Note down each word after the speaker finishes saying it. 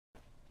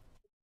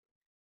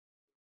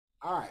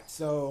All right,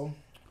 so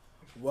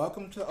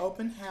welcome to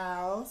Open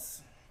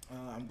House.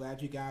 I'm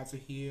glad you guys are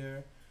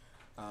here.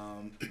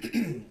 Um,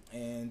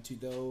 and to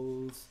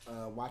those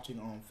watching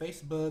on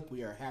Facebook,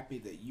 we are happy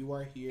that you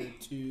are here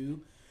too.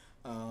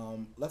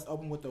 Let's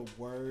open with a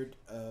word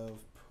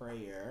of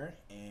prayer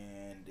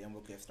and then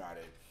we'll get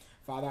started.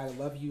 Father, I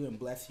love you and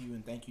bless you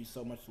and thank you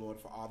so much, Lord,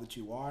 for all that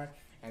you are.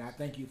 And I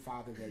thank you,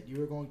 Father, that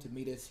you are going to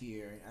meet us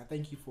here. I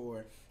thank you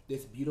for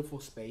this beautiful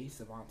space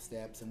of Aunt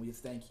Steps, and we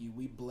just thank you.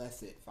 We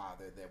bless it,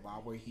 Father, that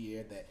while we're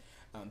here, that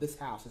this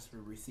house has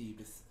received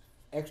this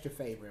extra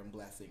favor and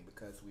blessing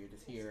because we're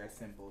just here as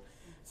simple.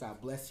 So I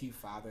bless you,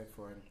 Father,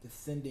 for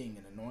descending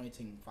and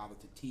anointing, Father,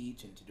 to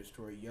teach and to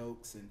destroy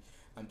yokes and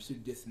to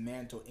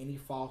dismantle any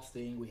false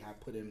thing we have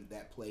put in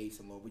that place.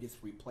 And Lord, we just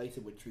replace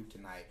it with truth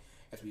tonight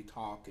as we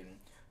talk and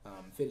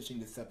finishing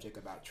the subject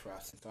about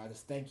trust. And so I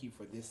just thank you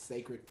for this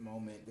sacred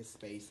moment, this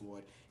space,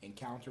 Lord.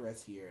 Encounter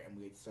us here, and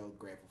we're so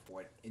grateful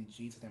for it. In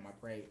Jesus' name I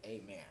pray,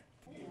 amen.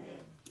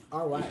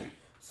 All right.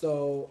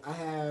 So I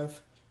have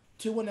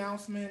two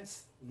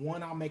announcements.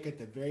 One I'll make at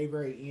the very,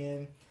 very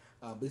end.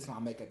 This one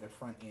I'll make at the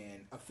front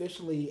end.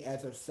 Officially,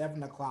 as of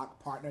 7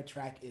 o'clock, Partner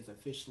Track is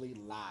officially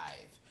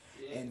live.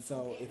 And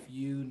so if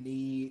you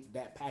need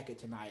that packet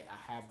tonight,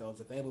 I have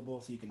those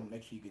available so you can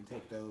make sure you can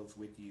take those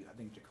with you. I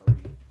think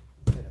Jacoby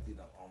said I think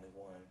the only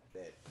one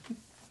that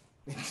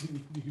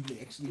you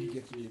actually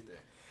get to get there.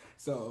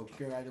 So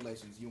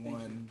congratulations, you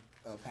won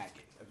a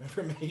packet of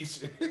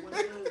information.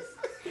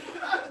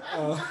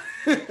 uh,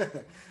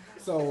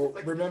 so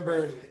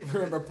remember,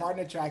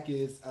 partner track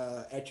is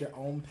at your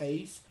own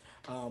pace.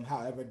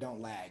 However,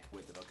 don't lag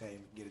with it. Okay,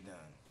 get it done.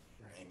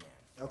 Amen.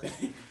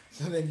 Okay,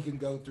 so then you can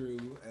go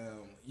through.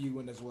 You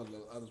and as well as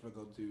others will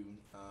go to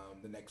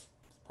the next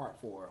part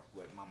four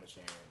with Mama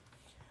Sharon.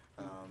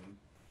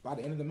 By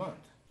the end of the month,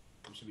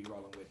 we should be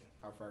rolling with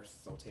our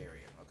first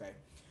Soteria. Okay.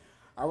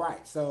 All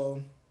right.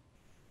 So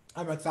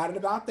I'm excited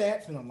about that.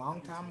 It's been a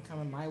long time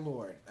coming, my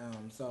lord.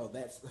 So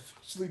that's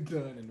officially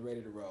done and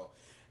ready to roll.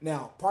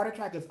 Now, Party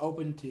Track is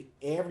open to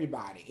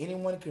everybody.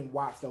 Anyone can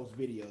watch those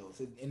videos,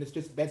 and it's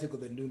just basically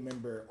the new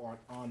member on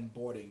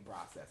onboarding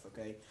process.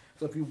 Okay,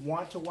 so if you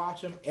want to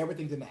watch them,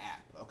 everything's in the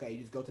app. Okay, you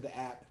just go to the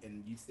app,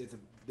 and it's a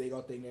big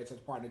old thing there that says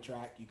Party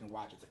Track. You can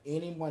watch it. So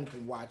anyone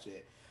can watch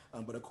it,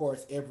 but of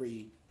course,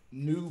 every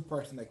new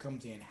person that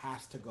comes in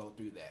has to go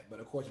through that. But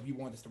of course, if you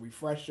want just a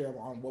refresher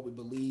on what we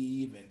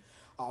believe and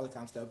all the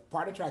kind of stuff.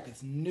 Party Track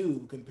is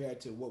new compared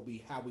to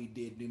how we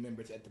did new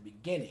members at the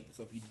beginning.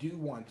 So if you do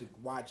want to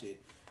watch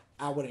it,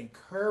 I would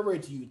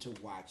encourage you to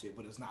watch it,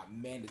 but it's not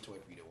mandatory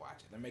for you to watch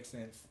it. That makes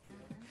sense.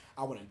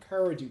 I would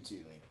encourage you to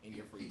in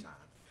your free time.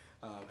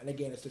 And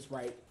again, it's just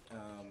right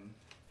in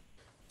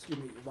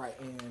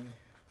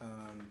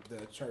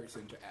the Church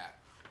Center app.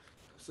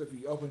 So if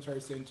you open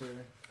Church Center,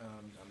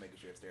 I'm making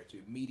sure it's there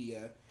too.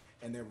 Media,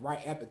 and then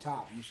right at the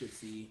top, you should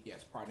see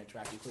yes, Partner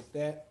Track. You click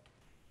that,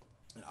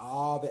 and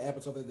all the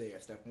episodes are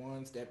there. Step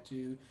one, step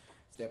two,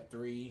 step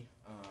three.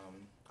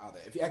 All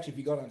that. If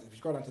you go down, if you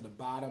scroll down to the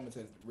bottom, it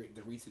says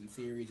the recent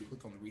series. You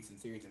click on the recent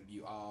series and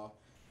view all.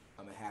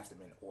 It has them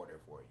in order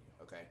for you.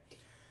 Okay,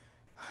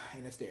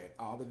 and it's there.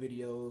 All the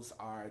videos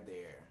are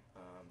there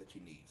that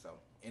you need. So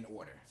in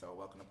order. So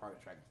welcome to Partner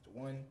Track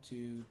one,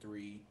 two,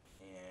 three,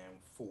 and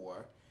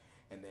four.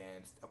 And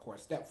then, of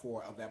course, step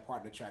four of that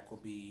partner track will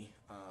be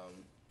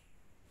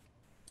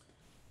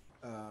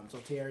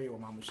Soteria or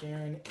Mama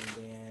Sharon, and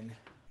then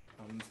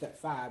step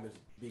five is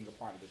being a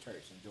part of the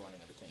church and joining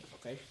the team.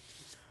 Okay.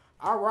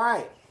 All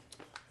right.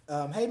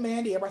 Hey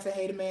Mandy, everybody say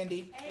hey to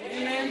Mandy.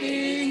 Hey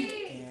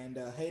Mandy. And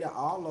hey to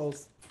all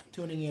those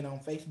tuning in on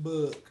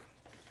Facebook.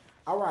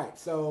 All right,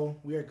 so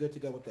we are good to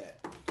go with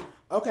that.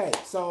 Okay,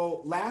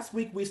 so last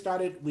week we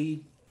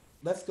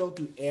let's go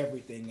through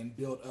everything and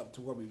build up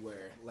to where we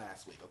were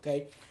last week.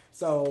 Okay,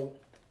 so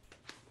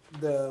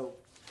the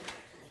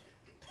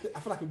I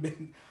feel like we've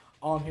been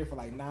on here for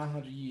like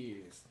 900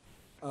 years.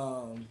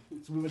 So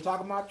we've been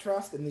talking about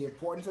trust and the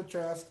importance of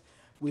trust.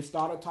 We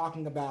started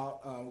talking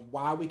about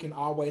why we can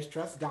always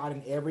trust God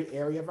in every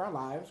area of our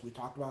lives. We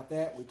talked about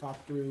that. We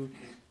talked through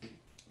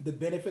the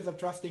benefits of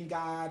trusting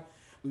God.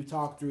 We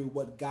talked through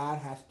what God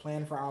has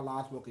planned for our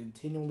lives will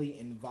continually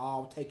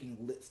involve taking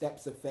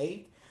steps of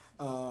faith.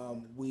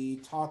 We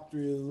talked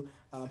through,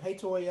 hey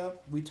Toya,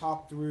 we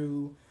talked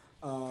through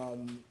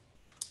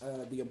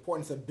the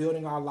importance of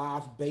building our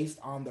lives based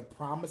on the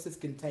promises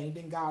contained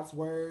in God's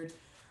word.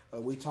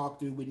 We talked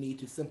through we need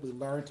to simply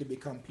learn to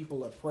become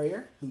people of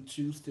prayer who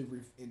choose to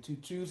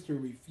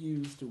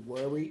refuse to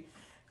worry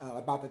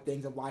about the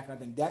things of life. And I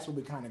think that's what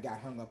we kind of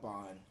got hung up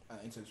on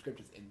in some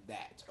scriptures in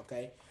that.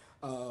 Okay,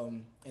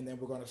 and then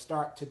we're going to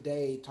start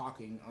today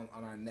talking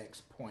on our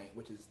next point,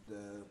 which is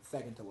the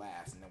second to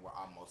last, and then we're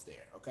almost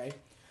there. Okay,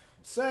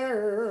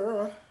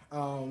 so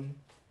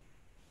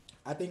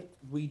I think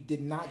we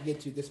did not get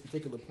to this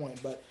particular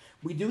point, but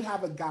we do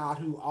have a God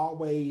who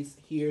always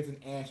hears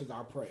and answers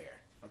our prayer.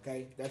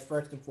 Okay, that's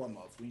first and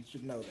foremost. We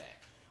should know that.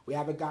 We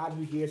have a God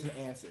who hears and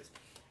answers.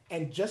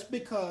 And just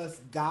because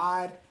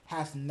God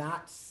has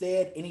not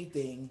said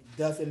anything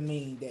doesn't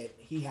mean that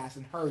he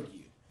hasn't heard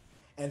you.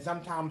 And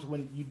sometimes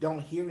when you don't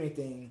hear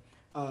anything,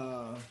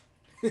 uh,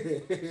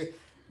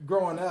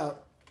 growing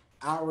up,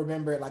 I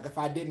remember like if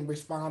I didn't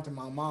respond to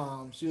my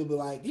mom, she would be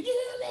like, "Did you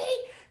hear me?"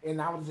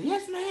 And I would say,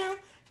 "Yes, ma'am."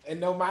 And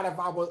no matter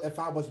if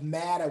I was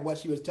mad at what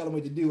she was telling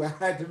me to do, I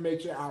had to make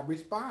sure I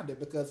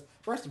responded because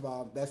first of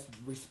all, that's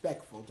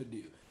respectful to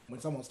do when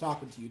someone's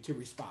talking to you to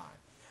respond.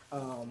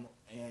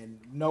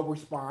 And no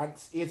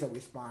response is a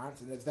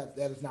response, and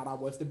that is not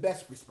always the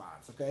best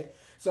response. Okay,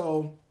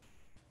 so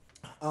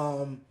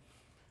um,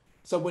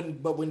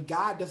 when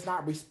God does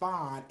not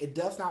respond, it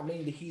does not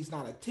mean that He's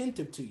not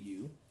attentive to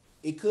you.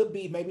 It could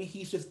be maybe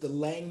He's just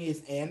delaying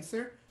His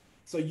answer,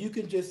 so you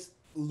can just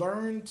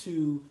learn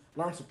some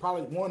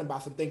probably one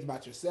about some things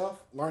about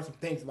yourself, learn some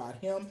things about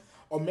Him,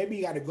 or maybe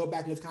you got to go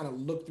back and just kind of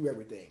look through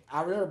everything.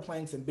 I remember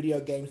playing some video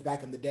games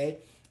back in the day,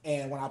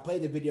 and when I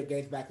played the video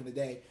games back in the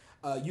day,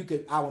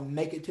 I would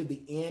make it to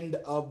the end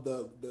of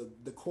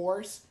the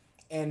course,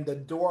 and the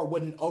door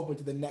wouldn't open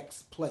to the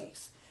next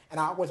place and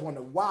I always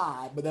wondered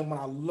why. But then um, when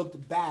I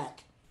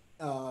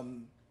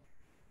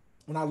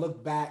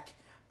looked back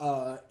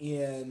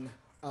in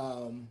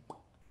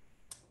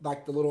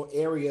like the little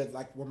areas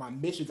like where my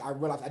missions, I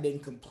realized I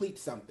didn't complete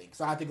something,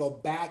 so I had to go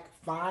back,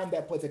 find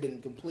that place I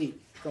didn't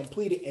complete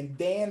it, and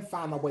then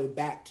find my way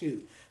back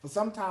to. So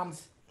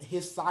sometimes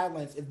His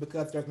silence is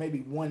because there's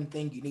maybe one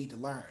thing you need to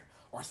learn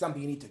or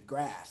something you need to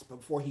grasp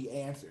before He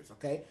answers.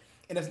 Okay.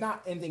 And it's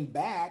not anything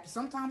bad.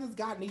 Sometimes it's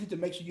God needs to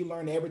make sure you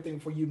learn everything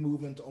before you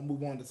move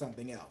on to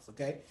something else.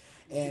 Okay,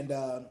 and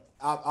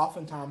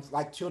oftentimes,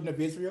 like children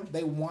of Israel,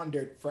 they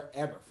wandered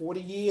forever,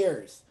 40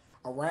 years,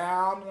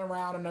 around and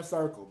around in a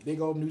circle,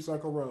 big old new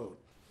circle road.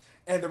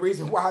 And the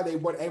reason why they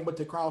weren't able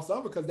to cross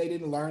over because they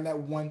didn't learn that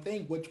one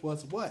thing, which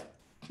was what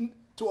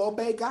to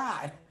obey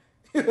God.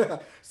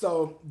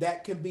 So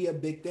that can be a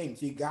big thing.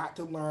 So you got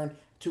to learn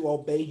to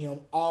obey Him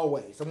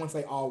always. Someone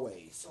say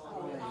always.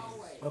 Always.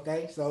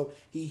 Okay, so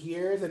He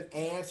hears and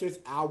answers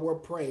our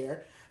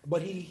prayer,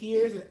 but He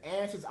hears and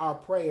answers our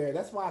prayer.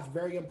 That's why it's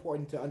very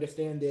important to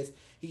understand this.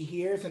 He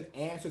hears and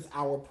answers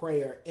our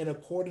prayer in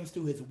accordance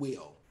to His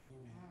will.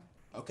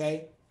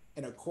 Okay,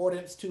 in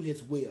accordance to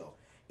His will.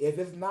 If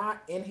it's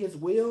not in His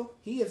will,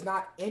 He is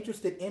not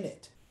interested in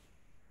it.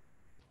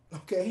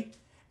 Okay,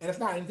 and it's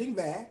not anything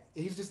bad.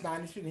 He's just not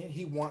interested in it.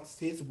 He wants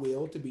His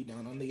will to be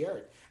done on the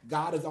earth.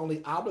 God is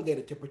only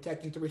obligated to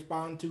protect and to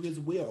respond to His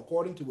will,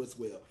 according to His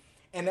will.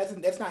 And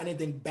that's not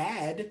anything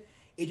bad.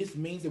 It just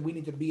means that we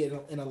need to be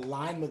in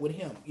alignment with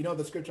Him. You know,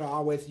 the scripture I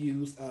always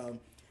use,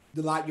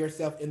 delight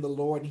yourself in the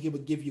Lord, and He will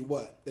give you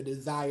what? The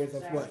desires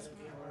of what?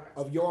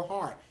 Of your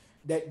heart.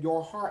 That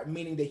your heart,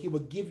 meaning that He will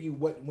give you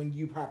what when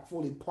you have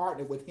fully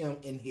partnered with Him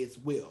in His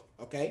will.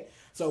 Okay?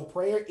 So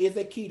prayer is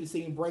a key to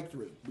seeing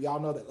breakthrough. We all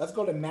know that. Let's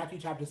go to Matthew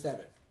chapter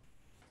 7.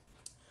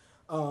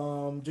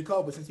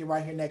 Jacoba, since you're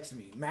right here next to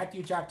me.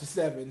 Matthew chapter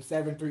 7,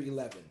 7 through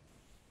 11.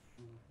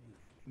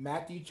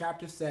 Matthew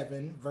chapter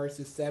 7,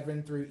 verses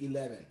 7 through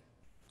 11.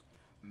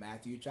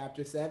 Matthew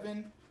chapter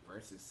 7,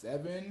 verses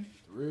 7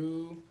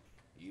 through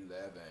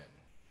 11.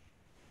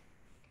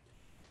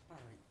 All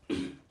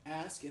right.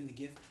 Ask and the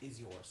gift is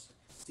yours.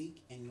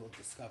 Seek and you'll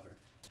discover.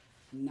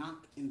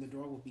 Knock and the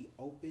door will be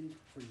opened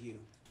for you.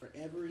 For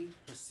every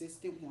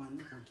persistent one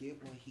will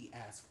get what he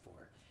asks for.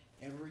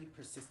 Every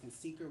persistent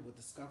seeker will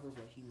discover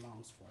what he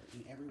longs for.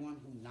 And everyone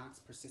who knocks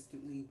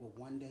persistently will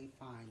one day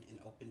find an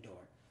open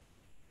door.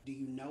 Do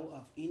you know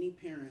of any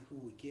parent who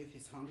would give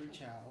his hungry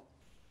child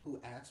who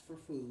asks for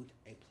food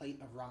a plate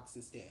of rocks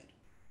instead?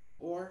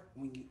 Or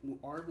when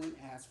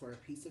asked for a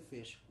piece of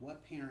fish,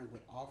 what parent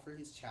would offer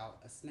his child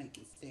a snake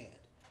instead?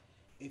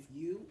 If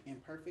you,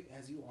 imperfect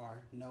as you are,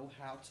 know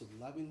how to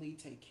lovingly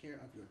take care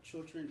of your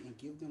children and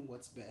give them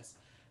what's best,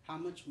 how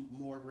much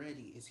more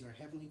ready is your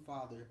heavenly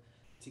Father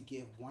to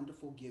give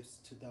wonderful gifts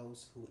to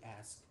those who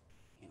ask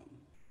him?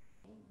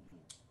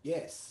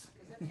 Yes.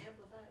 Is that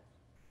amplified?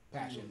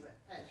 Passion.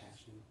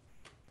 Passion.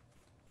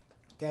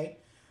 Okay?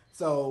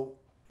 So,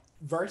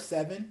 verse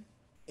 7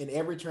 in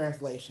every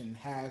translation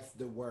has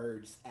the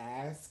words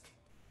ask,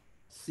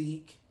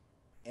 seek,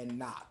 and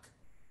knock.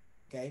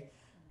 Okay?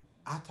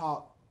 I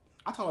taught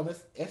on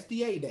this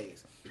SDA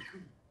days.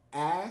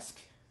 Ask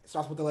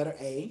starts with the letter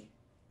A.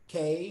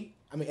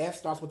 S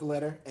starts with the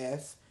letter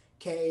S.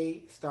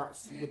 K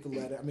starts with the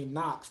letter,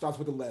 knock starts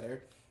with the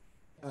letter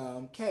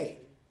K.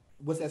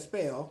 What's that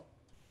spell?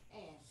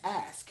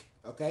 Ask.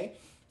 Okay?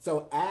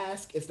 So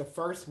ask is the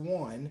first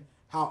one.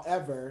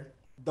 However,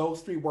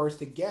 those three words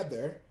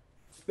together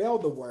spell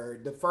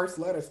the first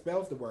letter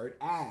spells the word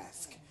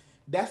ask.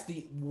 That's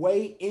the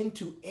way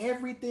into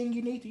everything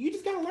you need to. You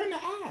just got to learn to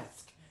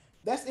ask.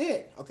 That's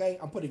it. Okay?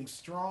 I'm putting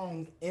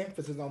strong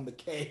emphasis on the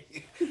K.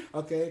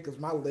 Okay? Because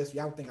my list,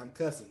 y'all think I'm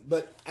cussing.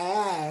 But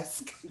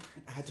ask.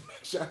 I had to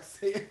make sure I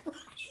say it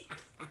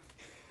right.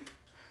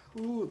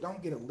 Ooh,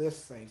 don't get a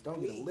list, Saints.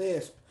 Don't get a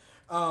list.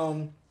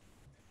 So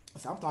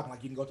I'm talking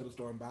like you can go to the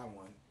store and buy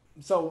one.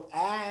 So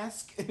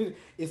ask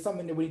is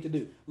something that we need to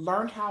do.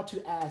 Learn how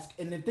to ask.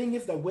 And the thing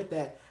is that with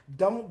that,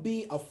 don't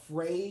be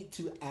afraid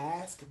to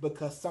ask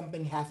because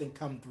something hasn't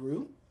come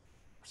through.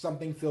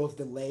 Something feels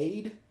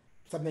delayed.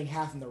 something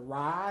hasn't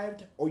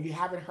arrived, or you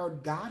haven't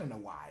heard God in a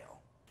while.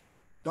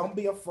 Don't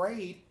be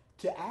afraid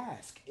to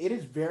ask. It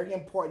is very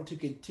important to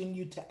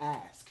continue to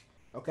ask.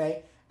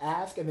 Okay?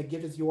 Ask and the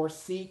gift is yours.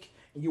 Seek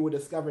and you will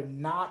discover.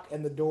 Knock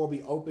and the door will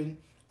be open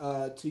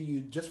to you.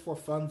 Just for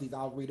funsies,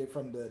 I'll read it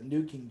from the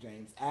New King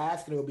James.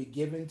 Ask and it will be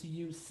given to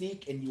you.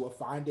 Seek and you will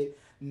find it.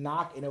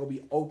 Knock and it will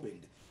be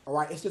opened. All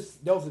right? It's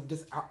just, those are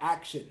just our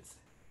actions.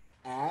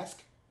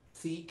 Ask,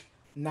 seek,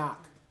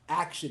 knock.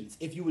 Actions.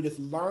 If you would just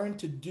learn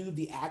to do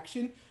the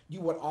action,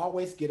 you would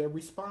always get a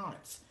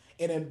response.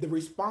 And the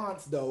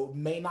response, though,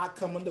 may not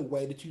come in the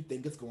way that you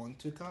think it's going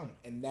to come.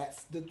 And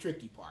that's the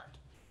tricky part.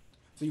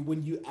 So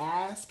when you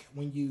ask,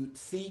 when you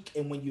seek,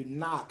 and when you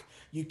knock,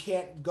 you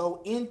can't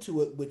go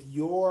into it with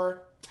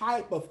your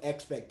type of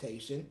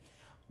expectation,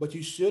 but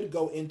you should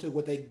go into it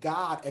with a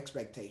God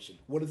expectation.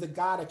 What is a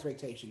God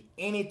expectation?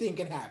 Anything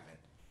can happen.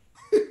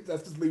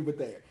 Let's just leave it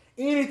there.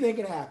 Anything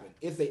can happen.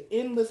 It's an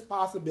endless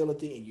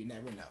possibility, and you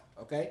never know.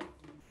 Okay?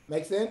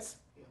 Make sense?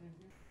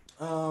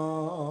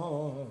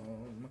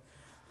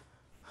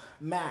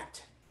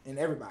 Matt and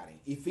everybody.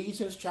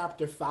 Ephesians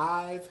chapter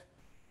 5,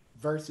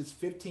 verses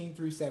 15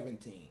 through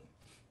 17.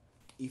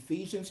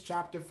 Ephesians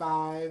chapter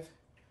 5,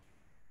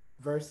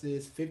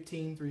 verses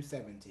 15 through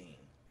 17.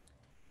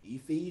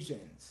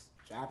 Ephesians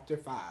chapter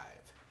 5,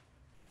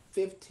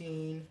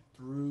 15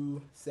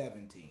 through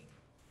 17.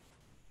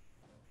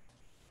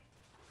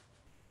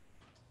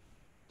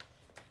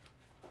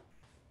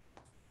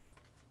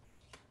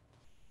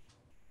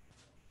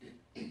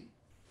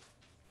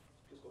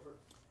 Just go for it.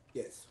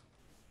 Yes.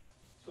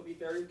 So be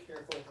very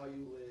careful how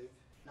you live,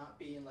 not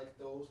being like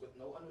those with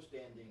no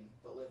understanding,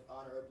 but live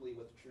honorably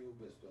with true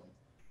wisdom.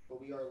 For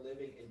we are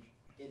living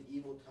in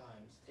evil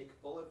times. Take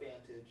full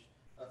advantage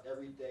of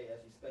every day as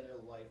you spend your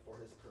life for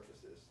his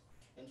purposes.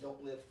 And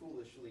don't live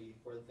foolishly,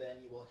 for then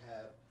you will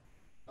have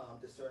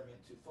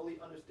discernment to fully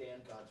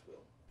understand God's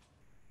will.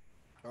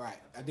 All right.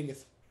 I think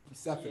it's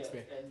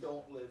self-explanatory. Yeah, and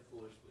don't live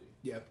foolishly.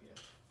 Yep.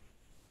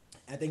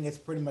 Yeah. I think it's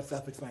pretty much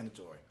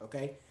self-explanatory.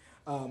 Okay.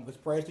 Because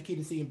prayers to keep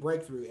and seeing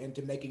breakthrough and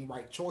to making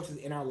right choices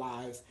in our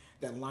lives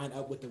that line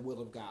up with the will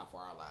of God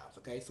for our lives.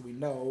 Okay, so we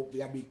know we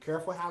gotta be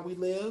careful how we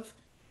live,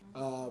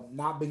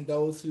 not being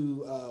those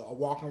who are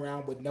walking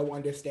around with no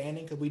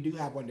understanding, because we do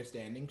have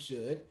understanding,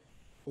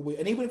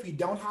 and even if you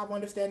don't have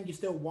understanding, you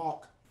still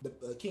walk.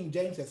 The King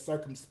James says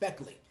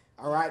circumspectly.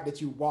 All right,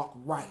 that you walk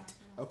right.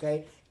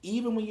 Okay,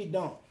 even when you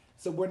don't.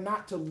 So we're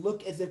not to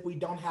look as if we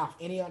don't have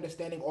any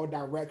understanding or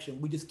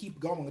direction. We just keep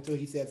going until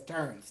he says,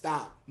 turn,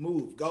 stop,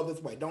 move, go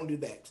this way, don't do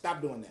that,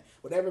 stop doing that.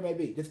 Whatever it may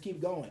be, just keep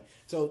going.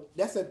 So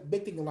that's a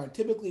big thing to learn.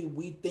 Typically,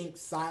 we think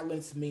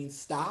silence means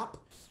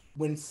stop,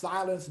 when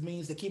silence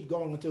means to keep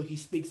going until he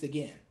speaks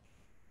again.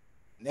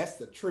 And that's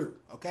the truth,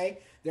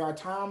 okay? There are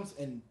times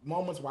and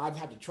moments where I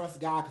have to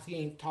trust God because he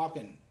ain't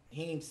talking,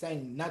 he ain't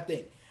saying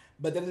nothing.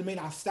 But that doesn't mean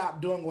I stop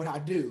doing what I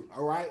do,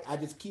 all right? I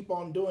just keep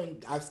on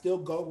doing. I still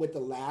go with the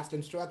last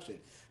instruction.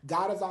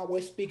 God is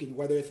always speaking,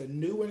 whether it's a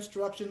new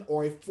instruction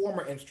or a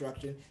former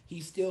instruction,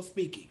 he's still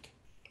speaking,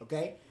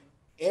 okay?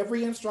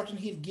 Every instruction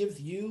he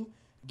gives you,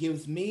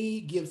 gives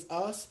me, gives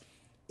us,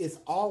 is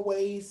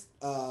always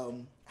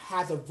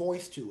has a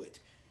voice to it.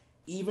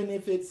 Even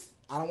if it's,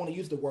 I don't want to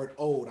use the word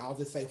old, I'll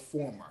just say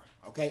former,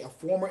 okay? A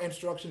former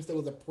instruction still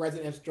is a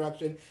present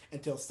instruction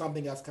until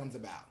something else comes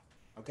about,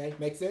 okay?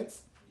 Make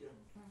sense?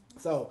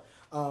 So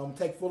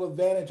take full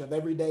advantage of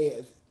every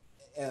day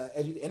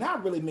as you, and I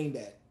really mean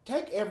that.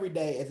 Take every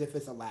day as if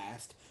it's a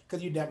last,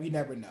 because you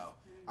never know.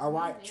 All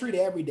right, treat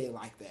every day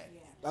like that.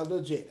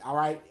 Legit. All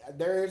right,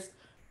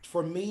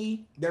 for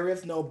me there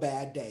is no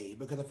bad day,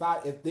 because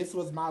if this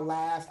was my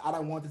last, I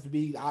don't want this to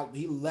be.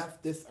 He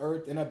left this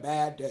earth in a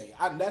bad day.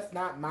 That's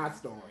not my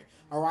story.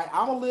 All right,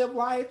 I'm gonna live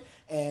life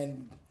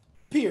and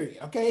period.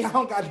 Okay, I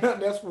don't got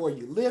nothing else for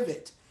you. Live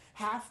it.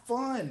 Have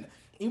fun.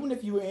 Even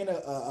if you're in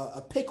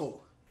a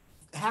pickle.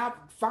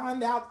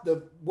 Find out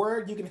the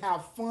word you can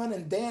have fun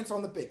and dance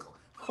on the pickle.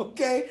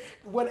 Okay,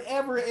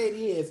 whatever it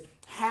is,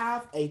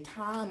 have a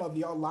time of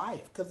your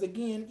life, because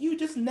again, you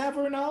just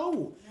never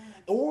know.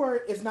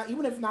 Or it's not,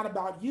 even if it's not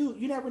about you,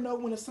 you never know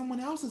when it's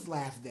someone else's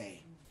last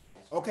day.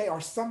 Okay,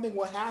 or something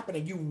will happen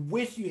and you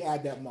wish you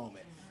had that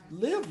moment.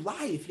 Live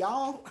life,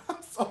 y'all.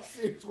 I'm so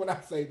serious when I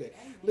say that.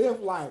 Live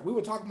life. We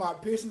were talking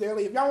about piercings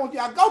earlier. If y'all want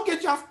y'all, go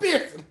get y'all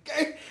piercing,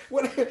 okay?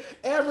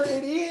 Whatever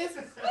it is.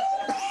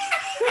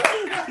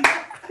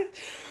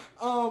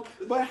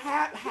 But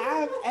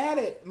have at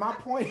it. My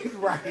point is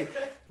right.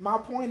 My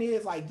point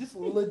is, like, just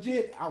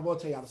legit. I will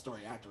tell y'all the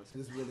story afterwards.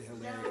 This is really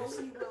hilarious.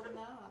 No, he will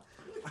not.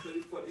 It's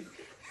pretty funny.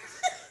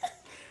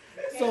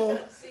 So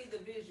Can't see the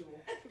visual.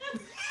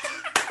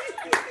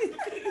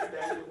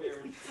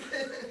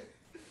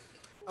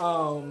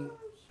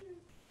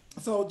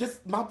 So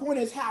just my point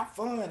is, have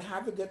fun,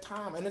 have a good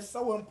time, and it's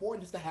so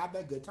important just to have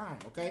that good time.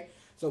 Okay,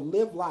 so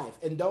live life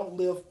and don't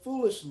live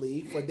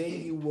foolishly, for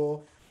then you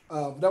will.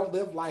 Don't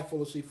live life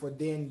foolishly, for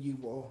then you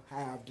will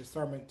have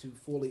discernment to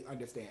fully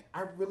understand.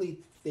 I really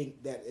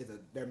think that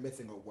they're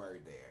missing a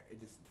word there.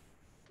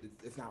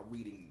 It's not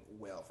reading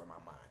well from my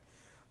mind.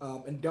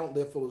 and don't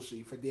live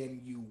foolishly, for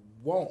then you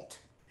won't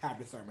have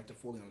discernment to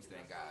fully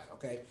understand God.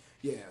 Okay,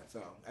 yeah.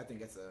 So I think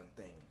that's a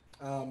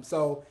thing.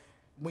 So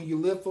when you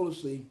live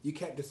foolishly, you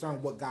can't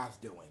discern what God's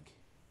doing,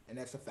 and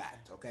that's a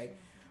fact. Okay.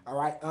 All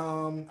right.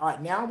 All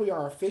right. Now we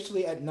are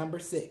officially at number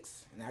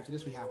 6, and after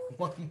this we have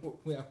one more.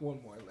 We have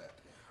one more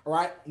left. All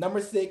right.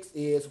 Number 6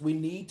 is we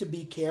need to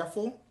be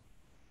careful.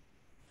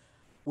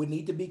 We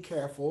need to be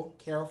careful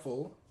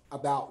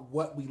about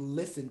what we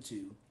listen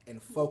to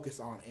and focus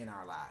on in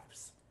our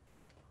lives.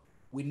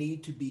 We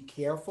need to be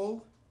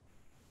careful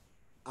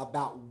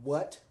about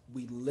what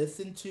we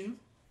listen to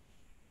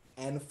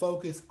and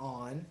focus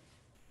on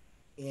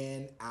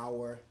in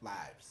our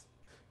lives.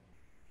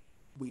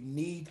 We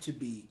need to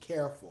be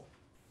careful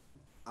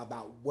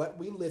about what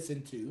we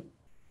listen to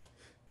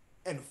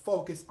and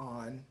focus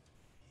on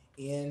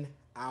in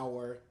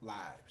our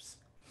lives.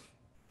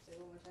 Say it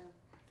one more time.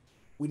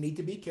 We need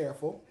to be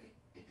careful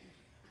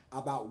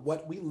about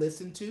what we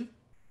listen to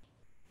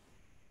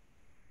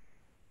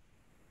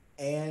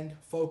and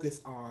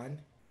focus on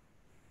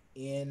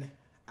in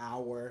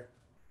our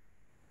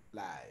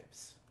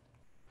lives.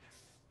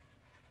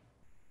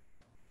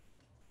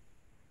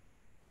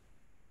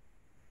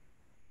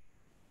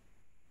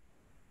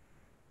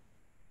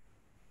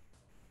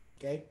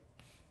 Okay?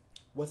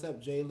 What's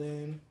up,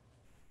 Jalen?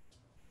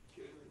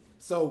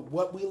 So,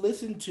 what we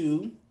listen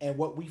to and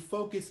what we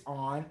focus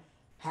on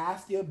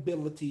has the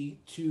ability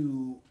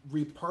to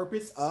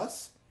repurpose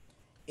us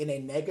in a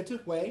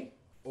negative way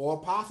or a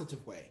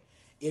positive way.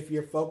 If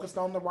you're focused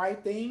on the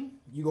right thing,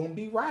 you're going to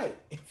be right.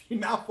 If you're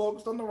not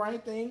focused on the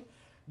right thing,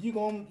 you're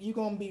going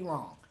to be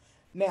wrong.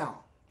 Now,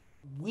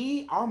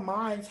 our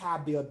minds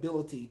have the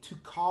ability to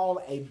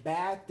call a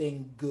bad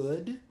thing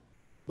good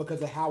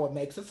because of how it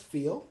makes us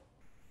feel.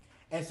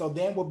 And so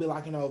then we'll be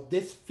like,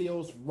 this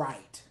feels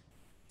right.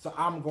 So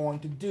I'm going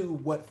to do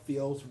what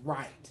feels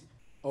right.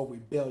 Or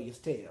rebellious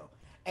tale.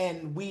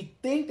 And we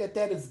think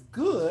that is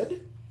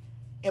good.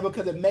 And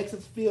because it makes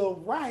us feel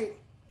right,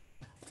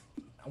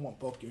 I won't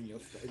poke you in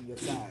your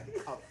side.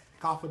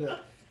 Cough it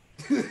up.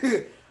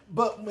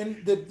 But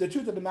when the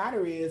truth of the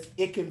matter is,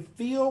 it can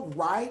feel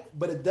right,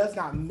 but it does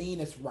not mean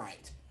it's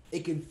right.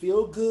 It can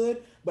feel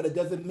good, but it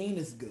doesn't mean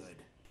it's good.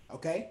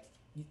 Okay?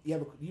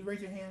 You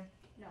raise your hand?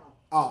 No.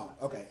 Oh,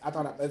 okay.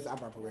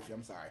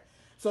 I'm sorry.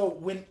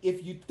 So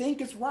if you think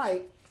it's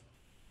right,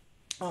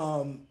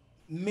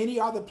 many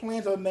are the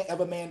plans of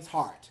a man's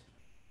heart.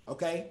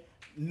 Okay?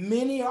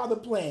 Many are the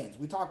plans.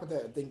 We talked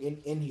about that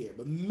thing in here,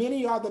 but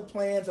many are the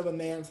plans of a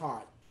man's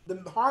heart.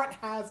 The heart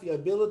has the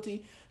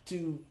ability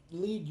to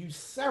lead you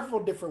several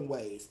different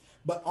ways,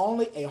 but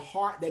only a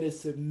heart that is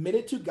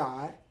submitted to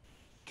God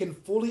can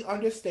fully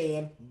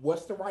understand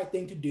what's the right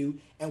thing to do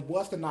and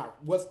what's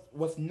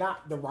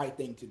not the right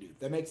thing to do.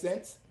 That makes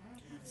sense?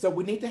 So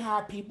we need to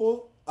have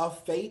people of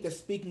faith that's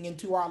speaking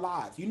into our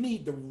lives. You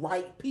need the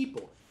right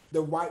people,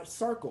 the right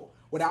circle.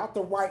 Without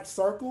the right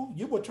circle,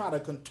 you will try to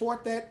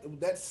contort that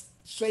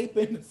shape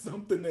into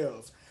something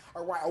else,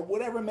 all right, or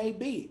whatever it may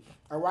be,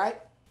 all right?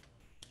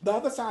 The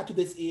other side to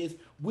this is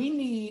we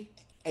need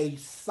a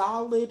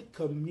solid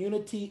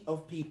community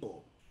of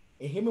people.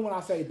 And hear me when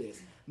I say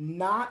this,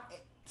 not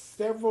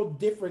several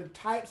different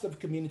types of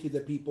communities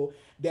of people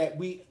that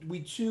we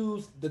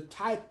choose the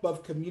type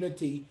of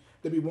community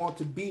that we want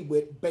to be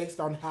with based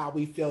on how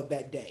we feel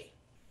that day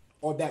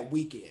or that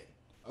weekend.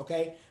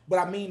 Okay? What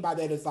I mean by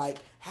that is like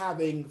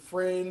having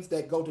friends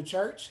that go to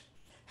church,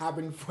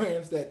 having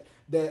friends that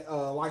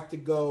like to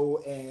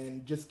go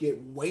and just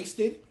get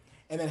wasted,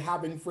 and then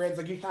having friends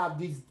like you have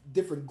these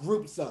different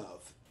groups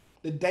of.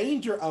 The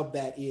danger of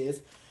that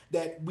is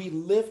that we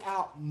live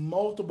out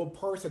multiple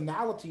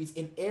personalities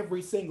in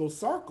every single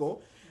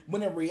circle,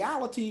 when in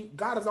reality,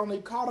 God has only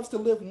called us to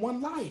live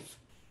one life,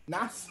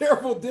 not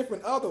several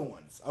different other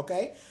ones,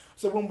 okay?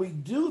 So when we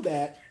do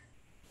that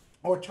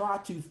or try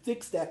to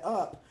fix that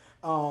up,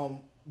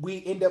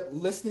 we end up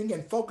listening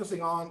and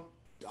focusing on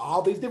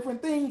all these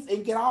different things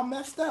and get all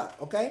messed up,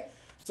 okay?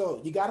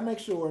 So you got to make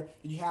sure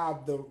you have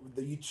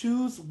you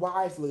choose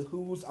wisely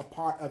who's a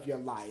part of your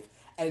life.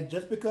 And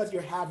just because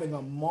you're having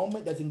a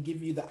moment doesn't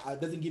give you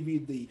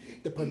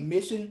the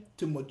permission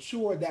to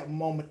mature that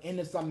moment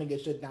into something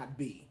it should not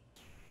be.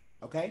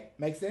 Okay?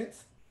 Make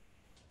sense?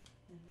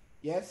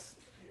 Yes?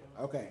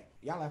 Okay.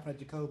 Y'all laughing at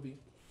Jacoby.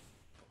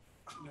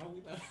 No,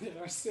 we laughing at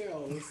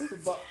ourselves.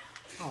 But,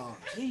 oh,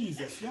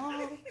 Jesus,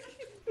 y'all.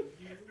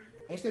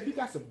 Instead, you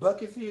got some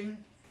buckets here.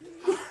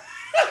 Oh,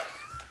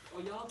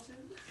 y'all too?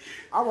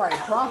 All right.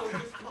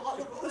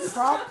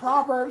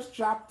 Proverbs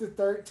chapter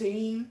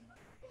 13.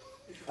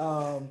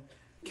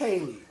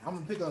 Kaylee, I'm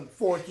going to pick on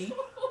Forky.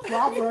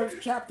 Proverbs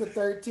chapter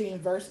 13,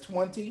 verse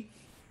 20. You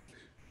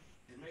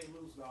may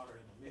lose daughter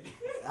in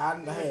a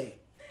minute. Hey.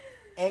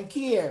 And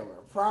Kiera,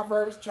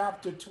 Proverbs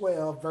chapter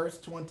 12, verse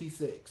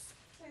 26.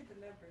 Say the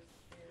numbers.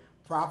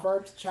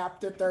 Proverbs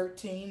chapter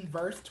 13,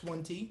 verse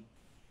 20.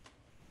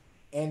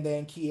 And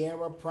then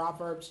Kiera,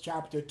 Proverbs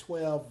chapter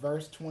 12,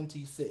 verse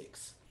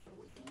 26.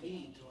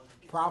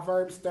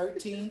 Proverbs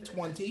 13,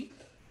 20.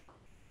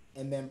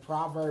 And then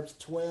Proverbs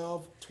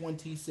 12,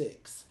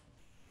 26.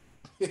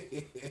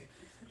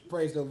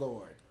 Praise the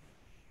Lord.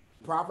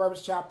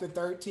 Proverbs chapter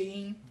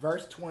 13,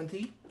 verse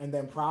 20, and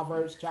then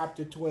Proverbs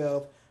chapter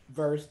 12,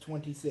 verse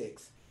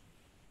 26.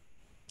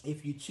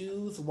 If you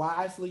choose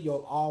wisely,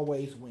 you'll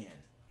always win.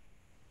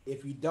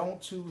 If you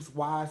don't choose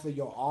wisely,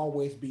 you'll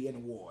always be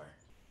in war.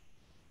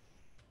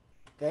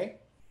 Okay?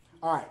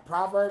 All right,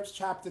 Proverbs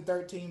chapter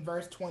 13,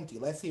 verse 20.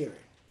 Let's hear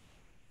it.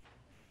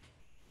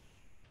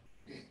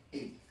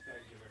 Gotta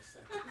give her a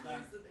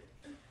second.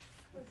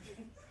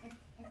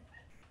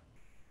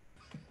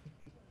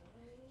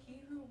 He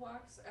who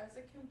walks as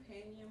a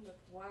companion with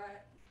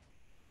wise.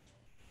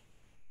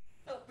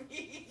 Help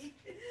me.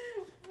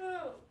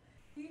 No.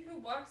 He who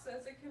walks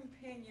as a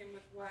companion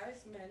with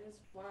wise men is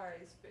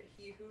wise, but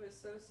he who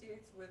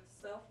associates with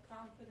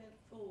self-confident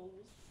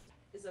fools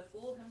is a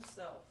fool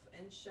himself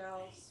and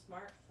shall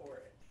smart for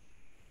it.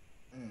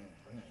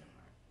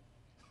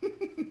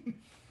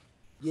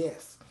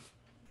 Yes.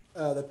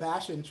 The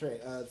Passion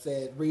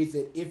reads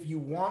it, if you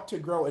want to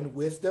grow in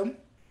wisdom,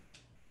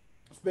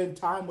 spend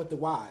time with the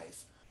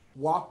wise,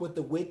 walk with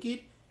the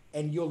wicked,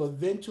 and you'll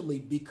eventually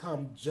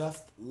become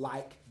just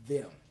like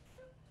them.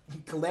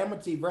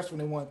 Calamity, verse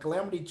 21,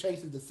 calamity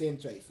chases the sin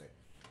chaser,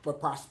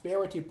 but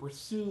prosperity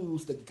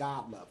pursues the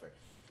God lover.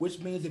 Which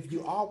means if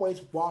you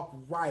always walk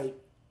right,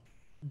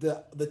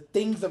 the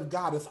things of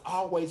God is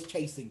always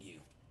chasing you.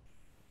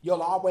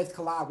 You'll always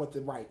collide with the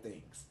right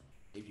things.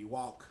 If you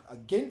walk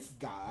against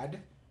God,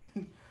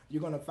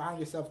 you're gonna find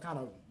yourself kind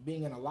of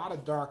being in a lot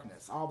of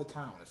darkness all the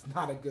time. It's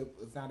not a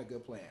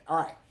good plan. All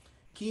right,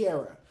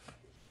 Kiera.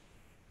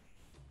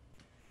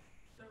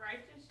 The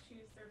righteous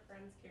choose their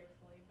friends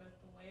carefully, but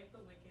the way of the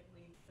wicked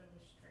leads them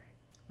astray.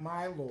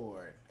 My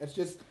Lord, it's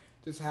just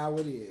how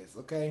it is.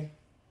 Okay.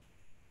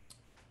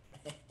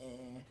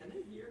 Can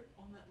they hear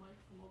on that mic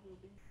from over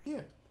there?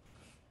 Yeah.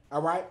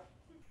 All right.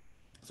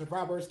 So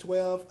Proverbs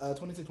 12,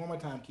 26, one more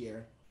time,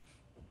 Kiera.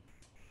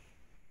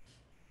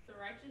 The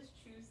righteous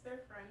choose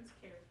their friends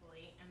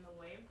carefully, and the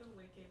way of the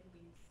wicked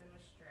leads them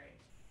astray.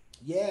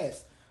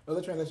 Yes.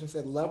 Another translation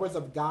said, lovers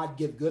of God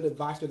give good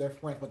advice to their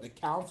friends, but the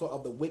counsel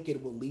of the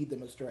wicked will lead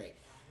them astray.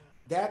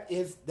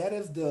 That's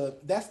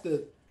the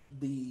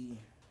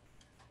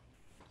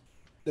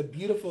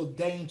beautiful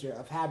danger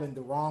of having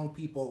the wrong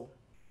people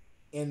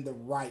in the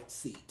right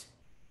seat.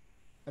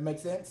 That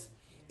makes sense?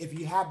 If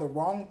you have the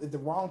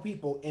wrong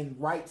people in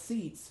right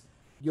seats,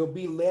 you'll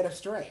be led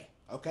astray.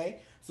 Okay?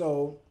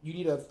 So you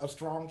need a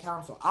strong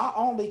counsel. I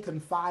only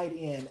confide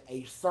in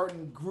a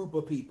certain group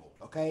of people.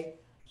 Okay?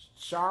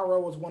 Shara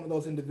was one of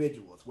those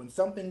individuals. When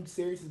something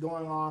serious is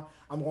going on,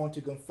 I'm going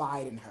to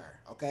confide in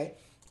her. Okay?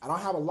 I don't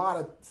have a lot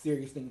of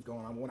serious things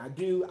going on. When I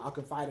do, I'll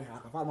confide in her.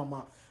 I'll confide in my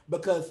mom.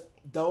 Because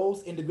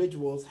those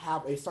individuals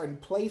have a certain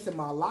place in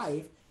my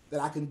life that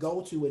I can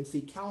go to and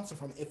seek counsel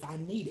from if I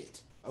need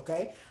it.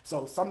 Okay?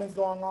 So something's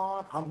going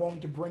on, I'm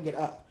going to bring it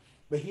up.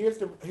 But here's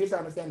the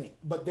understanding.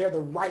 But they're the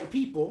right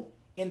people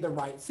in the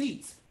right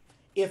seats.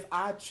 If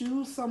I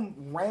choose some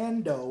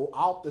rando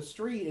off the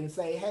street and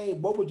say, hey,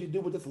 what would you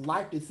do with this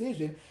life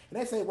decision? And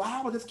they say, well,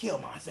 I would just kill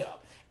myself.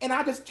 And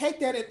I just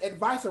take that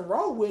advice and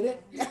roll with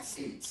it. That's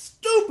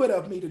stupid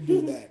of me to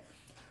do that.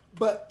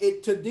 But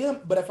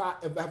if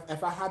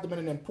I have them in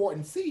an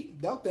important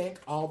seat, they'll think,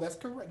 oh, that's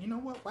correct. You know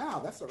what?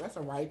 Wow, that's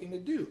a right thing to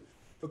do,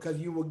 because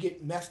you will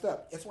get messed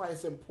up. That's why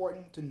it's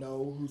important to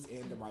know who's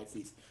in the right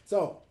seats.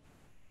 So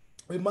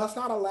we must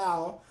not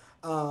allow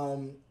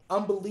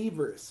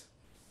unbelievers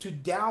to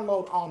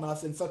download on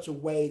us in such a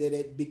way that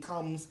it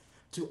becomes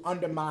to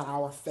undermine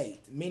our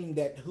faith, meaning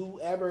that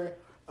whoever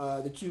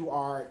that you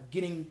are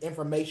getting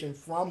information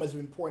from is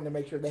important to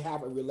make sure they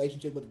have a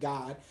relationship with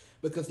God,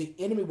 because the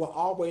enemy will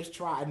always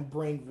try and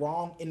bring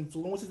wrong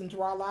influences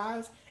into our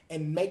lives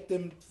and make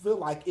them feel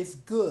like it's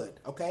good,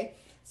 okay?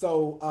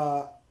 So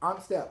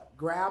on step,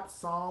 grab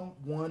Psalm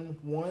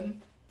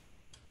 1:1.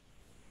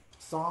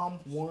 Psalm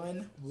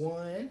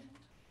 1:1.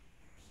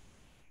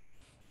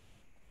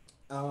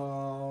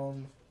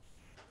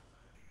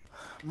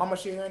 Mama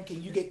Sharon,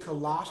 can you get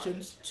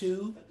Colossians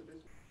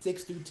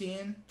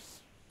 2:6-10?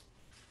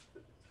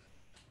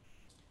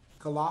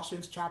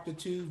 Colossians chapter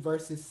 2,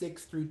 verses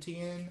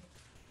 6-10.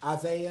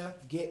 Isaiah,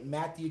 get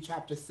Matthew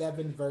chapter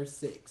 7, verse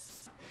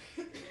 6.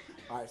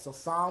 All right, so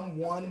Psalm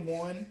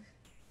 1:1.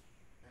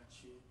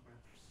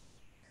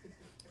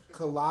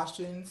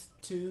 Colossians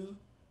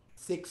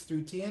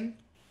 2:6-10.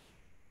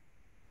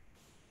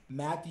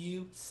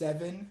 Matthew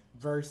 7,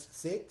 verse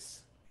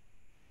 6.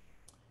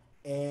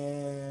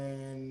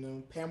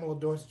 And Pamela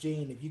Dorse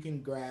Jean, if you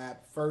can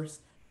grab 1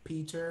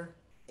 Peter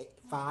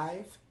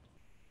 5,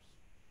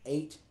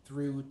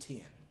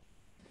 8-10.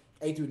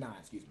 8-9,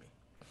 excuse me.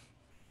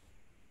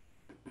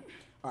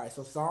 All right,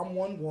 so Psalm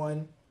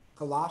 1:1,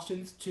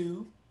 Colossians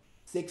 2,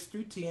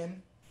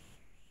 6-10,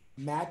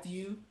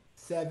 Matthew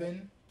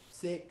 7,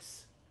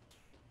 6,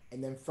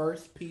 and then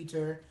 1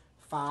 Peter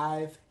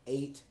 5,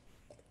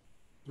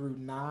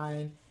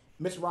 8-9.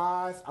 Miss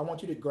Roz, I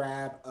want you to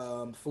grab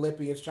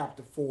Philippians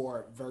chapter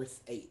 4, verse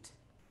 8.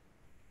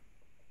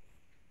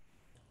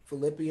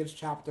 Philippians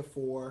chapter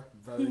 4,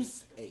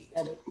 verse 8.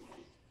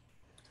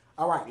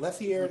 All right, let's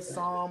hear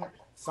Psalm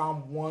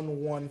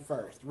 1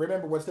 first.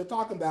 Remember, we're still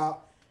talking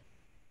about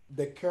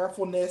the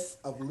carefulness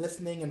of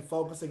listening and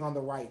focusing on the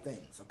right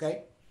things,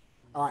 okay?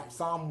 All right,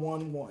 Psalm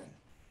 1 1.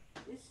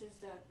 This is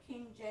the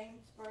King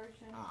James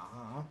Version.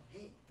 Uh-huh.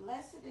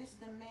 Blessed is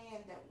the man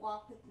that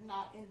walketh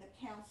not in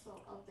the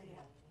counsel of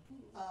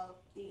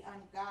the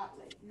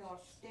ungodly, nor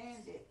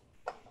standeth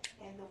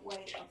in the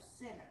way of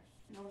sinners,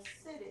 nor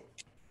sitteth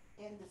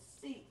in the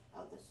seat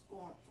of the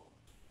scornful.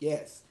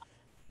 Yes.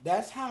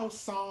 That's how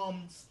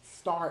Psalms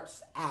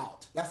starts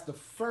out. That's the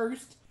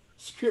first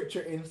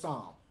scripture in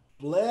Psalm.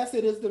 Blessed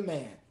is the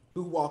man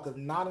who walketh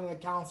not in the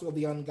counsel of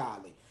the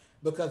ungodly.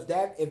 Because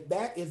if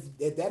that is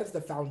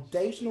the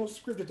foundational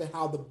scripture to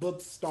how the book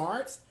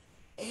starts,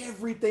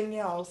 everything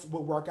else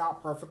will work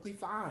out perfectly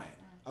fine.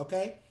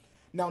 Okay?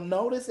 Now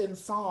notice in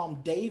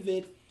Psalm,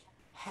 David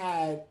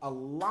had a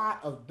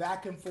lot of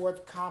back and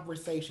forth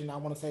conversation, I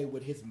want to say,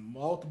 with his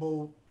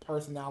multiple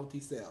personality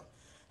self.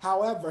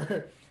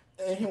 However,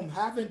 in him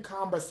having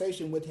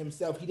conversation with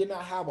himself, he did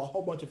not have a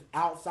whole bunch of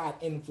outside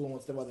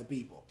influence of other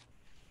people.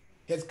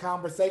 His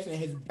conversation and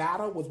his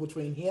battle was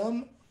between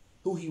him,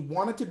 who he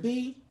wanted to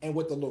be, and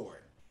with the Lord.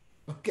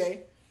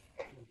 Okay?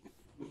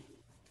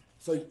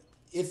 So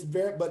it's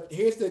very, but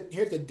here's the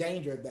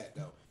danger of that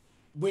though.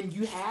 When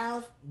you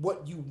have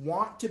what you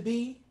want to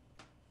be,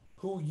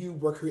 who you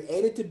were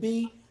created to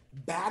be,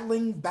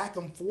 battling back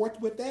and forth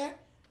with that,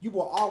 you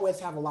will always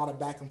have a lot of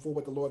back and forth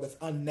with the Lord that's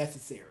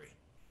unnecessary.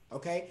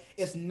 Okay?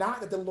 It's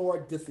not that the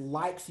Lord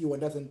dislikes you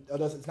and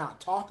doesn't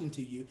not talking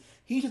to you.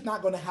 He's just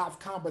not going to have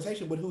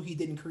conversation with who he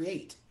didn't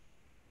create.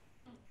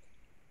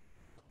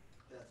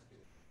 That's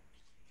good.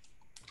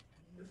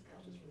 This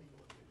couch is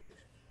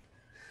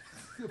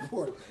really good.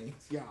 Poor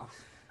things, y'all.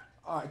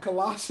 All right,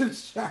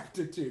 Colossians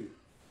chapter 2.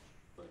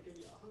 But give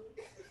you a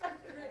hug.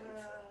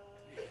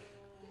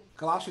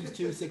 Colossians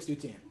 2, 6 through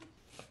 10.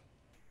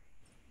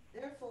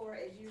 Therefore,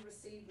 as you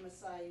receive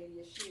Messiah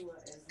Yeshua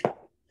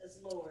as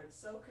Lord,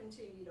 so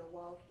continue to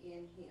walk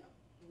in him,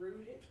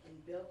 rooted and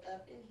built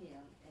up in him,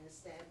 and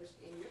established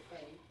in your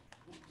faith,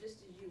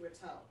 just as you were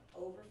taught,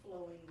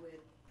 overflowing with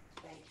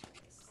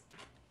thankfulness.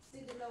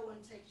 See that no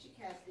one takes you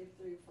captive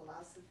through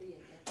philosophy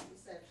and empty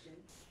deception,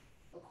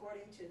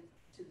 according to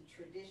the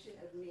tradition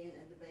of men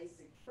and the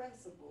basic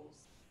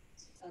principles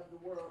of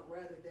the world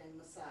rather than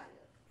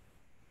Messiah.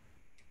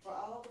 For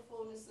all the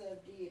fullness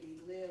of deity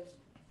lives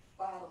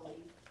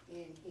bodily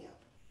in him.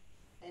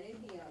 And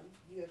in him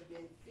you have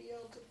been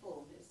filled to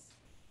fullness.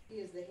 He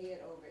is the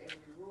head over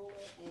every ruler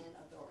and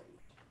authority.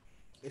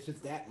 It's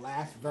just that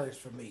last verse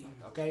for me,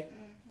 okay?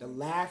 The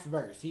last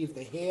verse. He is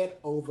the head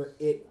over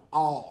it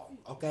all,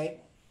 okay?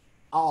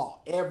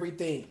 All,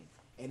 everything.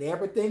 And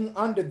everything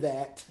under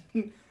that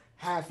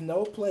has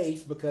no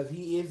place because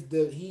he is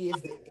the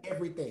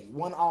everything.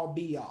 One all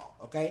be all,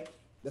 okay?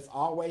 Let's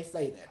always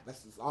say that.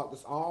 Let's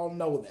all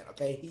know that,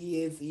 okay?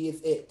 He is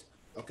it,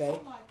 okay?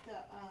 I like the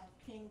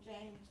King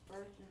James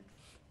Version.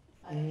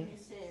 And it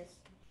says,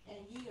 and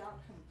ye are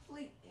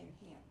complete in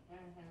him,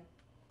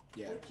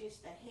 Yeah. which is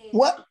the head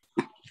What of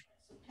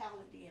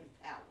principality and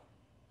power.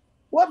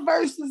 what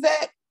verse is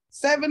that?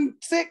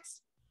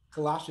 7:6?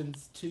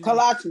 Colossians 2.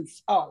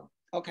 Colossians. Oh,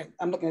 okay.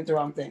 I'm looking at the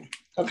wrong thing.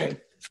 Okay.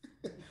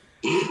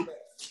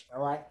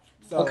 All right.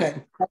 So,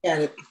 Okay. I got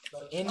it.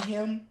 so in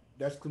him,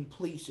 there's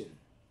completion.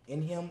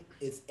 In him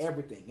is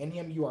everything. In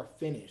him, you are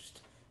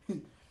finished.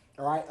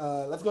 All right.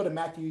 Let's go to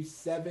Matthew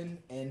 7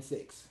 and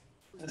 6.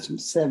 That's from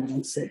 7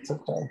 and 6.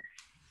 Okay.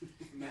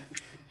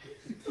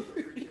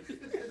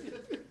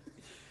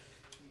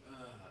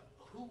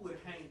 Who would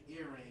hang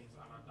earrings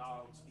on a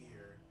dog's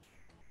ear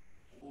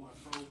or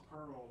throw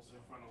pearls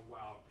in front of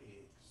wild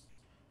pigs?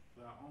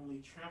 But only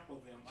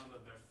trample them under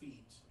their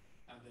feet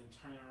and then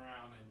turn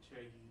around and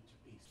tear you to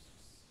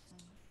pieces.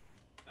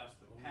 That's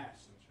the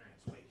Passion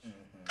Translation.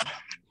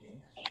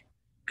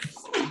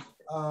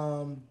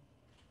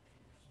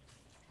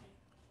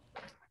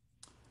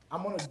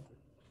 I'm gonna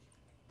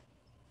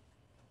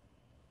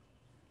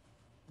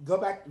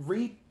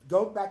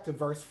go back to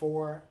verse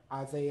 4,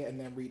 Isaiah, and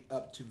then read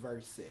up to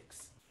verse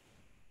 6.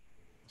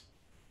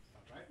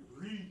 Okay,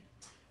 read.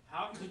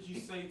 How could you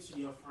say to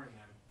your friend,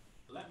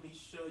 let me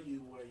show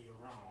you where you're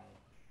wrong,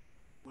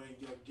 when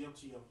you're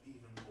guilty of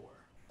even more?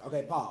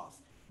 Okay, pause.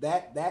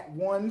 That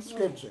one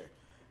scripture,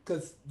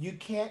 because you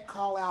can't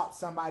call out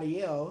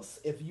somebody else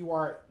if you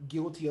are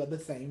guilty of the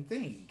same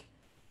thing.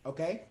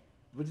 Okay,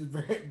 which is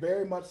very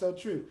very much so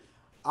true.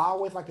 I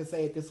always like to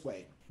say it this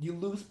way: you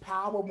lose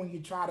power when you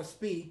try to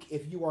speak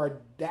if you are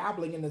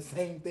dabbling in the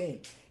same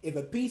thing. If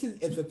a piece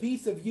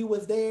of you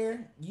is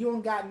there, you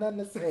don't got nothing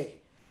to say.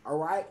 All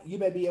right, you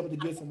may be able to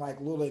give some like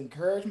little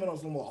encouragement or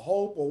some little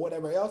hope or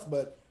whatever else,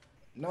 but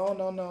no.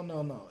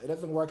 It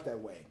doesn't work that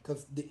way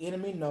because the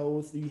enemy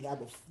knows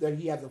that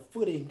he has a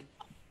footing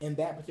in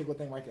that particular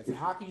thing right there. So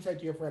how can you say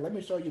to your friend, "Let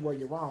me show you where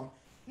you're wrong"?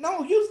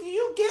 No,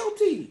 you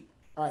guilty.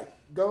 All right,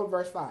 go to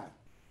verse 5.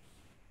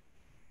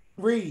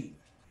 Read.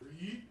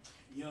 Read.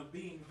 You're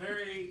being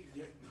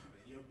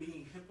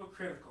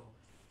hypocritical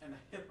and a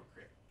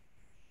hypocrite.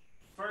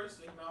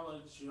 first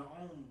acknowledge your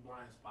own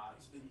blind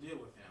spots and deal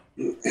with them.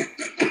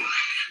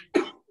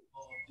 Or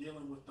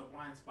dealing with the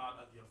blind spot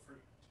of your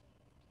fruit.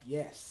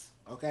 Yes.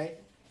 Okay.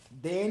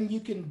 Then you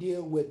can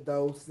deal with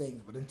those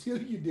things. But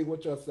until you deal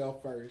with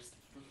yourself first,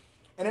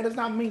 and it does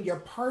not mean you're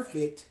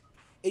perfect.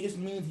 It just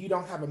means you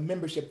don't have a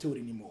membership to it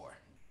anymore.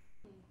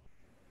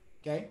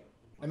 Okay?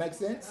 That makes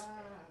sense?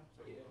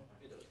 Yeah,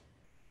 it does.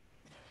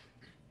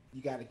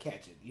 You got to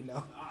catch it, you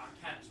know? I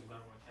catch you, but I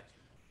don't want to catch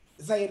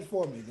you. Say it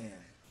for me then.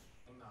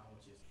 No,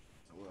 which is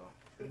Well,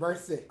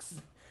 verse 6.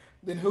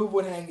 Then who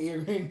would hang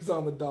earrings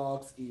on the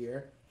dog's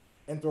ear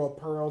and throw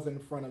pearls in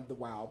front of the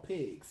wild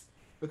pigs?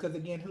 Because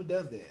again, who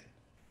does that?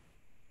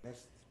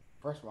 That's,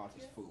 first of all, it's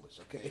just foolish,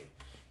 okay?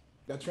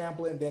 They'll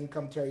trample it and then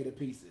come tear you to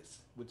pieces,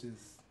 which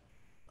is,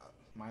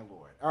 my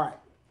Lord. All right.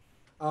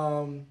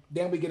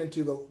 Then we get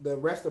into the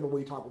rest of it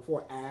we talked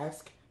before.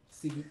 Ask,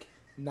 seek,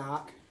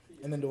 knock,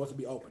 and then doors will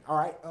be open. All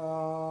right.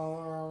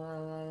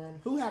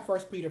 Who had 1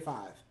 Peter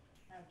 5?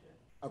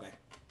 Okay.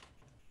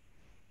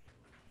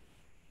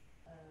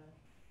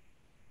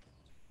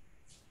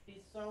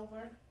 Be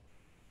sober,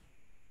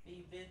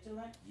 be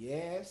vigilant,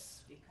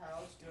 Yes.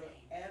 because your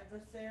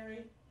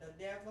adversary, the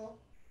devil,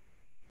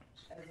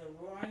 as a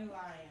roaring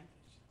lion,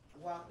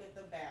 walketh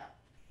about,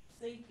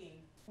 seeking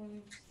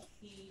whom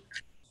he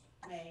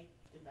may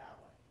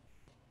devour.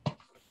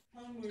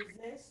 Whom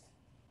resist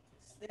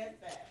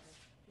steadfast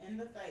in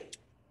the faith,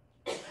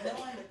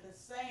 knowing that the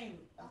same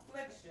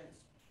afflictions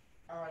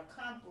are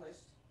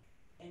accomplished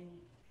in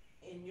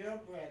your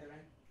brethren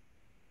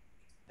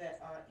that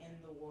are in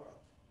the world.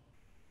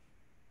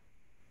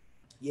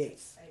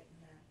 Yes.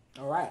 Amen.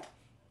 All right.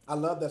 I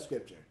love that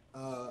scripture.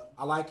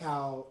 I like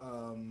how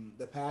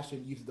the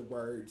Passion uses the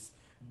words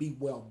be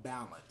well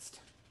balanced.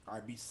 All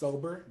right, be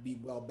sober, be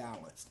well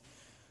balanced.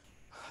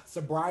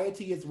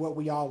 Sobriety is what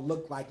we all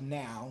look like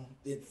now,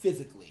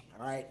 physically.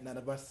 All right, none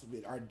of us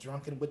are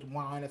drunken with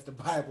wine, as the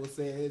Bible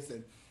says,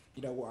 and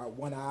you know, our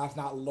one eye's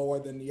not lower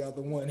than the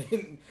other one,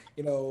 and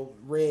you know,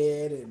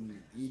 red,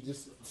 and you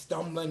just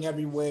stumbling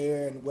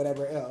everywhere and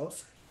whatever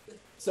else.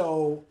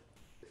 So,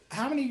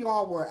 how many of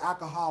y'all were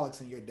alcoholics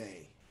in your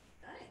day?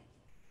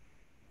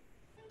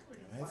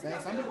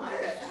 Some people-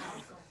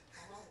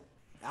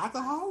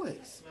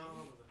 alcoholics.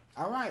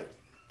 All right.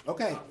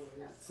 Okay.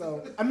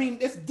 So I mean,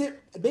 it's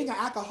being an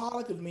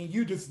alcoholic. I mean,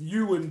 you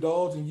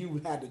indulge and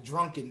you had the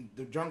drunken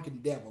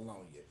devil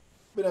on you.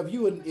 But if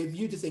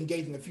you just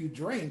engage in a few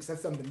drinks,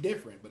 that's something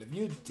different. But if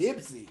you're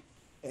tipsy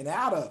and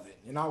out of it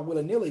and all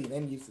willy nilly,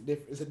 then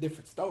it's a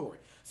different story.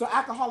 So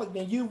alcoholic,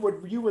 then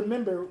you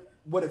remember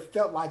what it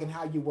felt like and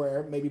how you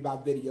were, maybe by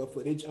video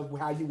footage of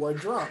how you were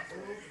drunk,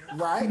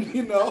 right?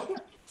 You know.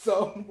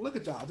 So look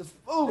at y'all, just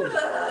foolish.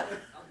 I'm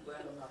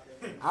glad I'm not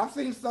there. I've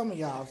seen some of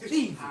y'all.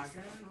 Jesus.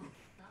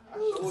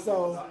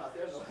 So I'm not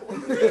there no more.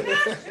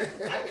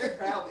 I can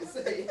proudly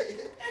say.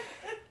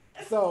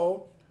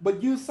 So,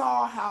 but you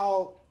saw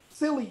how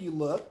silly you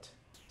looked,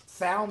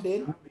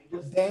 sounded,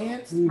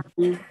 danced,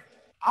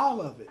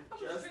 all of it.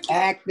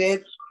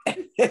 Acted.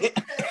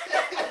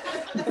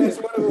 That's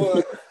what it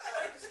was.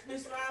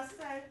 Miss Ross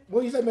said,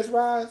 What you say, Miss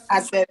Rice?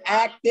 I said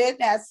acted.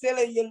 How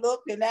silly you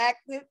looked and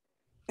acted.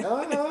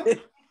 Uh-huh.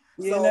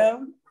 You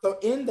know? So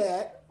in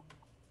that,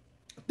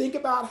 think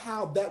about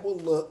how that will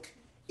look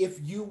if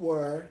you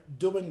were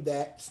doing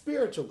that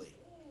spiritually.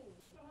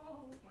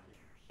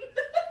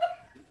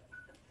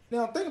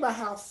 Now think about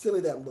how silly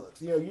that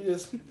looks. You know, you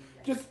just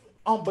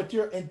but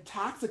you're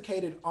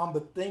intoxicated on the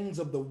things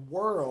of the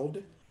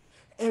world,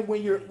 and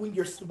when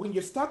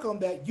you're stuck on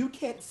that, you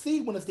can't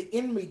see when it's the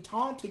enemy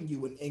taunting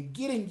you and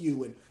getting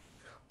you and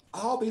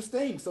all these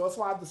things. So that's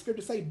why the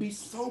scriptures say, "Be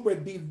sober,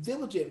 be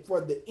vigilant,"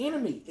 for the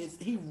enemy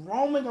he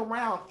roaming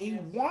around. He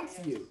wants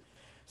you.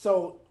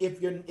 So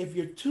if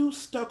you're too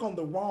stuck on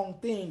the wrong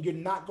thing, you're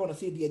not going to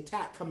see the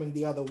attack coming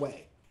the other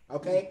way.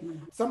 Okay.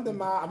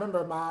 Something I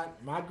remember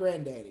my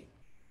granddaddy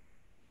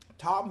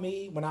taught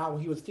me when I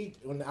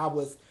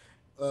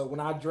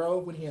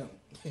drove with him.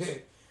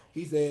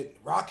 He said,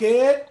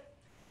 "Rockhead,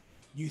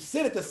 you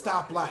sit at the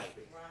stoplight."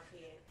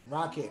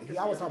 Rockhead. He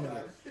always told me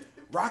that.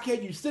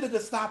 Rockhead, you sit at the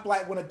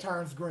stoplight when it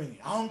turns green.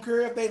 I don't care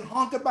if they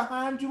honking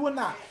behind you or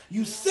not.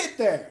 You sit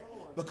there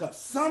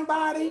because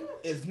somebody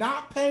is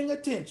not paying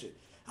attention.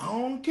 I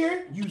don't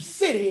care. You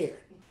sit here.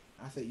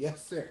 I said,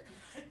 "Yes, sir."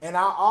 And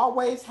I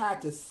always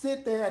had to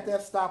sit there at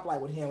that stoplight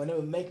with him, and it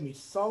would make me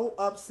so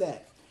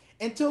upset.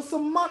 Until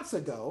some months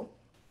ago,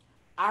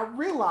 I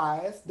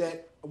realized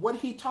that what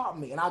he taught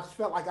me, and I just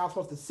felt like I was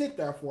supposed to sit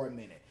there for a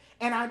minute.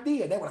 And I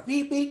did. They went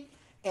beep, beep.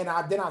 And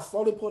then I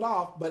slowly pulled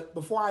off. But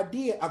before I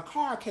did, a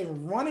car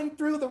came running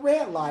through the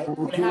red light.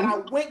 And had I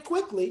went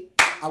quickly,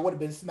 I would have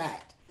been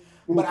smacked.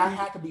 But I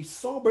had to be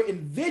sober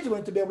and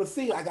vigilant to be able to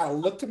see. I got to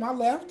look to my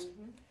left,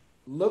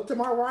 look to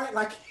my right,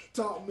 like he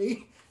taught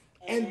me,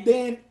 and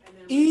then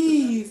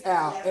ease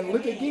out and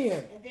look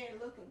again. And then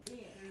look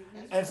again.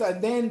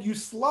 And then you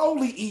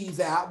slowly ease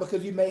out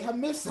because you may have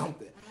missed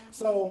something.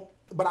 So,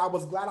 but I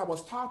was glad I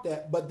was taught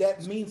that. But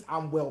that means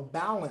I'm well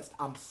balanced,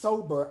 I'm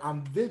sober,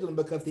 I'm vigilant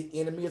because the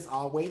enemy is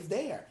always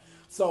there.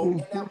 So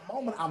in that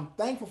moment, I'm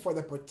thankful for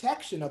the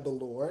protection of the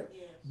Lord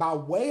by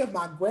way of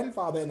my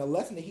grandfather and a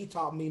lesson that he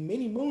taught me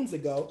many moons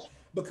ago,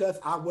 because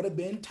I would have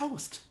been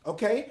toast.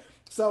 Okay?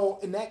 So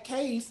in that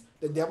case,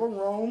 the devil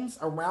roams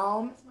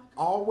around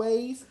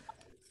always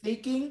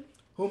seeking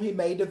whom he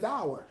may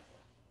devour.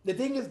 The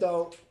thing is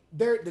though,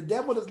 the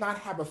devil does not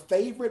have a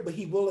favorite, but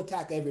he will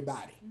attack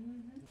everybody.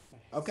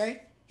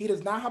 Okay? He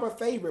does not have a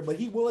favorite, but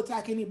he will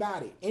attack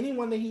anybody,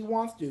 anyone that he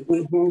wants to,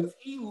 because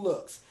he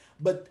looks.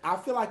 But I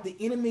feel like the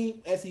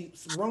enemy, as he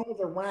roams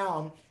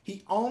around,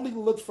 he only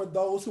looks for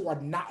those who are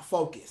not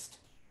focused.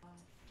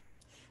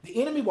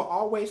 The enemy will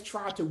always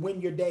try to win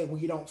your day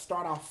when you don't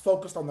start off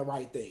focused on the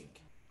right thing.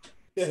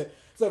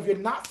 So if you're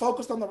not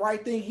focused on the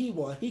right thing,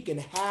 he can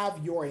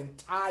have your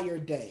entire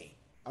day.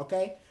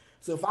 Okay?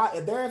 So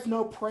if there is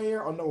no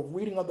prayer or no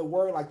reading of the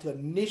word, like to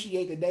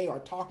initiate the day or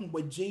talking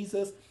with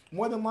Jesus,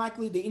 more than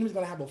likely the enemy's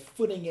going to have a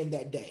footing in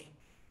that day.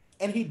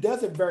 And he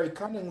does it very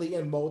cunningly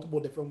in multiple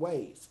different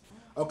ways.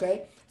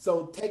 Okay?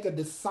 So take a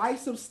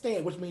decisive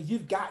stand, which means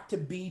you've got to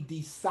be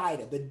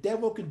decided. The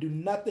devil can do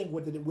nothing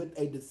with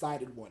a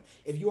decided one.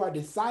 If you are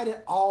decided,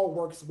 all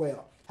works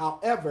well.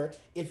 However,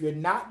 if you're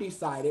not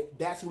decided,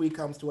 that's who he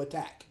comes to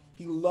attack.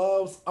 He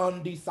loves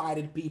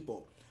undecided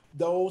people,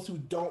 those who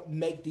don't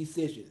make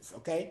decisions.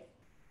 Okay?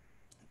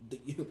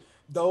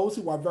 Those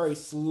who are very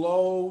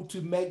slow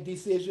to make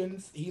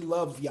decisions, he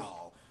loves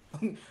y'all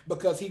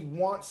because he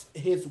wants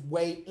his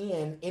way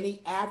in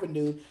any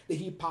avenue that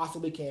he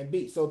possibly can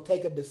be. So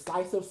take a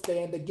decisive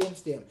stand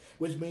against him,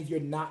 which means you're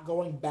not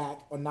going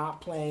back or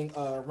not playing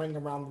ring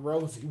around the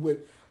rosy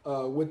with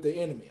the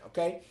enemy,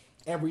 okay?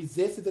 And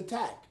resist his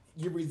attack.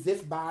 You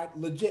resist by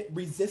legit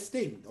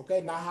resisting,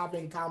 okay? Not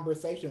having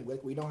conversation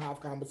with. We don't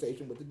have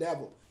conversation with the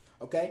devil,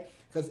 okay?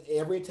 Because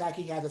every attack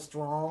he has a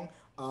strong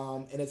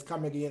and it's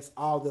coming against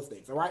all those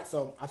things. All right.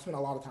 So I spent a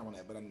lot of time on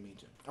that, but I didn't mean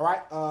to. All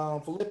right.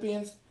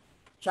 Philippians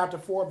chapter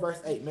 4,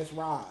 verse 8. Miss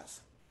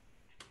Roz.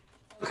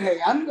 Okay,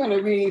 I'm going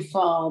to read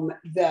from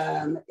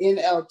the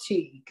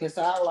NLT because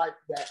I like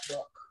that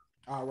book.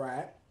 All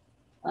right.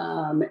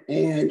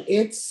 And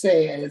it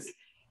says,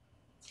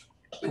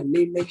 let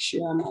me make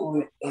sure I'm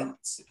on 8.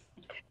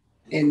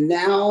 And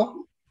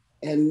now,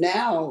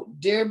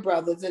 dear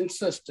brothers and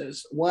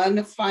sisters,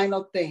 one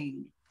final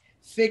thing.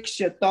 Fix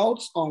your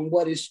thoughts on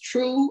what is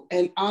true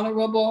and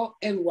honorable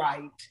and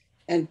right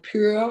and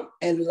pure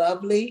and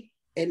lovely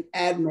and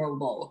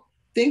admirable.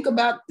 Think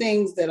about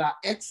things that are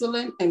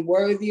excellent and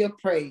worthy of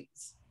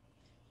praise.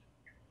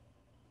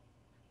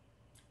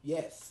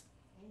 Yes.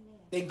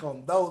 Think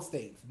on those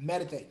things.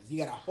 Meditate. You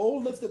got a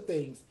whole list of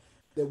things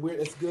that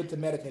it's good to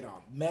meditate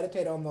on.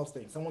 Meditate on those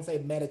things. Someone say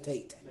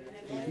meditate.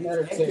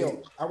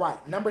 Meditate. All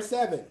right. Number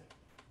 7.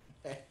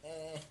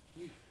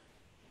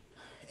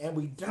 And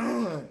we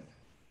done.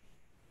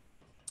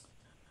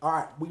 All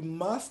right, we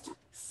must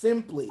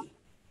simply. Let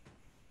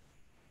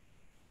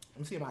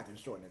me see if I can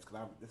shorten this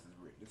because this is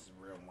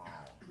real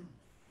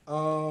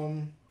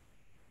long.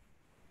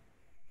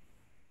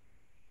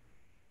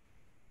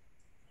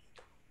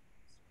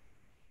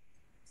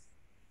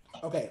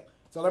 Okay,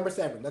 so number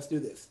 7. Let's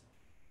do this.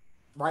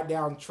 Write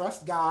down: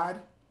 trust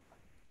God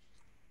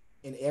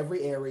in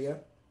every area.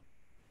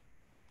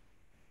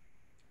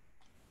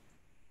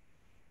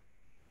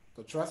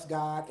 So trust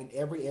God in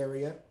every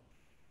area.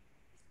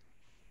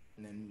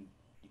 And then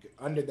you could,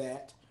 under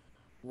that,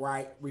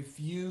 write: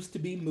 refuse to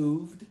be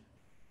moved.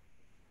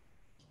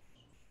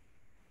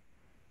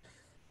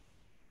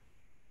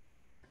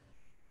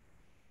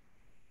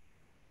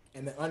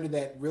 And then under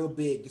that, real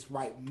big, just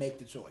write: make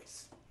the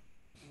choice.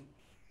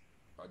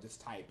 Or just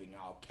type in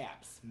all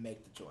caps: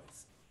 make the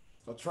choice.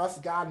 So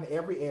trust God in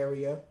every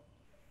area,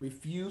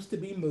 refuse to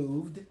be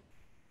moved,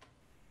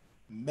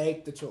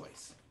 make the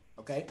choice.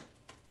 Okay?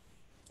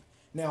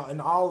 Now,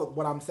 and all of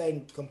what I'm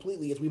saying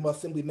completely is we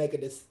must simply make a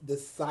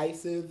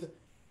decisive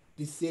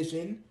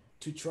decision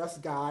to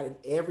trust God in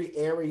every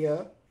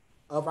area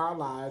of our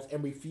lives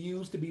and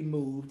refuse to be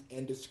moved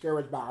and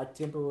discouraged by our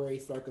temporary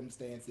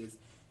circumstances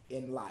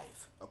in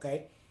life.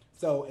 Okay?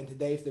 So, and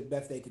today's the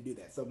best day to do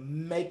that. So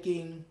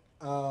making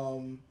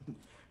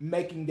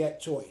that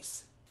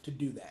choice to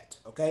do that.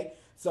 Okay?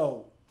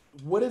 So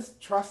what does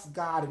trust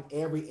God in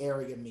every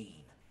area mean?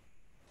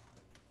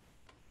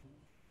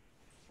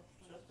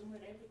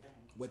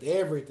 With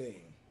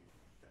everything.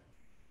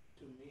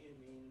 To me, it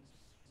means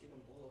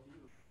giving all of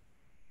you.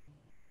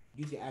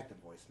 Use your active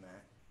voice,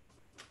 man.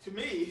 To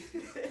me,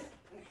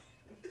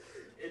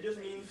 it just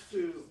means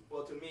to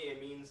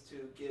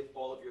give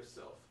all of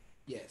yourself.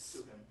 Yes. To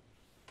him.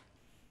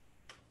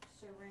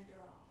 Surrender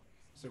all.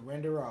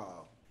 Surrender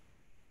all.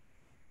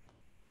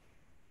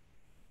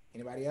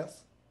 Anybody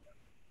else?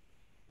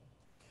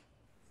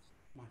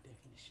 My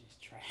definition is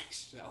trash,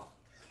 so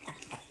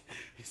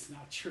it's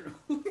not true.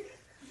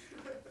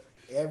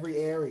 Every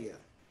area.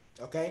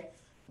 Okay?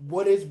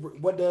 What does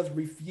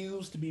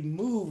refuse to be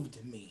moved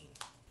mean?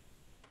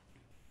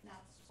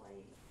 Not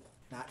swayed.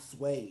 Not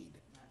swayed.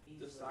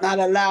 Not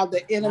allow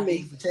the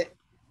enemy to.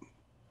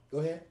 Go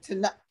ahead. To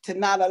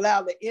not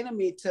allow the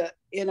enemy to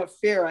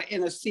interfere or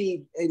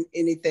intercede in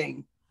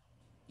anything.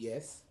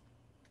 Yes.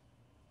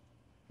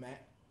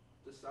 Matt?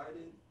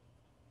 Decided,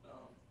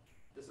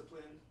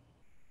 disciplined.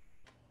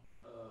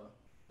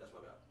 That's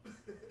what I got.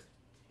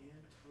 10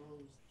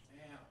 toes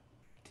down.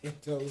 10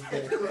 toes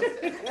down.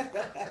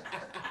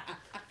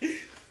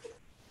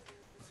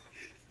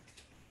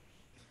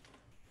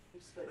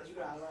 Expect you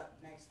all up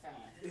next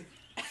time.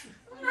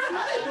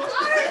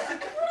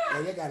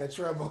 Yeah, you got in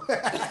trouble.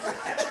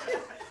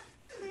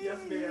 Yes,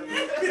 ma'am.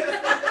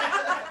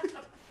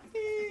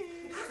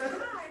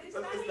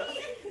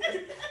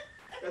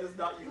 That is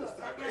not you this Look,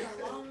 I time. got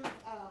a long,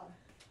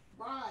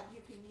 rod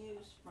you can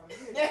use from here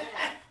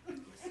to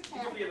You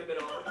can be in the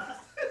middle. I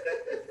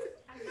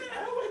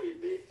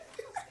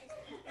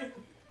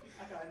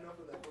got enough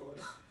of that going.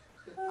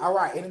 All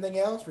right. Anything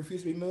else?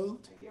 Refuse to be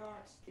moved? A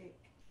yardstick.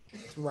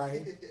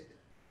 Right.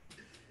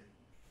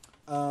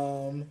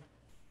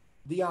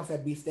 Dion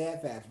said, "Be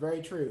steadfast."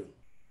 Very true.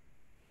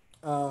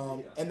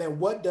 And then,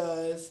 what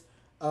does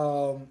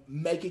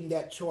making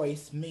that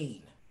choice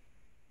mean?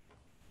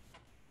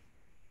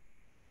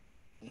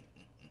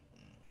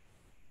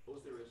 What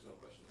was the original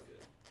question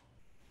again?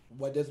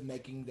 What does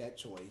making that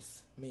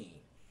choice mean?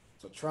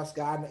 So, trust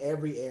God in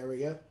every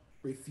area.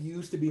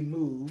 Refuse to be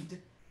moved.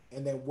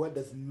 And then, what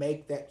does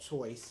make that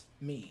choice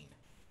mean?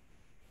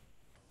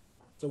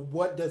 So,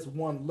 what does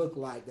one look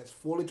like that's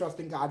fully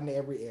trusting God in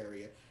every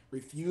area,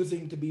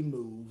 refusing to be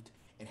moved,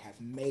 and has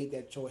made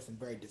that choice and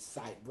very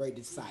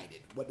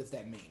decided? What does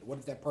that mean? What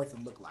does that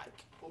person look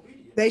like?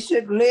 Obedience. They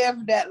should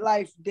live that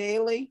life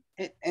daily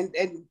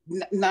and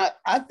not.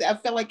 I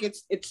feel like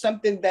it's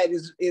something that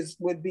is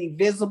would be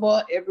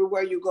visible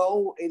everywhere you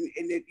go, and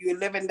you're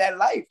living that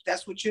life.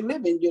 That's what you're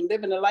living. You're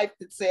living a life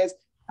that says,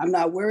 "I'm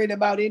not worried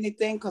about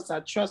anything because I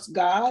trust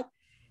God."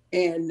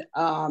 And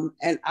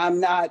I'm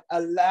not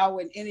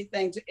allowing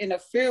anything to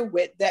interfere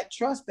with that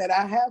trust that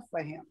I have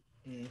for Him.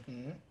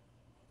 Mm-hmm.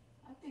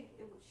 I think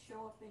it would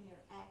show up in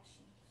your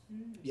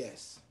actions.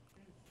 Yes.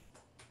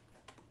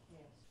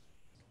 Yes.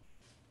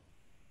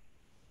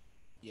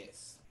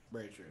 Yes.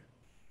 Very true.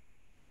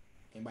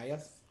 Anybody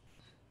else?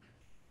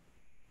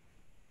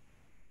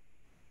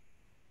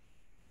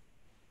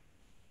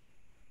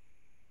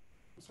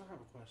 So I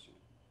have a question.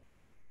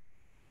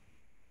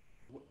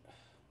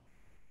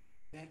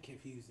 That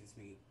confuses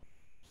me.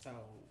 So,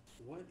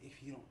 what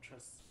if you don't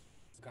trust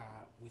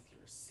God with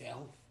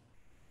yourself,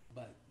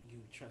 but you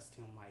trust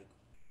Him like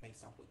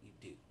based off what you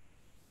do?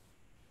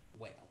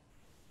 Well,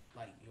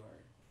 like your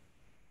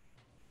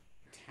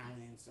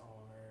talents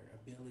or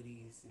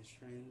abilities and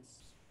strengths,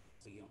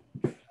 so you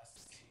don't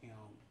trust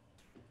Him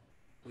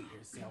with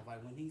yourself.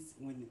 Like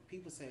when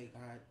people say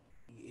God,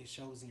 it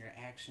shows in your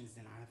actions,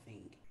 then I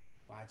think,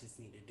 well, I just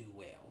need to do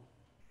well,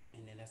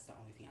 and then that's the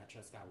only thing I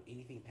trust God with.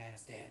 Anything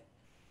past that,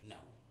 no.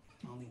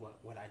 Only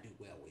what I do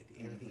well with.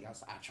 Everything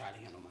else I try to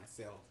handle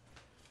myself.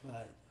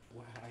 But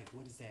what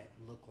does that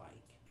look like?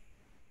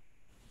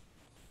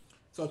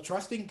 So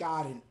trusting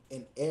God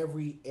in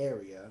every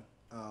area,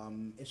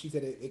 and she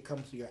said it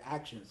comes to your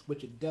actions,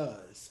 which it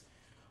does.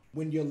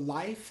 When your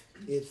life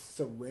is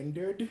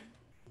surrendered,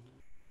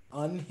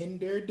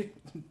 unhindered,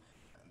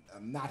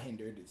 not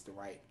hindered is the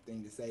right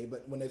thing to say,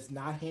 but when it's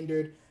not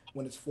hindered,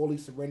 when it's fully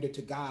surrendered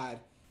to God,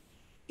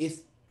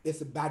 it's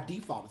by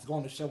default. It's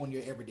going to show in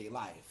your everyday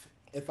life.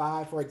 If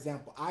I, for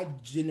example, I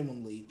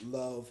genuinely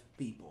love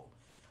people.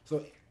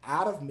 So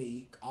out of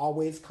me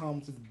always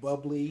comes this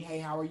bubbly, "Hey,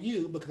 how are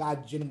you?" Because I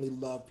genuinely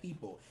love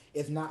people.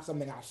 It's not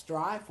something I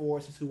strive for.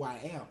 It's just who I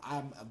am.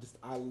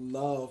 I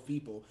love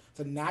people.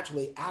 So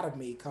naturally out of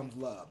me comes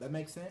love. That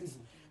makes sense?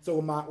 Mm-hmm. So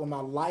when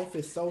my life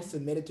is so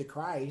submitted to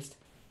Christ,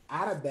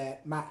 out of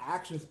that, my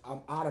actions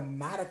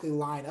automatically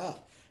line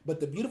up. But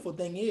the beautiful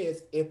thing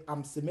is, if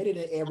I'm submitted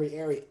in every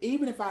area,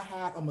 even if I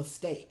have a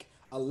mistake,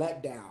 a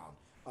letdown,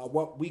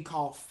 what we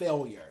call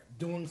failure,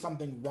 doing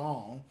something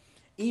wrong,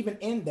 even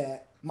in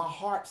that, my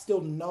heart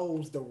still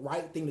knows the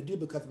right thing to do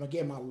because,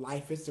 again, my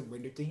life is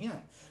surrendered to Him.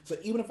 So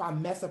even if I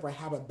mess up or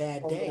have a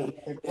bad day,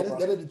 that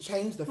doesn't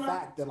change the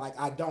fact that, like,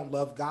 I don't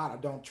love God, I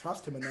don't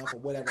trust Him enough, or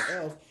whatever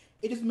else.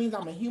 It just means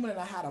I'm a human and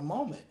I had a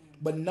moment.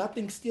 But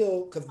nothing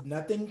still, because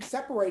nothing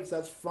separates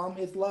us from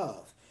His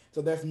love.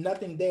 So there's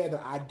nothing there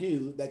that I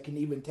do that can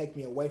even take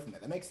me away from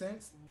it. That makes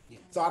sense? Yeah.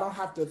 So I don't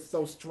have to,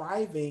 so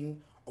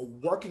striving or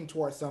working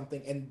towards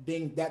something and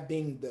being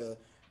the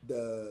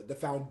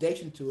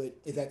foundation to it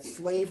is that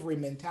slavery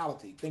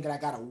mentality, thinking I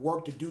got to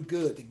work to do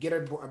good, to get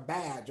a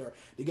badge, or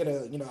to get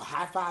a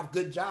high five,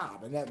 good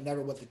job, and that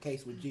never was the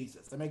case with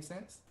Jesus. That makes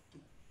sense?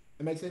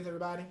 That makes sense,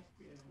 everybody?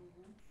 Yeah.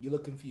 You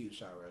look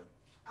confused, Shara.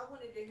 I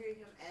wanted to hear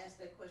him ask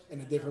that question In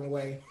a different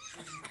way.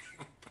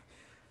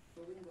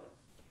 But we can go.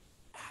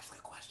 Ask the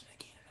question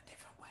again in a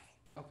different way.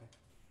 Okay.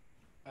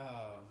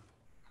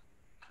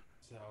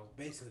 So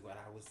basically, what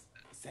I was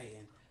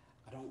saying,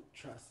 I don't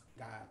trust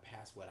God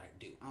past what I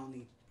do.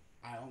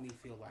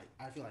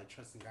 I feel like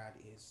trusting God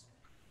is,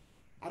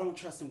 I don't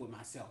trust Him with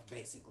myself.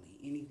 Basically,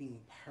 anything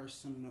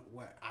personal,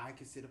 what I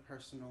consider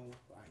personal,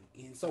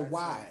 like inside. So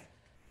why? Self,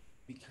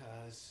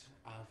 because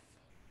I've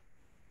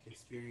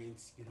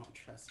experienced you don't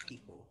trust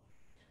people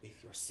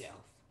with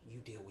yourself. You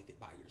deal with it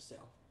by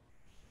yourself.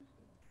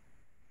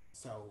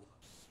 So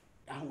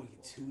I don't want to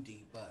get too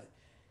deep, but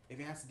if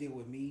it has to deal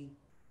with me,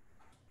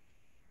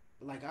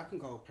 like I can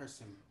go a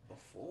person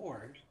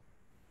before,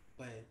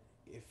 but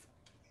if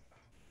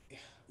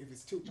if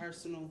it's too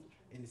personal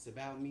and it's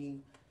about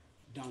me,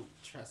 don't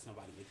trust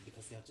nobody with it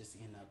because they'll just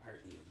end up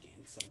hurting you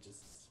again. So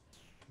just,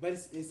 but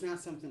it's not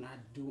something I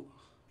do.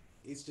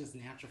 It's just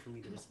natural for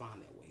me to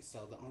respond that way.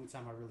 So the only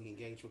time I really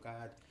engage with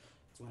God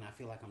is when I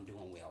feel like I'm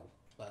doing well.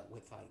 But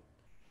with like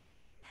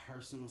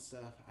personal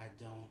stuff, I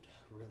don't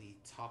really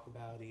talk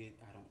about it.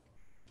 I don't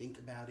think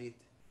about it.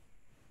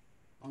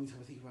 Only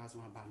time I think about it is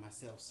when I'm by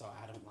myself. So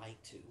I don't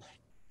like to.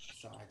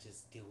 So I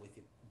just deal with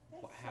it.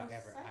 That's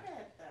However, so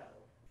sad,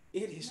 though.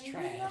 it is I mean,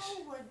 trash.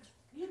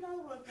 You know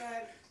what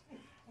God.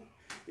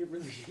 It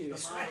really The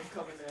is. mom is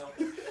coming out.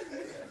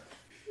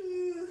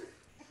 You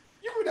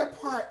remember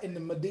that part in the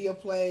Medea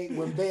play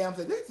when Bam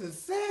said, "This is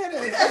sad."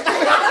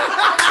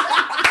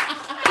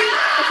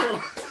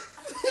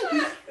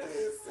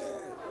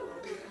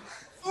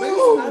 But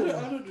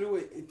I don't do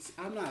it.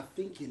 I'm not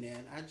thinking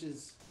that. I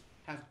just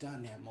have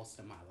done that most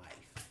of my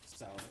life.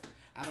 So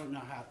I don't know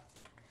how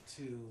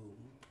to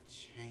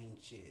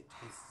change it.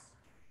 I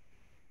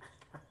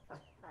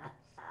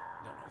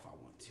don't know if I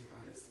want to,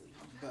 honestly.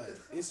 But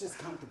it's just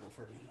comfortable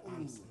for me,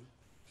 honestly.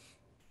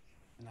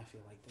 And I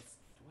feel like that's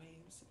the way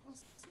it was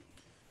supposed to be.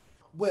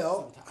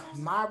 Well,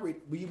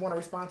 Sometimes. will you want to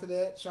respond to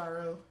that,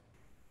 Sharo?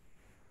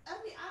 I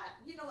mean,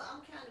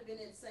 I'm kind of in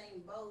that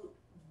same boat,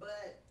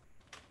 but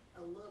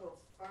a little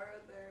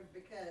further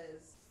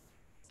because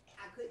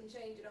I couldn't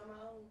change it on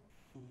my own,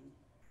 Mhm.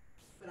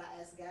 but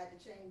I asked God to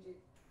change it,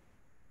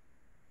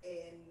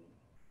 and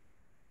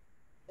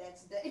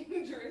that's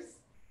dangerous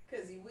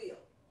because He will.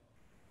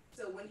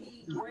 So when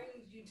He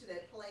brings you to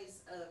that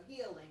place of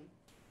healing,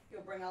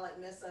 He'll bring all that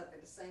mess up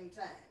at the same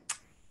time,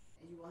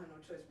 and you won't have no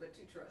choice but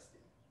to trust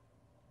Him.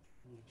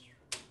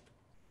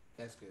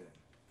 That's good.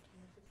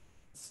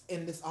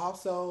 And this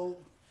also,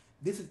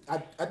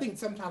 I think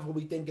sometimes what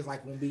we think is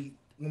like when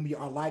we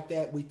are like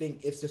that, we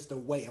think it's just a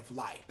way of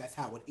life. That's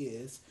how it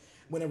is.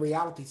 When in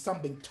reality,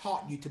 something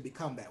taught you to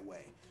become that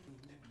way.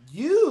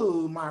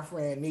 You, my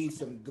friend, need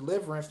some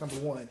deliverance, number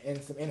one,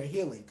 and some inner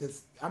healing.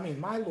 Because I mean,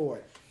 my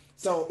Lord.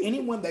 So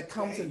anyone that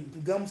comes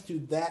to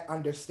that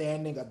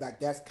understanding of like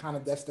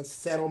that's the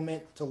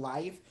settlement to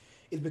life,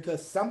 is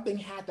because something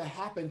had to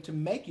happen to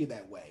make you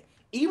that way.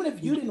 Even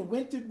if you didn't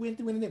went through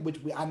anything,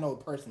 which I know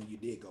personally you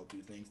did go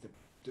through things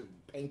to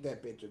paint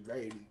that picture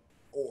very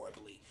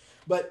horribly.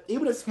 But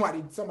even if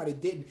somebody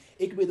didn't,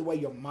 it could be the way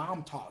your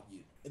mom taught you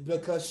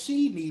because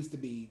she needs to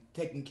be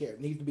taken care of,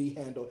 needs to be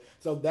handled.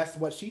 So that's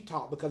what she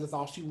taught because it's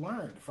all she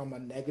learned from a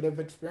negative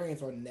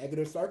experience or a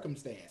negative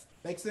circumstance.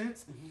 Make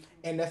sense? Mm-hmm.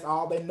 And that's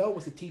all they know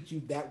was to teach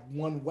you that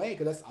one way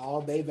because that's all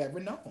they've ever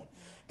known.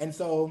 And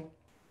so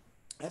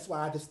that's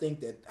why I just think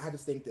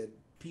that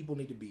people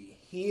need to be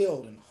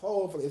healed and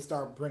hopefully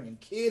start bringing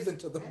kids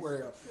into the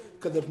world.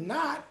 Because if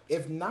not,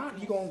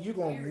 you're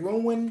gonna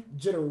ruin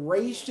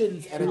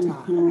generations at a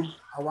time.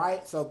 All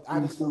right. So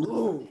I just,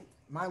 ooh,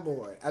 my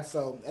Lord.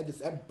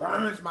 That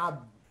burns my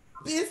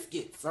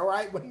biscuits. All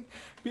right. When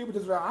people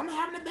just, I'm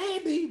having a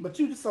baby, but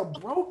you just so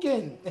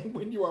broken. And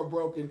when you are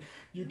broken,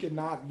 you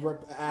cannot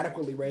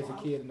adequately raise a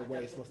kid in the way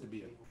it's supposed to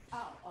be.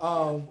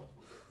 Okay.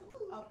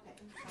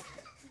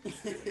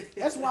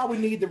 That's why we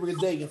need the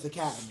Resilience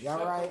Academy.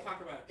 All right.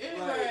 Talk about it.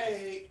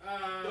 Anyway,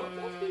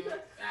 Don't speak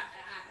that.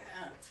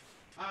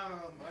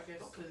 I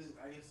guess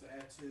to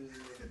add to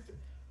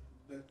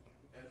the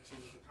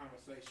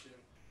conversation.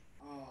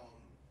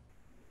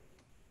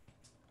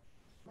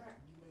 Mac,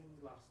 you made me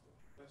lost it.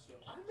 That's your.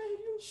 I made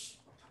you.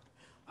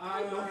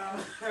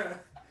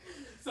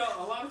 So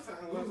a lot of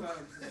times,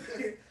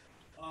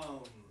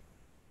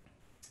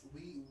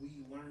 we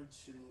learn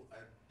to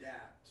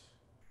adapt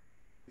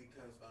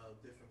because of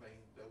different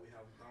things that we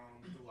have gone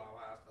through our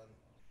lives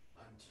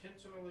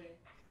unintentionally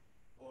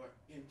or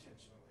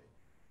intentionally.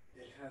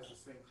 It has the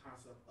same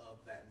concept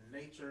of that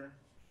nature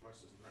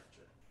versus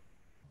nurture.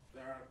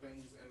 There are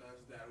things in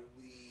us that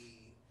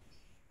we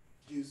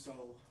do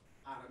so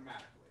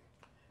automatically,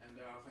 and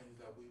there are things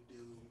that we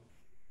do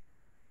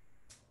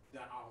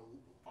that are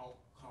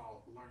all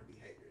called learned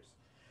behaviors.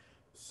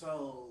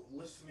 So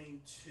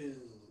listening to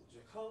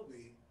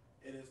Jacoby,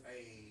 it is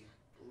a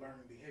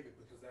learned behavior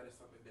because that is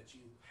something that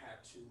you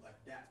had to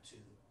adapt to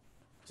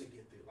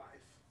get through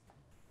life.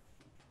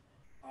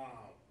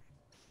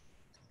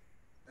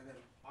 And then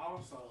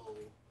also,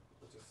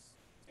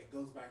 it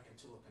goes back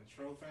into a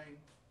control thing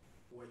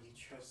where you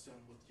trust them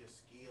with your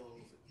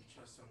skills, you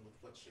trust them with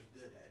what you're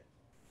good at.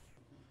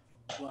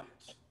 But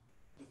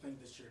the thing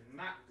that you're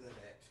not good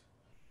at,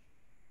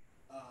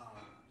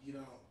 you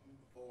don't,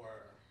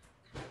 or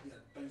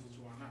things that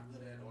you are not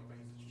good at, or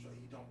things that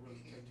you don't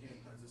really take in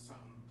because it's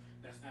something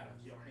that's out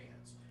of your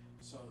hands.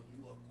 So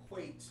you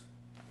equate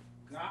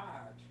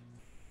God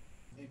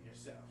in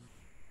yourself.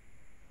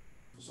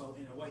 So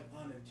in a way,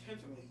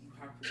 unintentionally, you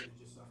have created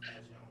yourself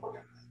as your own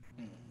God.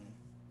 Mm-hmm.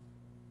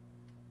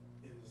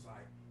 It is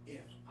like,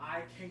 if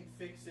I can't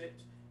fix it,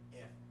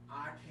 if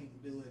I can't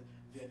do it,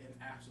 then it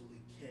absolutely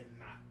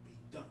cannot be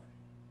done.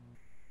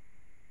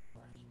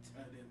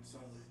 And then so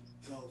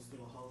it goes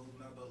through a whole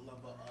nother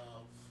level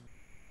of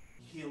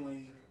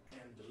healing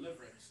and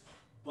deliverance.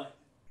 But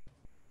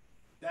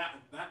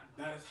that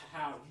is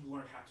how you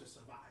learn how to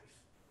survive.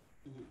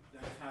 Mhm.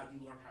 That is how you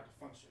learn how to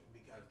function.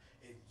 Because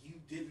if you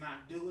did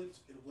not do it,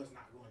 it was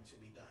not going to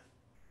be done.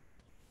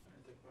 I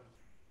think about it.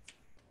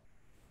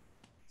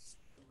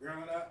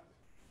 Growing up,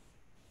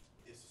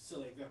 it's a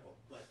silly example,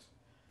 but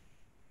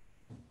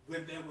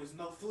when there was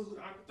no food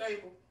on the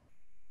table,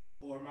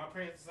 or my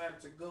parents decided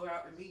to go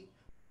out and eat,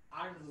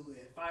 I knew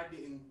if I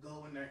didn't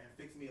go in there and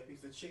fix me a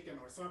piece of chicken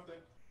or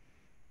something,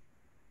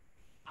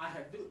 I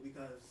had to do it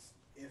because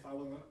if I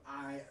wasn't,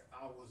 I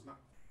was not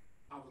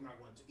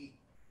going to eat.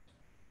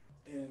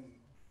 And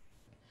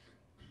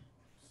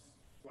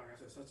like I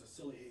said, such a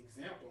silly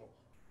example,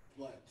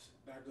 but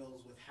that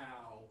goes with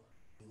how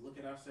we look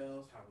at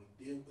ourselves, how we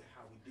deal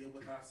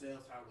with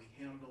ourselves, how we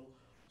handle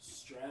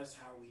stress,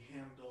 how we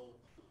handle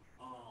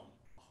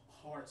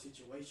hard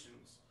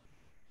situations.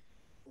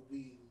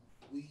 We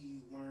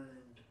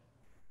learned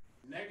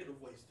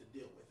negative ways to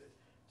deal with it.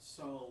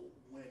 So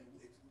when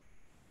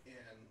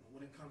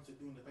it comes to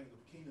doing the things of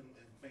the kingdom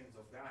and things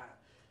of God,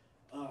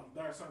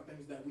 there are some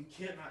things that we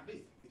cannot do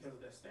because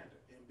of that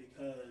standard, and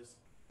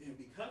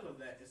because of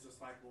that, it's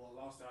just like, well,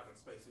 lost out in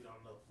space. We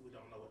don't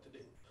know what to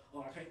do.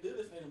 Oh, I can't do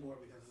this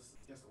anymore because it's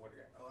against the word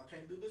of God. Oh, I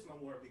can't do this no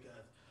more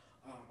because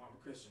I'm a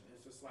Christian.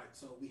 It's just like,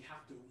 so we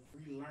have to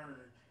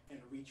relearn and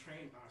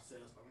retrain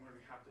ourselves on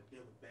learning how to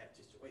deal with bad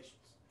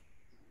situations.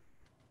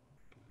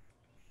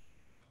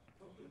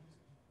 Okay.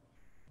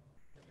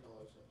 Making a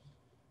lot of sense.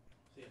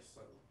 Yes,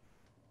 so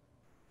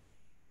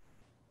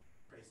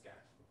praise God.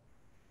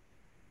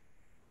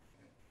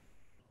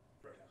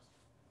 Great house.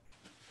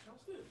 That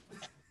was good.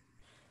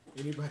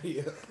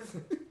 Anybody else?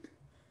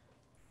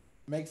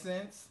 Make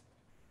sense?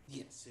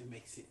 Yes, it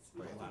makes sense.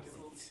 Right. A lot of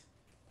sense.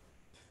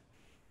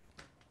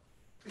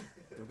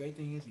 The great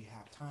thing is you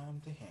have time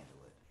to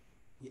handle it.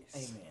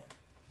 Yes. Amen.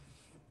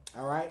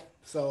 All right.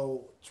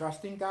 So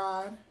trusting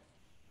God,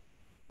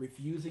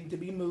 refusing to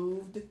be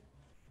moved,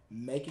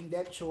 making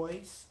that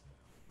choice,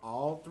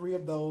 all three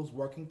of those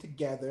working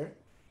together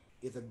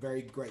is a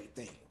very great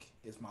thing.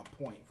 Is my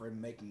point for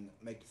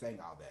saying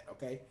all that.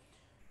 Okay.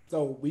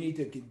 So we need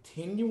to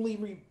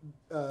continually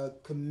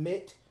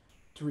commit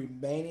to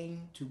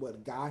remaining to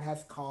what God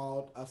has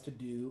called us to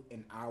do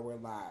in our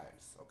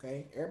lives.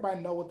 Okay.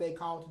 Everybody know what they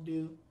called to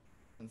do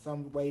in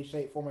some way,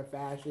 shape, form, or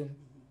fashion.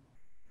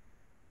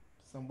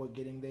 Somewhat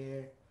getting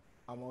there,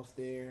 almost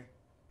there,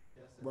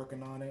 Yes, sir.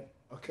 working on it.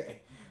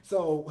 Okay.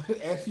 So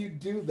as you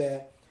do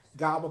that,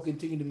 God will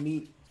continue to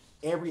meet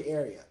every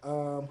area.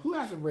 Who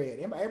hasn't read?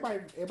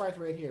 Everybody's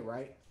read here,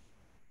 right?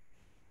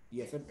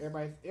 Yes,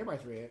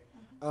 everybody's read.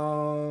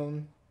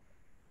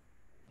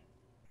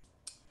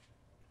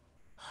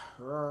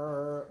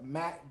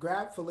 Matt,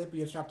 grab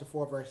Philippians chapter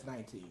 4, verse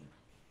 19.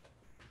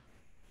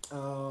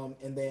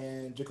 And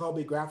then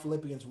Jacoby, grab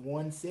Philippians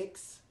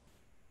 1:6.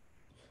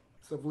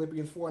 So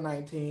Philippians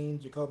 4:19,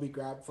 Jacoby,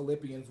 grab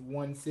Philippians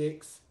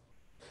 1:6.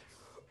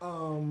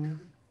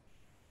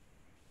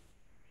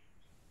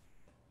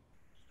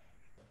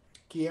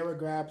 Kiera,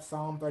 grab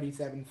Psalm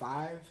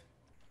 37:5.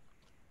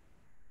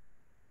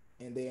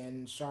 And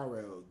then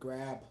Sharo,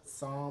 grab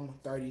Psalm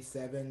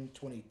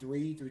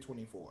 37:23 through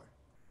 24.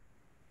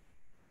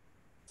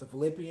 So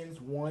Philippians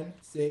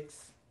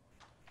 1:6,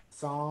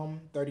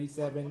 Psalm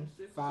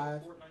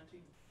 37:5.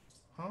 4:19.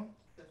 Huh?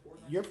 That's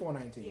 4:19. You're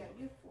 4:19. Yeah,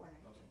 you're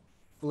 419.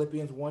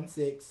 Philippians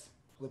 1:6,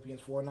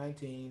 Philippians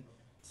 4:19,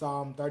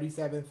 Psalm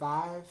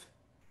 37:5,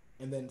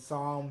 and then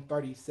Psalm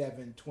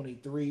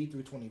 37:23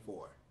 through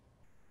 24.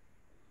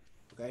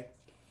 Okay?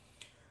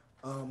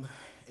 And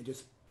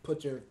just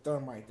put your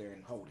thumb right there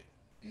and hold it.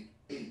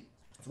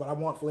 So I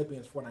want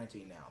Philippians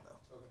 4:19 now, though.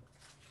 Okay.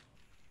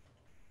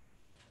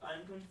 I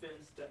am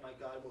convinced that my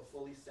God will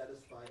fully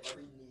satisfy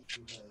every need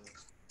you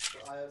have,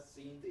 for I have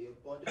seen the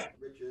abundant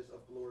riches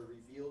of glory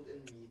revealed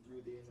in me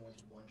through the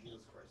Anointed One,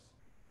 Jesus Christ.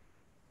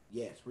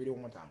 Yes, read it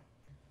one more time.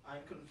 I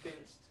am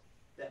convinced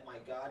that my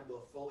God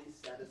will fully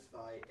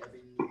satisfy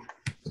every need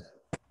you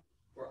have,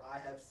 for I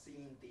have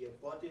seen the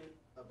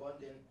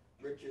abundant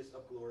riches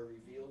of glory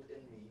revealed to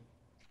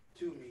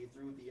me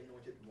through the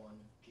Anointed One,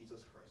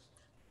 Jesus Christ.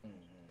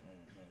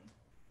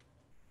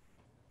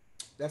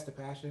 That's the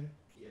passion.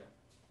 Yeah.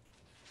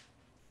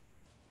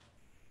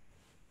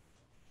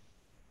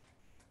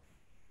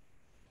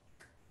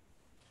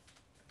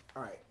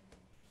 All right.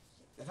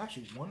 There's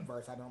actually one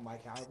verse I don't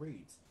like how it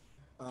reads.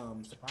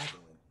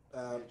 Surprisingly,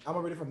 I'm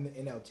gonna read it from the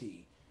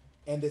NLT.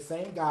 And the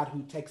same God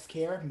who takes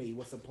care of me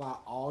will supply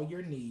all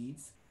your need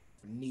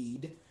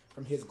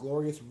from His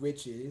glorious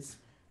riches,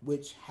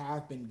 which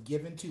have been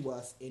given to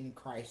us in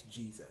Christ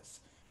Jesus.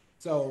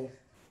 So,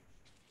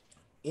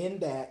 in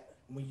that,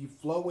 when you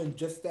flow in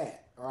just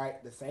that, all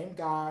right, the same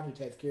God who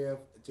takes care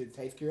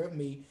of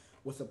me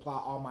will supply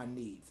all my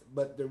needs.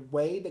 But the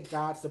way that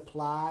God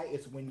supply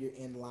is when you're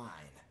in line,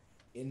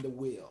 in the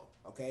will.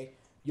 Okay,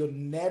 you'll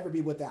never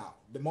be without.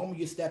 The moment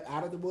you step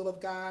out of the will of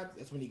God,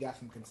 that's when you got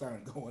some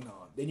concern going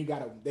on. Then you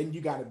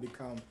gotta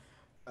become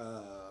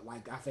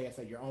like I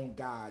said, your own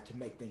God to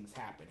make things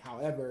happen.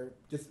 However,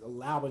 just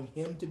allowing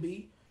Him to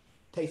be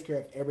takes care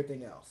of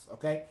everything else.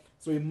 Okay,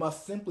 so we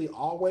must simply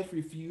always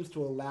refuse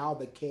to allow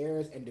the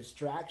cares and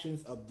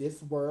distractions of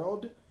this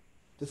world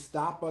to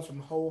stop us from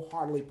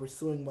wholeheartedly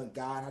pursuing what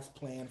God has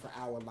planned for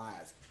our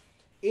lives.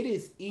 It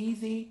is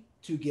easy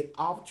to get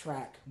off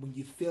track when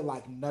you feel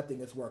like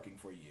nothing is working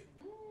for you.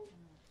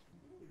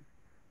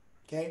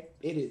 Okay,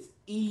 it is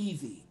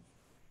easy.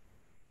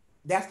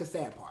 That's the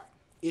sad part.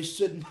 It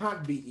should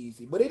not be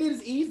easy, but it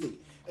is easy,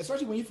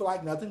 especially when you feel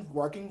like nothing's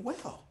working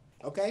well.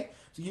 Okay,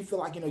 so you feel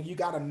like you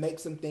got to make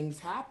some things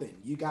happen.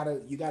 You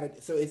gotta.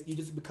 So you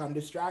just become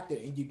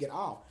distracted and you get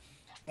off,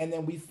 and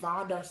then we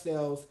find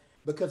ourselves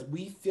because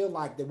we feel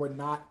like that we're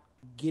not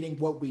getting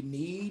what we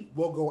need.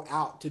 We'll go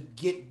out to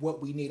get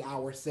what we need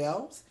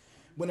ourselves,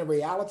 when in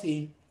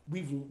reality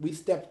we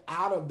stepped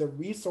out of the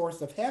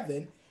resource of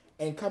heaven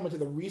and come into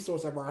the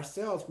resource of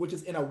ourselves, which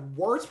is in a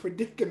worse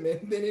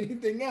predicament than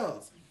anything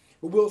else.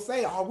 But we'll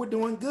say, oh, we're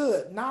doing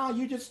good. Nah,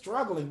 you're just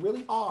struggling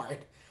really hard.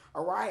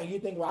 All right. And you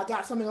think, well, I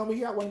got something over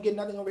here. I wouldn't get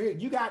nothing over here.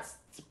 You got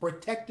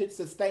protected,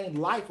 sustained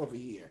life over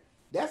here.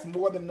 That's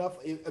more than enough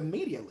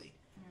immediately.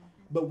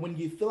 But when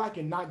you feel like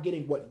you're not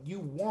getting what you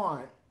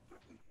want,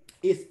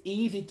 it's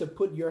easy to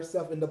put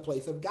yourself in the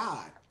place of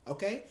God.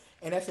 Okay.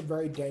 And that's a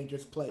very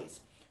dangerous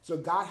place. So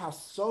God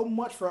has so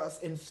much for us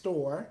in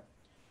store.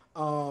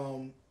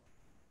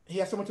 He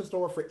has so much in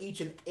store for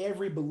each and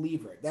every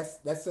believer.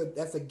 That's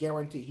a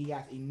guarantee. He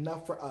has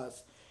enough for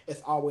us.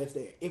 It's always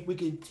there. If we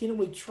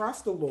continually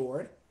trust the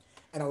Lord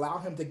and allow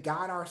Him to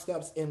guide our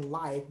steps in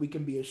life, we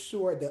can be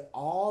assured that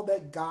all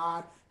that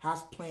God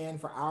has planned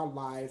for our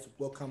lives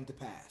will come to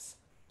pass.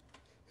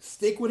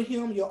 Stick with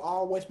Him, you'll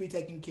always be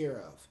taken care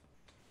of.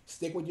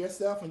 Stick with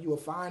yourself and you will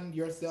find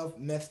yourself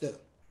messed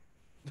up.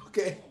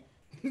 Okay?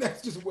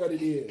 That's just what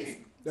it is.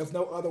 There's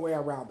no other way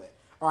around it.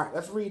 All right,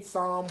 let's read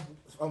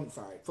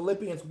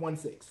Philippians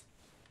 1:6.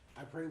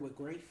 I pray with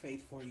great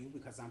faith for you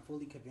because I'm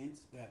fully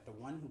convinced that the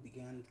one who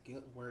began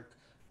good work,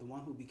 the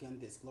one who began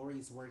this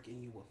glorious work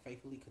in you will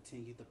faithfully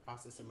continue the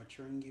process of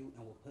maturing you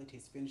and will put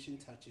his finishing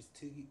touches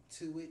to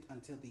it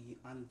until the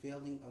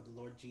unveiling of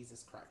the Lord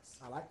Jesus Christ.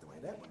 I like the way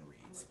that one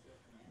reads.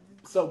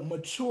 So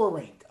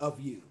maturing of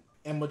you.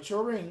 And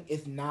maturing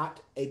is not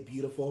a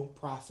beautiful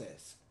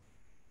process.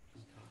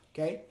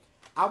 Okay?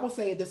 I will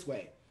say it this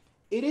way.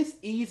 It is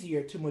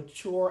easier to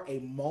mature a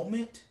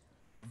moment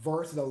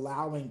versus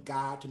allowing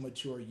God to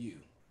mature you.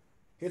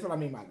 Here's what I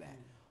mean by that.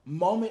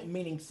 Moment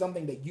meaning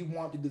something that you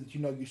want to do that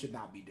you know you should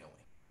not be doing.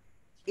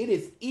 It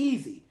is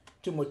easy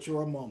to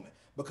mature a moment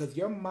because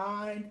your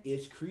mind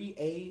is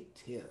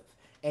creative.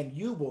 And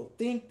you will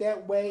think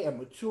that way and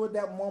mature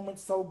that moment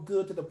so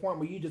good to the point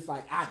where you just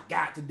like, I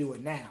got to do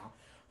it now.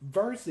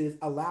 Versus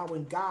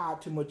allowing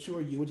God to mature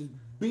you, which is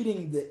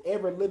beating the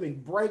ever-living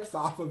brakes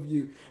off of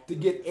you to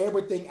get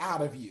everything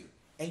out of you.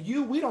 And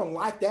we don't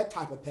like that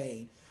type of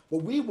pain.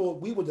 But we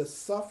will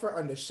just suffer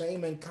under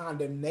shame and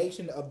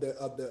condemnation of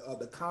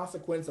the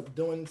consequence of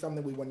doing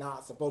something we were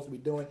not supposed to be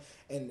doing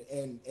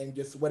and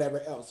just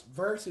whatever else.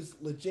 Versus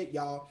legit,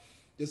 y'all,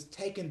 just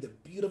taking the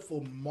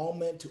beautiful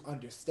moment to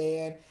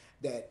understand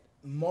that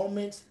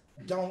moments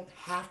don't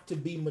have to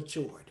be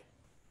matured.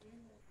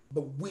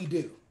 But we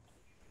do.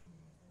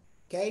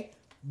 Okay?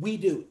 We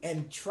do.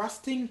 And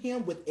trusting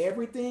Him with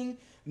everything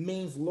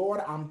means,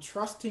 Lord, I'm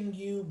trusting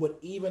you with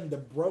even the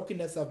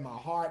brokenness of my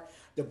heart,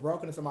 the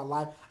brokenness of my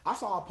life. I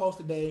saw a post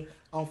today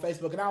on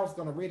Facebook, and I was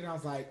going to read it, and I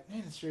was like,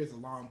 man, this sure is a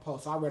long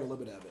post. So I read a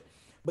little bit of it.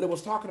 But it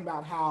was talking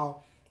about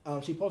how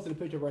she posted a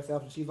picture of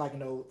herself, and she's like,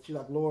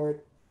 Lord,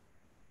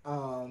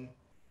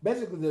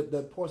 basically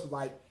the post was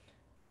like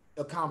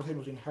a conversation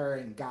between her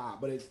and God,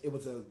 but it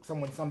was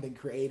something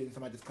created, and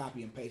somebody just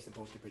copy and paste and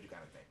post the picture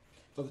kind of thing.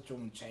 So it's a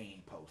children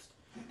chain post.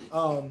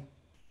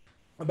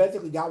 And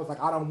basically, God was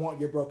like, I don't want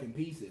your broken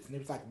pieces. And it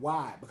was like,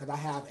 why? Because I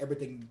have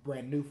everything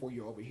brand new for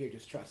you over here.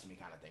 Just trust me,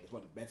 kind of thing. Is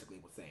what it basically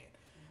was saying.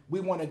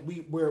 We want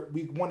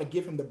to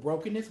give Him the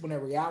brokenness when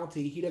in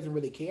reality He doesn't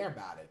really care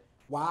about it.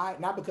 Why?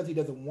 Not because He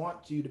doesn't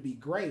want you to be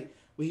great,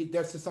 but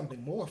there's just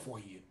something more for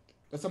you.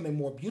 There's something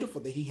more beautiful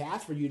that He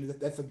has for you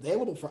that's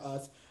available for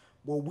us.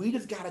 Well, we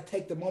just got to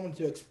take the moment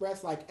to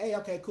express like, hey,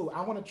 okay, cool.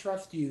 I want to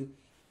trust you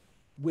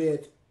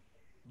with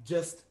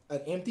just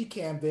an empty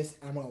canvas,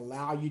 and I'm going to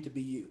allow you to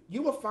be you.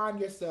 You will find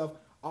yourself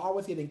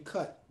always getting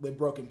cut with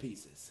broken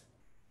pieces.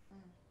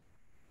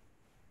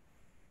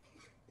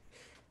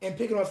 And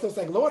picking up stuff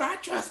saying, Lord, I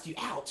trust you.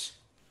 Ouch.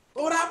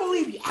 Lord, I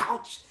believe you.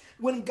 Ouch.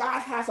 When God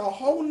has a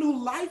whole new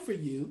life for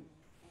you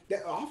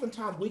that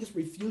oftentimes we just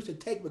refuse to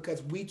take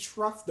because we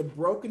trust the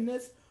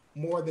brokenness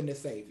more than the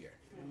Savior.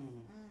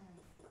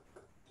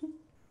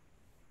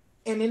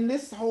 And in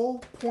this whole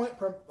point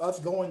for us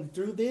going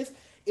through this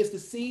is to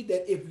see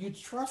that if you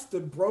trust the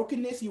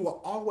brokenness, you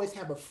will always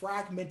have a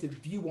fragmented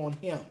view on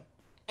Him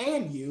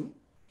and you.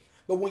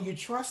 But when you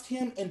trust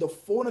Him in the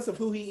fullness of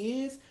who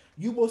He is,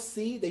 you will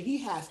see that He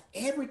has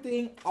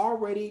everything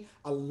already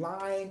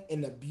aligned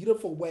in a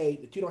beautiful way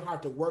that you don't have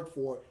to work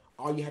for.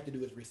 All you have to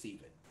do is receive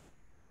it.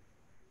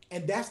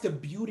 And that's the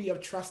beauty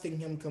of trusting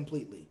Him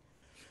completely.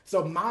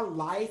 So my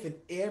life and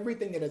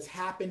everything that has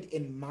happened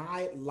in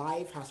my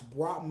life has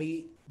brought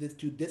me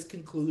to this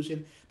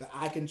conclusion that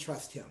I can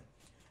trust him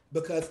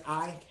because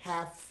I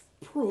have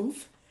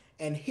proof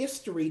and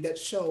history that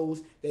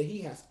shows that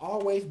he has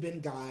always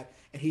been God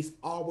and he's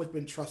always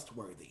been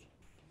trustworthy.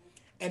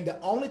 And the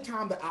only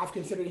time that I've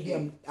considered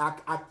him,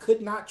 I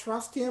could not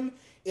trust him,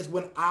 is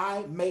when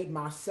I made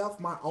myself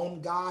my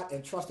own God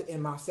and trusted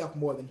in myself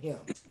more than him.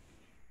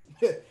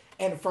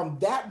 And from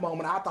that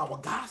moment, I thought, well,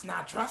 God's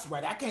not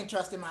trustworthy. I can't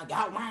trust him. I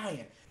got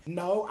lying.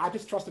 No, I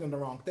just trusted in the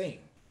wrong thing.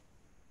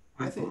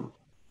 That's it.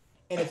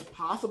 And it's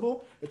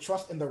possible to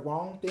trust in the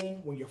wrong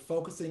thing when you're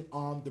focusing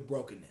on the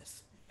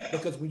brokenness.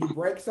 Because when you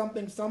break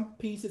something, some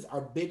pieces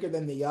are bigger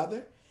than the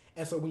other.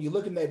 And so when you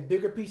look in that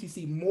bigger piece, you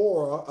see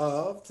more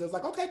of. So it's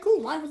like, okay,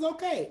 cool, life is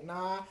okay.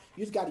 Nah,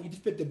 you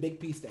just picked a big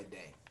piece that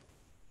day.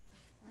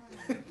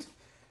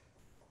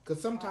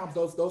 Because sometimes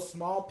those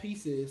small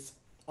pieces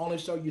only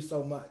show you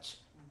so much,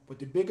 but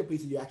the bigger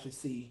pieces you actually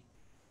see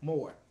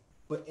more.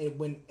 But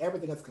when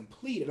everything is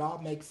complete, it all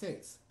makes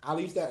sense. I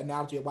used that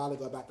analogy a while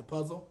ago about the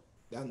puzzle,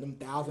 them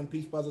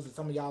 1,000-piece puzzles that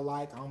some of y'all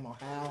like. I don't know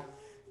how,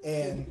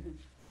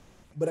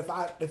 but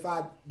if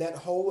that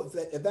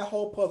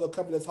whole puzzle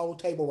covered this whole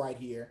table right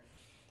here,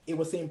 it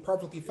would seem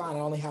perfectly fine. I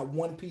only have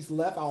one piece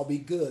left. I'll be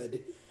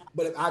good.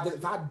 But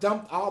if I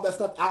dumped all that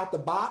stuff out the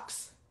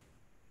box,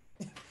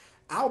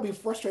 I'll be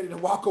frustrated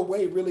and walk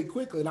away really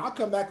quickly. And I'll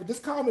come back and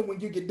just call me when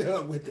you get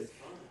done with it.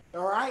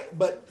 All right?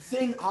 But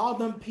seeing all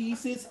them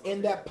pieces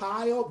in that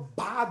pile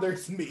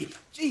bothers me.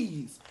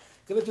 Jeez.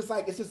 Because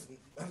I was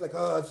like,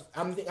 oh,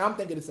 I'm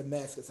thinking it's a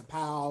mess. It's a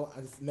pile.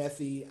 It's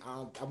messy.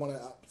 I want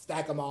to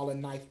stack them all in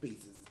nice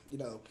pieces,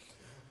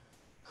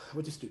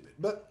 which is stupid.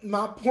 But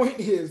my point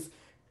is,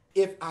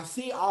 if I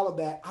see all of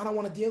that, I don't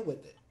want to deal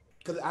with it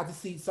because I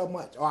just see so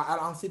much, or I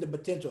don't see the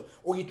potential.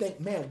 Or you think,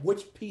 man,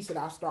 which piece did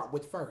I start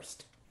with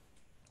first?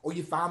 Or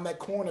you find that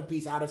corner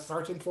piece out of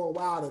searching for a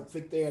while to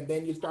fit there, and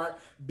then you start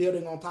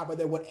building on top of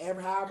that,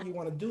 however you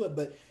want to do it.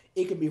 But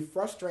it can be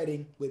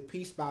frustrating with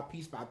piece by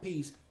piece by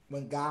piece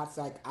when God's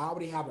like, I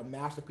already have a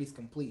masterpiece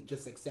complete.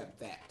 Just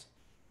accept that.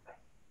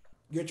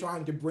 You're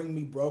trying to bring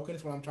me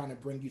brokenness when I'm trying to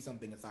bring you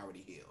something that's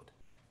already healed.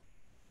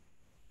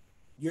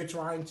 You're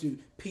trying to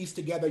piece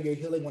together your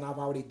healing when I've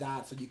already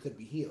died so you could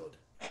be healed.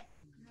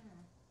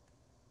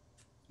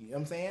 You know what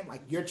I'm saying?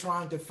 Like you're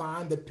trying to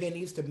find the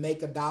pennies to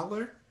make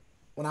 $1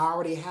 when I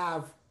already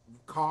have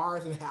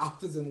cars and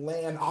houses and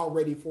land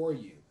already for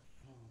you.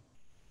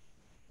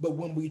 But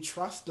when we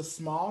trust the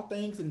small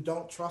things and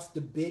don't trust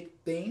the big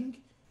thing,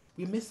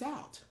 we miss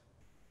out.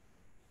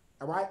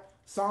 All right?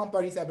 Psalm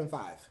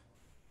 37:5.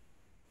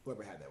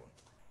 Whoever had that one.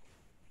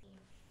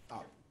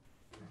 Oh.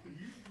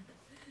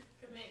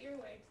 Commit your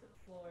way to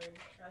the Lord,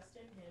 trust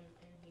in him,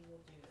 and he will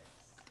do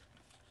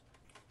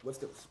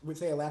this. We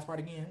say the last part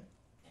again.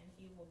 And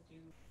he will do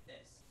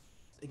this.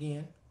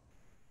 Again.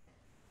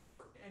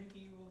 And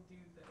he will do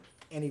this.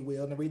 And he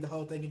will. Now read the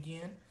whole thing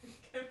again.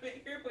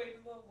 Commit your way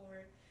to the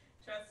Lord,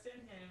 trust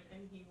in him,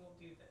 and he will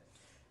do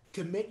this.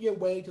 Commit your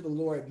way to the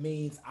Lord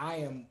means I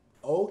am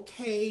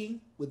okay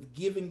with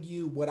giving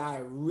you what I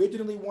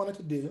originally wanted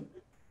to do.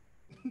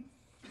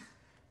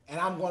 And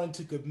I'm going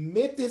to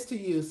commit this to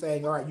you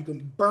saying, all right, you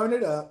can burn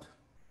it up.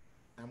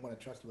 I'm going to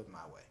trust you with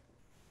my way.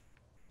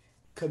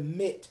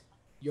 Commit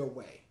your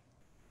way.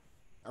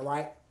 All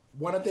right?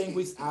 One of the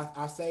things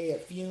I say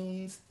at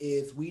Funes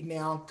is we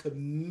now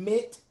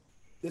commit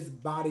this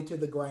body to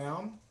the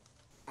ground,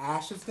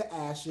 ashes to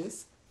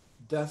ashes,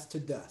 dust to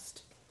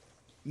dust.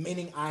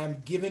 Meaning I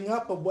am giving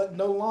up of what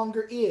no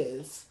longer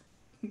is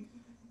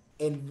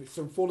and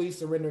fully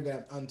surrendering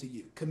it unto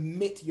you.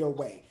 Commit your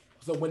way.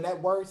 So when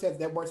that word says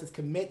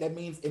commit, that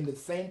means in the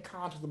same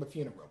context of a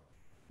funeral.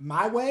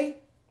 My way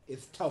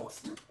is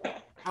toast. I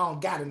don't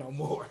got it no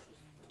more.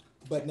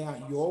 But now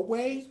your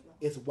way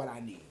is what I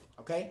need.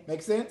 Okay?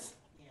 Make sense?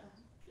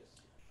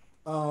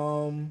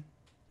 Psalm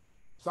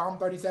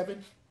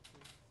 37.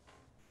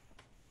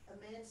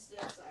 A man's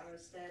steps are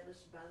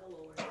established by the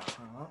Lord,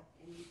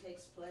 and he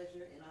takes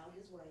pleasure in all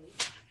his ways.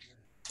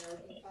 Though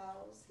he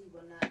falls, he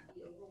will not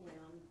be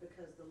overwhelmed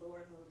because the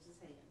Lord holds his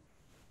hand.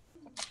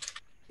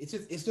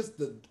 It's just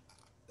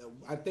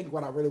I think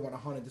what I really want to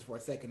hone in just for a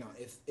second on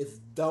is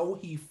though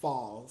he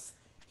falls,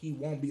 he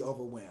won't be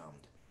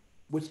overwhelmed,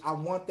 which I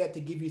want that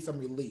to give you some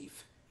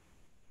relief.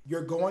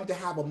 You're going to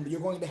have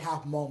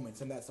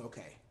moments, and that's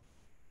okay.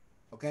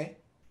 Okay?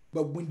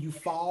 But when you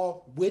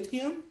fall with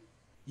him,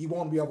 you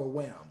won't be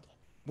overwhelmed.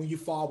 When you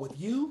fall with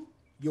you,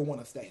 you'll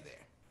want to stay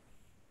there.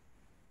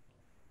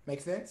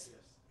 Make sense? Yes.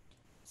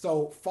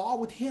 So fall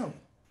with him,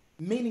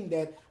 meaning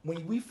that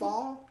when we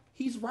fall,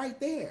 he's right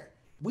there.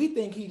 We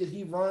think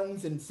he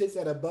runs and sits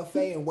at a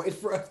buffet and waits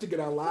for us to get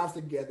our lives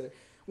together,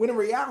 when in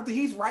reality,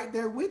 he's right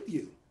there with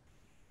you.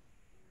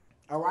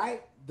 All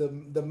right?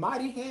 The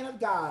mighty hand of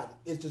God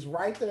is just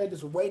right there,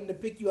 just waiting to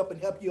pick you up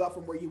and help you up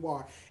from where you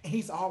are. And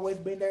he's always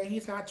been there, and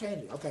he's not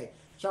changing. Okay,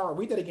 Charlotte,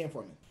 read that again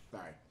for me.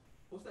 Sorry.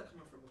 What's that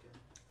coming from again?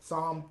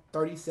 Psalm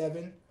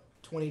 37,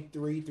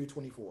 23 through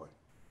 24.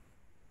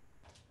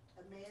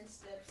 A man's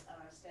steps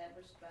are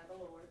established by the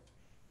Lord,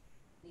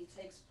 He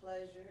takes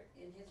pleasure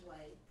in his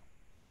way.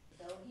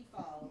 Though he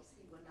falls,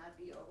 he will not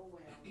be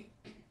overwhelmed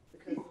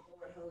because the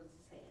Lord holds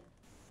his hand.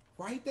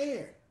 Right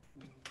there.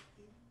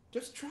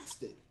 Just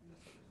trust it.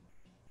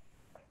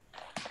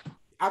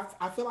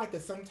 I feel like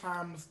that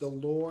sometimes the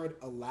Lord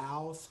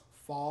allows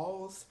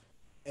falls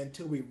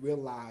until we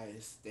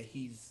realize that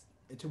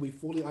until we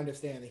fully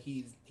understand that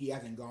he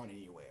hasn't gone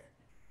anywhere.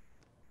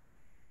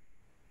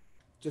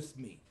 Just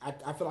me.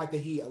 I feel like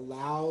that he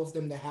allows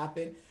them to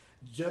happen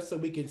just so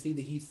we can see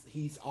that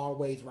he's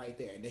always right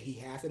there and that he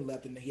hasn't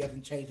left and that he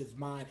hasn't changed his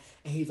mind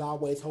and he's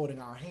always holding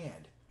our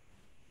hand.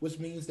 Which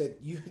means that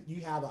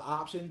you have an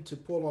option to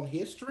pull on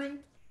his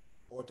strength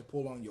or to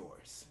pull on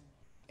yours.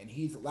 And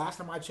last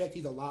time I checked,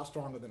 he's a lot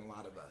stronger than a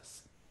lot of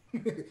us.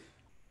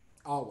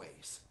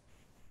 Always.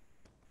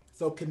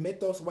 So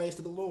commit those ways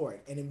to the Lord.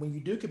 And then when you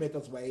do commit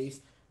those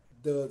ways,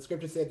 the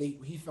scripture said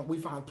that we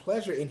find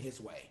pleasure in his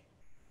way.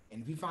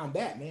 And if you find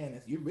that, man,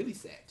 you're really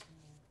set.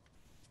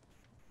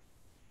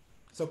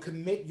 So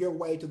commit your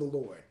way to the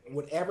Lord.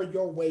 Whatever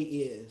your way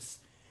is.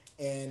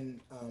 And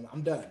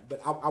I'm done.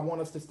 But I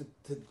want us to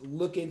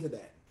look into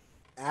that.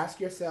 Ask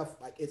yourself,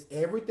 like, is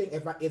there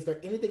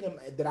anything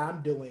that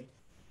I'm doing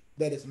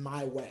that is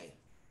my way?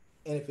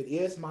 And if it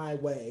is my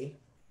way,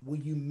 will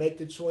you make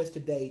the choice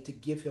today to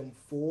give him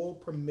full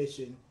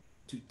permission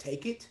to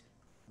take it,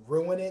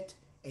 ruin it,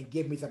 and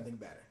give me something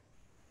better?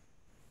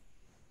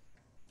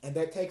 And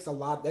that takes a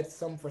lot.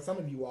 For some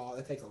of you all,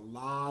 that takes a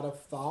lot of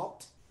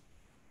thought.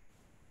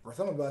 For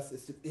some of us,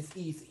 it's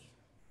easy.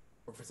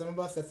 But for some of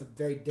us, that's a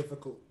very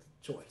difficult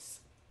choice.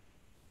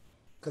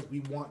 Because we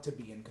want to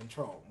be in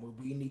control.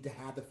 We need to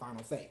have the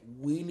final say.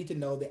 We need to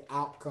know the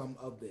outcome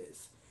of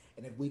this.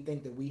 And if we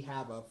think that we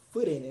have a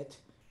foot in it,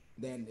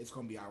 then it's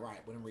going to be all right.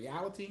 But in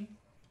reality,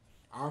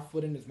 our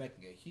footing is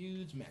making a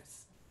huge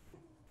mess.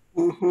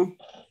 Mm-hmm.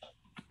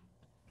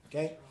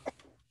 Okay?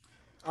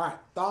 All right.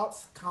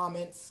 Thoughts,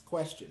 comments,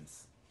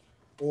 questions.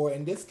 Or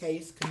in this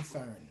case,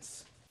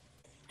 concerns.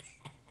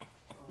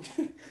 I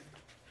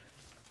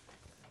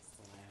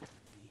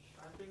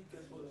think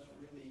this was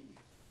really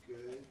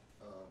good.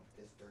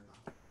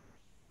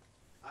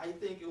 I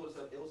think it was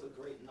a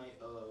great night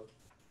of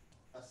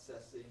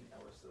assessing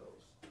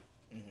ourselves.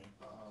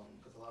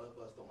 Because a lot of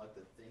us don't like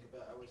to think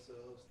about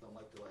ourselves, don't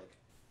like to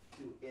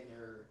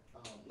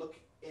look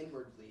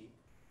inwardly,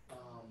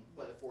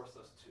 but it forced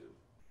us to,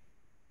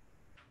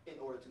 in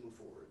order to move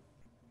forward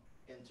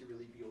and to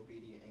really be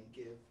obedient and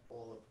give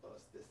all of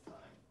us this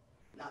time,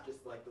 not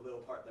just like the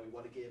little part that we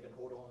want to give and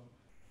hold on,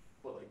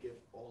 but like give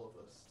all of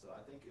us. So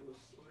I think it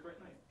was a great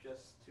night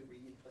just to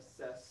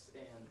reassess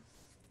and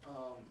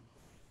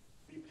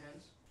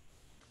repent,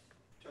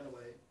 turn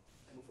away,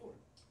 and move forward,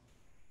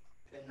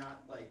 and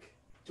not like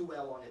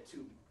dwell on it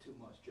too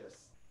much.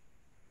 Just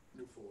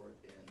move forward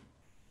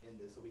in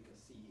this, so we can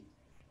see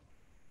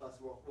us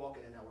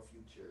walking in our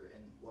future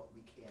and what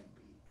we can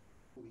be,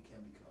 who we can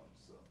become.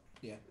 So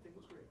yeah, I think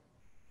it was great.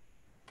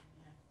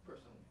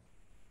 Personally.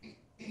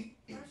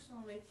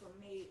 Personally, for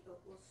me, it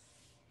was,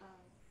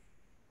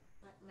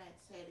 like Matt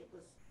said, it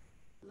was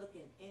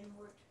looking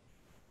inward,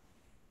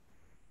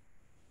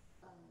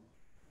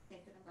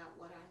 thinking about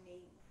what I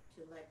need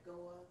to let go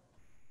of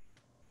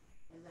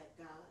and let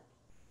God,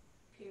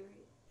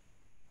 period.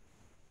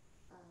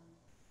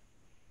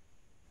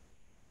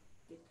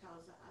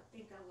 Because I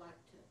think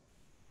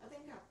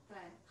I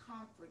find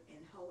comfort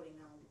in holding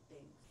on to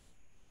things.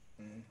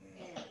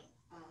 Mm-hmm. And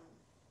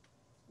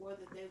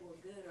whether they were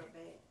good or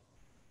bad,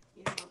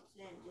 you know what I'm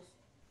saying?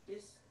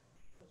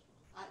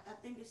 I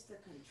think it's the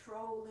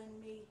control in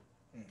me.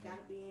 Mm-hmm.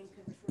 Gotta be in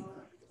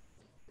control.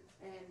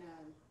 And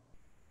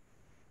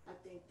I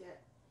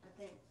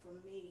think for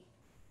me,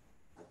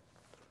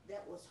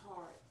 that was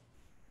hard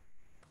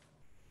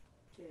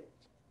to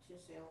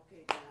say,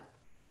 okay, God,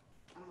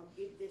 I'm gonna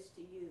give this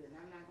to you, and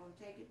I'm not gonna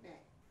take it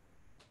back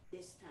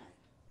this time.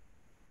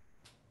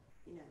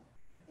 You know,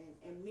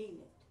 and mean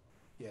it.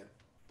 Yeah.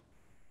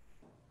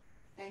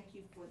 Thank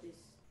you for this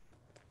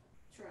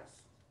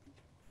trust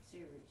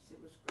series. It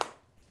was great.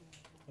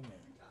 Amen.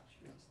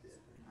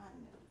 I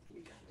know.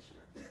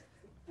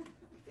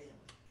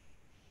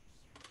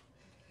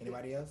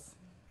 Anybody else?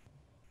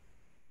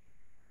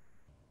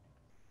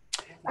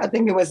 I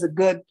think it was a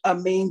good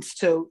means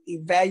to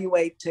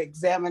evaluate, to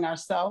examine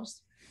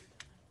ourselves,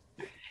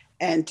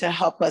 and to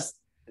help us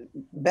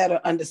better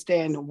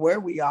understand where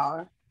we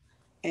are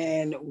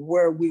and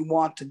where we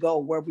want to go,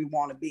 where we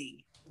want to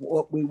be,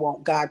 what we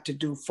want God to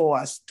do for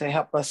us to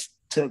help us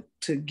to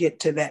get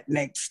to that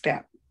next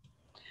step.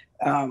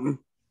 And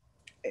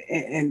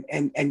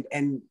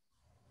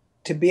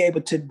to be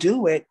able to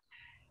do it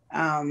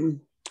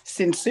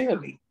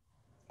sincerely,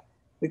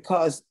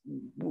 because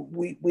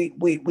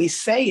we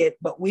say it,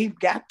 but we've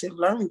got to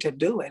learn to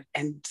do it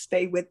and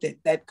stay with it.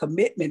 That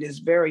commitment is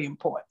very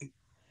important.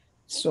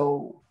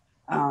 So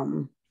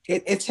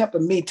it's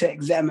helping me to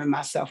examine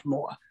myself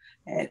more.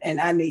 And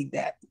I need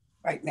that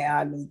right now.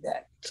 I need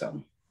that.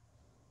 So.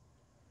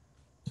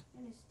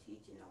 And it's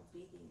teaching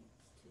obedience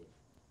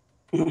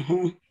too.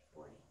 Mm-hmm.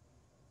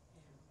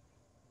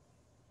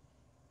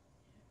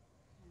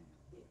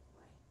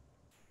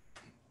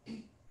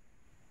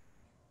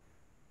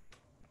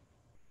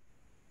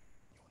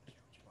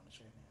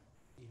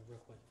 real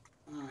quick.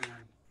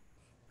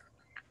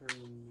 For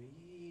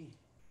me,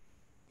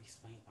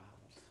 explain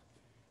violence.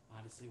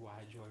 Honestly, why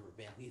I enjoy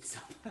rebellion so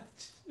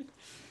much.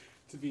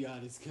 To be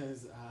honest,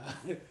 because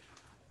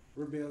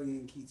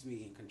rebellion keeps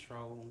me in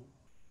control.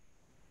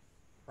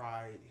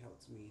 Pride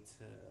helps me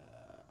to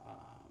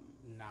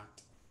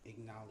not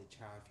acknowledge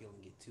how I feel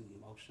and get too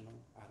emotional.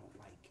 I don't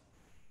like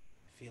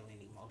feeling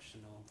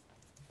emotional.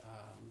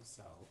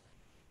 So,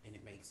 and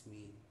it makes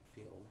me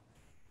feel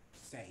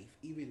safe,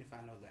 even if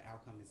I know the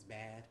outcome is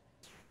bad.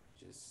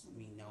 Just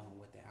me knowing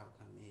what the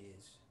outcome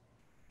is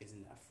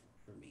enough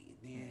for me.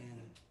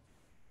 Then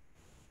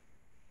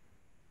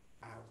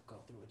I'll go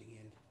through it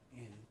again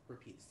and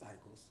repeat the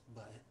cycles,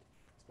 but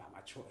it's by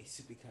my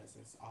choice because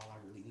it's all I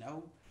really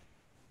know.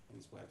 And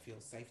it's what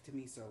feels safe to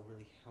me. So it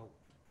really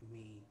helped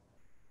me,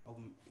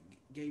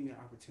 gave me an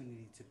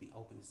opportunity to be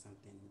open to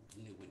something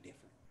new and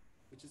different,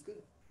 which is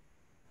good.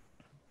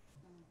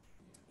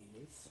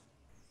 Yes.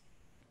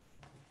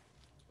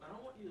 I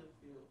don't want you to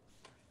feel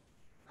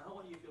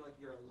like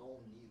you're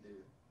alone either.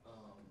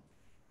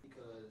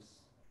 Because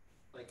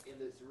like in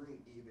this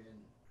room even,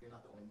 you're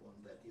not the only one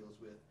that deals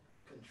with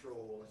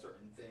control and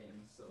certain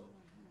things. So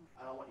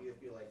I don't want you to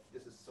feel like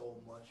this is so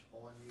much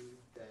on you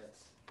that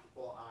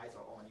all eyes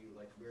are on you.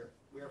 Like we're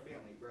a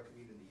family, we're a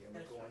community, and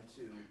we're going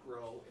to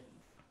grow and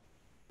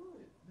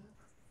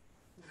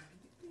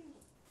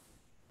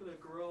we're gonna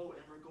grow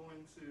and we're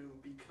going to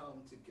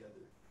become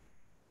together.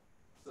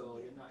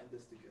 So you're not in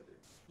this together.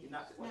 You're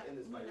not in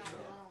this by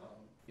yourself.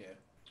 Yeah.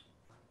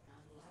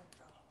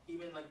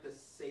 Even like the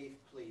safe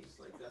place,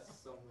 like that's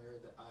somewhere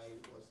that I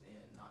was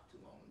in not too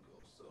long ago.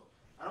 So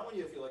I don't want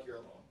you to feel like you're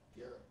alone.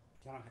 Y'all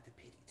don't have to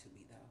pity to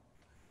me though.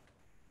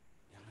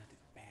 Y'all don't have to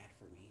be bad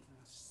for me.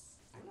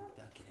 I can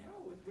duck it out.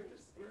 No, we're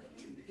a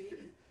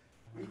community.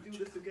 We do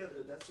this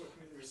together. That's what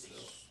community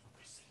is.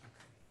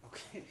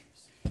 Okay.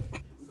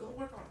 We're gonna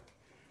work on it.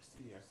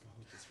 Yeah,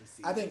 just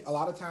receive. I think a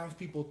lot of times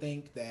people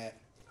think that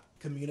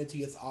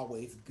community is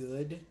always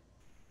good,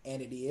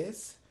 and it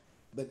is,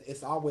 but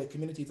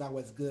community is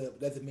always good,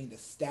 but doesn't mean the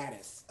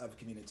status of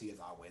community is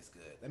always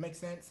good. That makes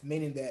sense?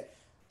 Meaning that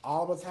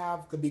all of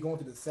us could be going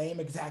through the same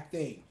exact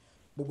thing,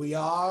 but we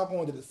all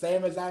going through the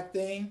same exact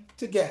thing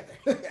together.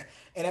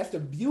 And that's the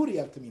beauty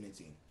of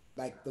community.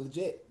 Like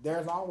legit,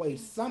 there's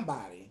always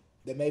somebody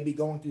that may be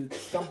going through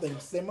something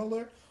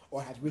similar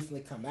or has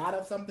recently come out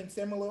of something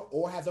similar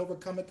or has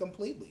overcome it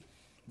completely.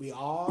 We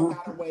all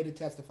got a way to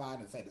testify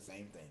and say the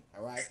same thing,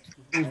 all right?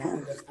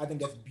 And I think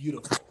that's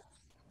beautiful.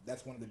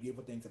 That's one of the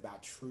beautiful things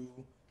about true,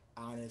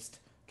 honest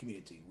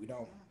community. We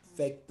don't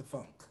fake the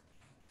funk,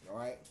 all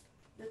right?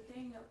 The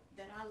thing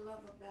that I love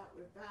about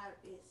Revive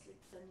is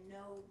it's a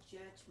no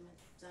judgment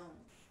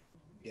zone.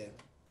 Yeah.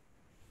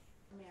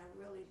 I mean, I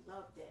really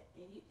love that,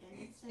 and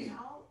it's in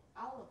all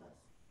of us.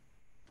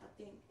 I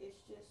think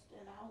it's just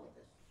in all of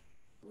us.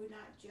 We're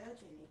not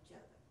judging each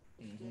other.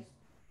 It's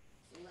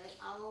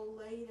just all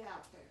laid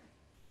out there.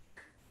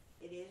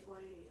 It is what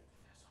it is.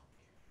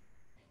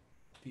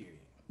 Period.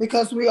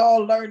 Because we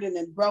all learning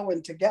and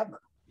growing together.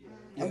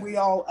 And we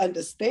all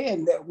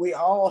understand that we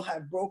all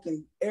have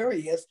broken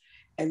areas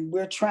and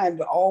we're trying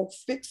to all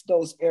fix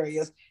those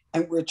areas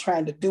and we're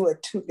trying to do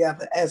it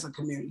together as a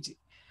community.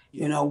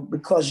 You know,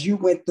 because you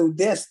went through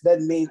this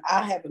doesn't mean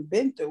I haven't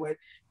been through it.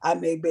 I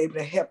may be able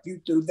to help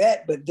you through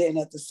that, but then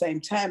at the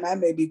same time, I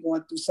may be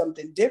going through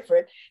something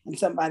different and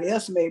somebody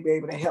else may be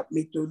able to help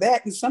me through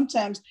that. And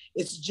sometimes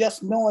it's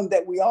just knowing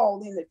that we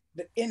all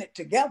in it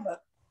together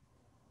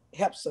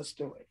helps us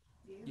through it.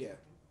 Yeah.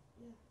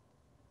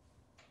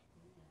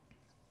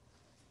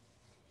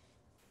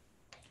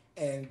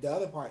 And the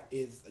other part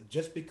is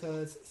just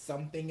because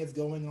something is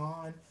going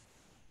on,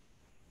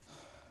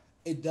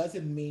 it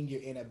doesn't mean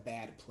you're in a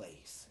bad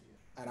place.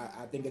 And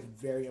I think it's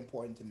very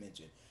important to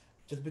mention.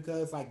 Just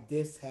because like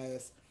this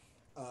has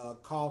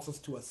caused us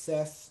to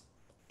assess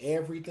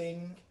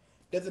everything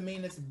doesn't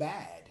mean it's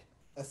bad.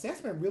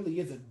 Assessment really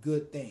is a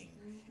good thing.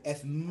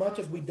 As much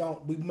as we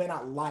may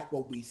not like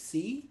what we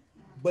see,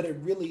 but it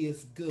really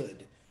is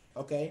good.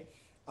 Okay?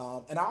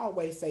 And I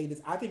always say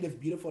this, I think it's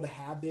beautiful to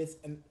have this.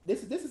 And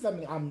this is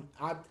something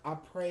I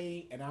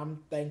pray and I'm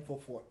thankful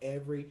for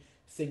every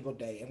single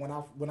day. And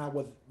when I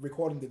was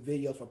recording the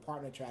videos for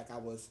Partner Track, I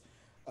was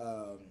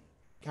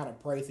kind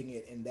of praising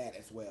it in that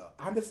as well.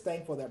 I'm just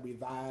thankful that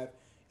Revive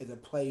is a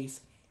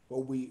place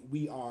where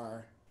we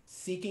are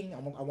seeking, I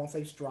won't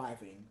say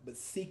striving, but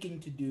seeking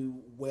to do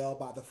well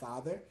by the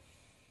Father.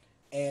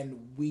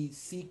 And we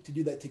seek to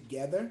do that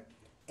together.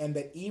 And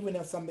that even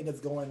if something is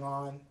going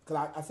on,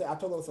 because I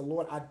told us,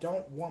 Lord, I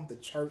don't want the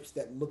church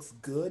that looks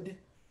good,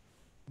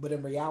 but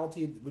in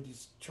reality, which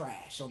is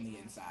trash on the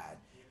inside.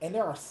 And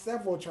there are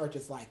several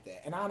churches like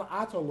that. And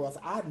I told us,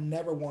 I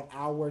never want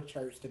our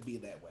church to be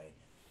that way.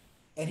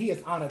 And he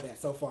has honored that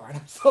so far. And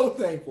I'm so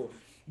thankful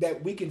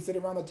that we can sit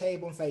around the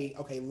table and say,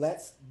 okay,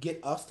 let's get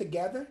us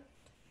together.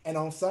 And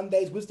on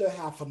Sundays, we still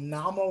have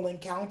phenomenal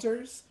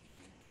encounters.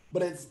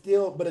 But it's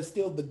still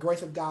the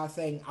grace of God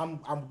saying,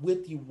 I'm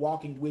with you,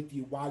 walking with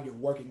you while you're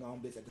working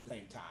on this at the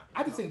same time.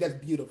 I just think that's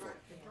beautiful.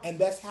 And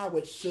that's how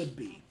it should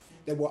be.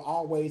 that we're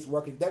always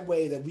working that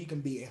way, that we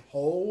can be a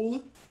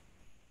whole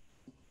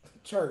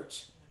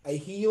church, a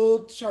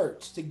healed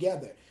church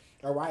together.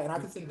 All right. And I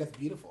just think that's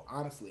beautiful,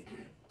 honestly.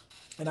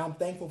 And I'm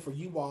thankful for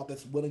you all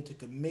that's willing to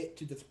commit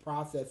to this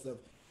process of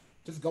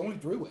just going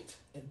through it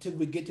until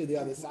we get to the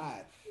other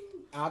side.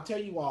 I'll tell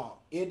you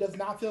all, it does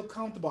not feel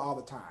comfortable all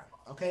the time.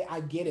 Okay, I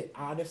get it.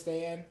 I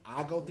understand.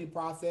 I go through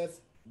process.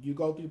 You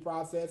go through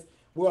process.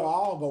 We're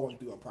all going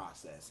through a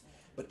process.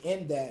 But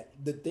in that,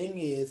 the thing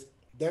is,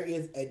 there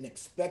is an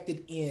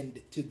expected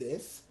end to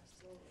this.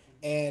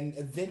 And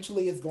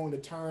eventually it's going to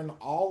turn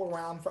all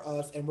around for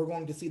us, and we're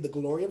going to see the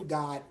glory of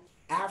God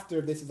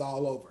after this is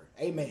all over.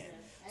 Amen.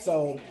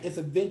 So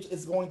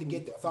it's going to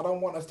get there. So I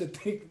don't want us to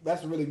think,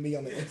 that's really me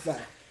on the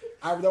inside.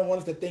 I don't want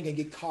us to think and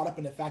get caught up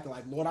in the fact that,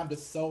 like, Lord, I'm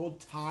just so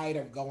tired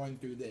of going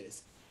through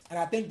this. And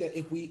I think that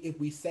if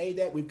we say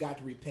that, we've got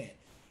to repent,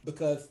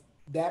 because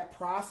that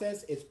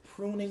process is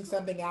pruning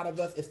something out of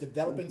us, it's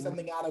developing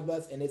something out of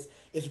us, and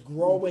it's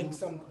growing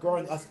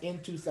us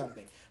into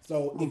something.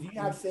 So if you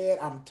have said,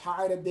 I'm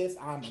tired of this,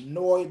 I'm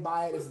annoyed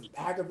by it, this is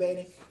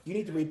aggravating, you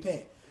need to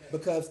repent.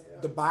 Because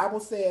the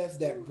Bible says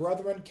that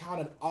brethren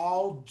count it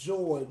all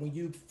joy when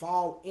you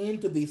fall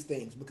into these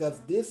things, because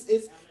this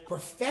is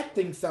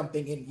perfecting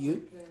something in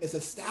you, it's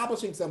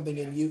establishing something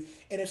in you,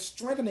 and it's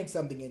strengthening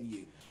something in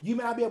you. You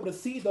may not be able to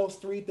see those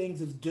three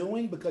things as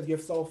doing because you're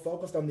so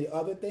focused on the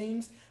other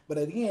things. But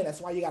again,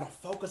 that's why you got to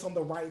focus on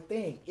the right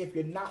thing. If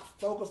you're not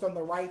focused on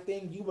the right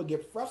thing, you will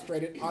get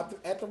frustrated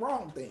at the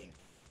wrong thing.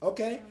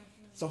 Okay?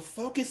 So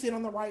focus in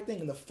on the right thing.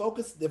 And the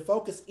focus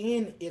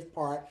in is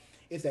part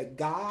is that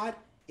God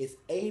is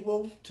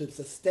able to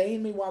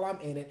sustain me while I'm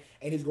in it,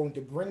 and he's going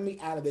to bring me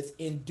out of this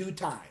in due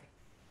time.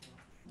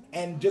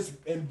 And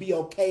be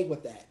okay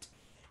with that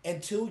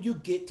until you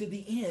get to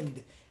the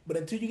end. But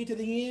until you get to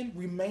the end,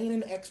 remain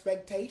in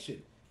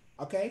expectation.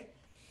 Okay?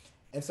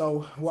 And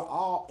so we're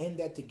all in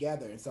that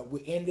together. And so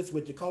we're in this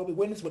with Jacoby.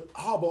 We're in this with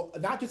all,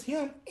 but not just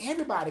him,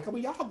 everybody, because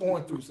we all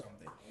going through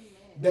something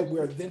that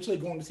we're eventually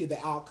going to see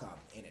the outcome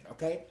in it.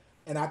 Okay?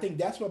 And I think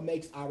that's what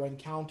makes our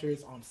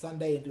encounters on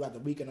Sunday and throughout the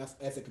week and us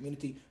as a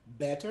community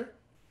better,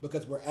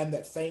 because we're in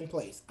that same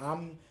place.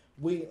 I'm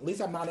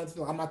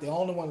not the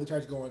only one in the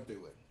church going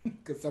through it,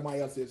 because somebody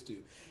else is too.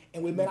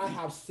 And we may not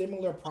have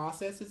similar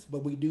processes,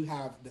 but we do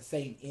have the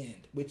same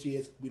end, which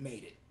is we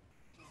made it.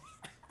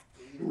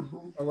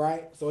 All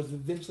right? So it's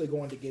eventually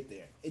going to get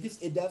there.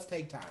 It does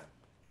take time.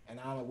 And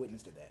I'm a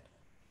witness to that.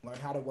 Learn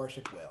how to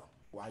worship well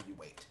while you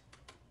wait.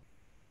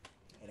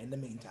 And in the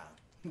meantime,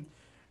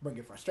 bring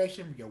your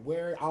frustration, bring your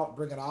worry,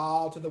 bring it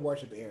all to the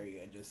worship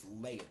area and just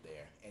lay it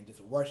there. And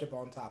just worship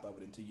on top of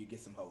it until you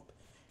get some hope.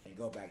 And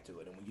go back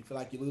to it. And when you feel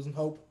like you're losing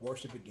hope,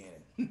 worship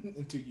again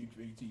until you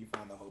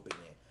find the hope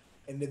again.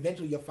 And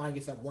eventually you'll find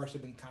yourself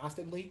worshiping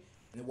constantly,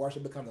 and the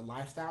worship becomes a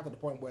lifestyle to the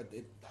point where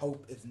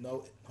hope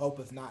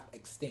is not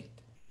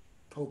extinct.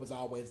 Hope is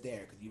always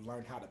there because you've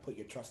learned how to put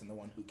your trust in the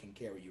one who can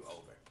carry you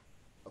over.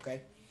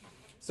 Okay?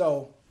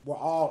 So we're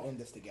all in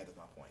this together is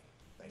my point.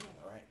 Thank you.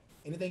 All right.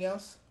 Anything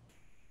else?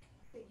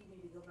 I think you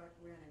need to go back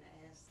around and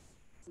ask,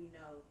 we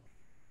know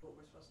what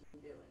we're supposed to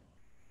be doing.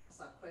 I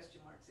saw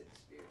question marks in the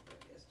spirit,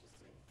 but that's just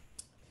me.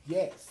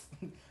 Yes.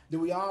 Do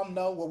we all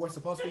know what we're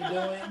supposed to be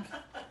doing?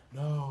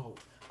 No.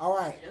 All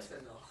right. Yes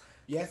and no.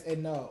 Yes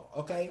and no.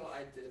 Okay. No,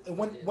 I did.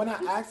 And when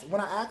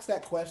I ask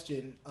that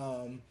question,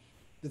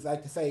 it's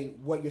like to say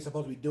what you're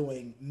supposed to be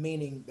doing,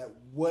 meaning that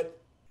what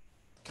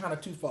kind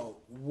of twofold.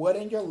 What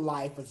in your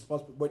life is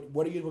supposed to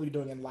what are you supposed to be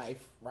doing in life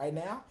right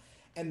now?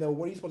 And then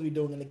what are you supposed to be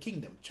doing in the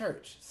kingdom,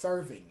 church,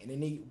 serving in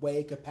any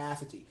way,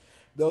 capacity.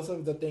 Those are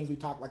the things we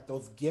talk, like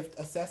those gift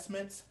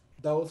assessments.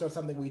 Those are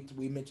something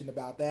we mentioned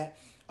about that.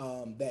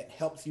 That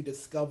helps you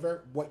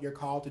discover what you're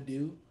called to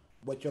do,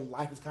 what your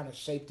life is kind of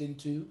shaped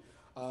into.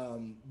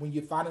 When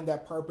you're finding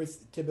that purpose,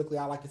 typically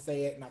I like to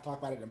say it, and I talk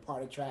about it in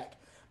part of track,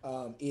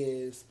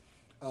 is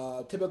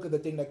typically the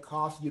thing that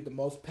causes you the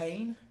most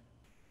pain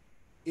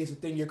is the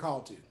thing you're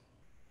called to.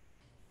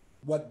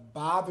 What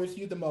bothers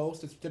you the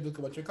most is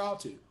typically what you're called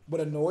to. What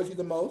annoys you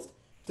the most,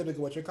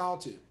 typically what you're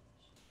called to.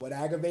 What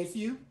aggravates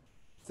you,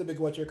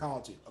 typically what you're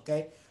called to.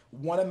 Okay?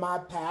 One of my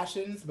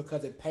passions,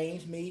 because it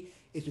pains me,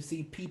 is to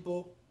see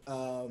people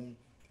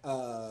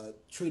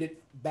treated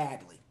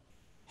badly.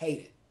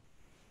 Hate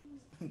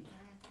it.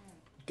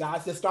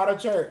 God said start a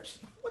church.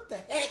 What the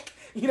heck?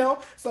 You know?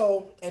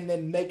 So, and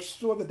then make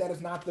sure that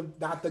is not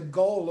the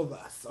goal of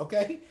us.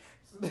 Okay?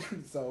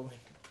 So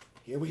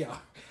here we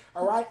are.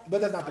 All right?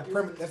 But that's not the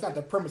premise. That's not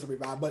the premise of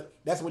Revive, but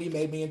that's what he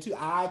made me into.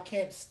 I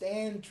can't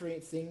stand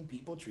seeing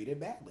people treated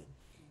badly.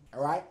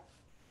 All right?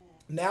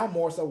 Now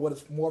more so what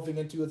it's morphing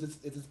into is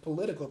this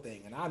political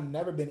thing. And I've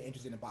never been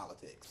interested in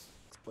politics.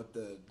 But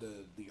the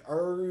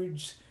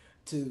urge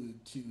to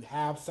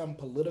have some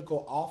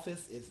political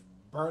office is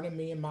burning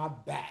me in my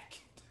back.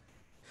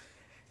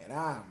 And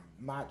I'm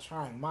not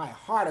trying my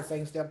hardest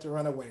ain't step to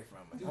run away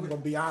from it. I'm gonna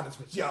be honest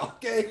with y'all,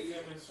 okay?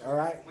 All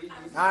right?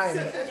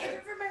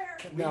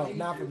 No,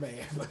 not for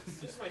mayor, but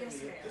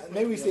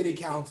maybe city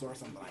council or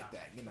something like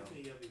that, you know.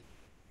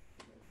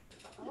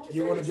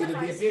 You want to be the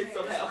DC?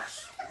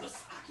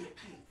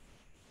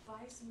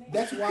 wise man.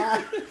 That's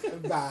why.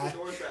 Bye.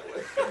 Doors that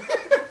way.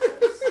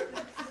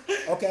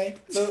 Okay.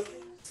 So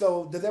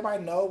does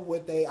everybody know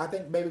what they? I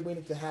think maybe we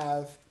need to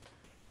have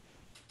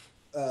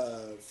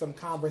some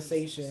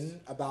conversation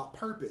about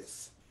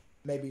purpose,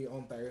 maybe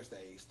on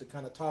Thursdays, to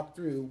kind of talk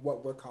through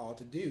what we're called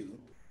to do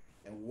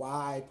and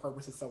why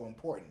purpose is so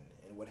important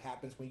and what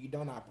happens when you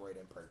don't operate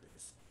in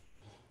purpose.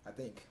 I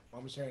think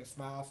Mama Sharon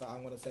smiles, so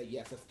I'm going to say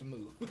yes, that's the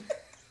move.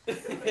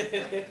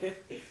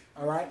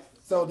 All right.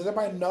 So does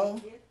everybody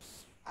know?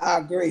 I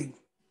agree.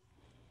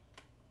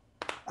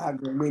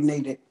 We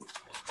need it.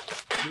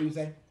 What do you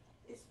say?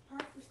 Is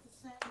purpose the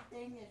same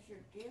thing as your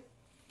gift,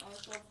 or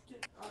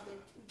are they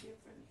two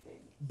different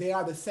things? They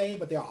are the same,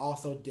 but they're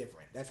also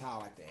different. That's how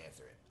I like to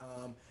answer it.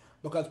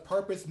 Because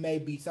purpose may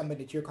be something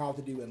that you're called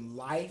to do in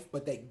life,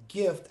 but that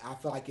gift, I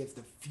feel like it's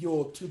the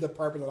fuel to the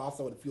purpose, and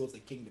also it fuels the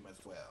kingdom as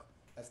well.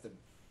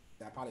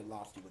 I probably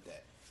lost you with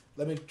that.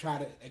 Let me try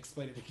to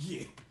explain it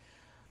again.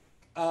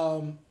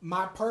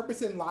 My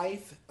purpose in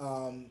life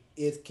my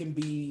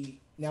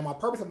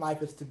purpose in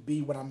life is to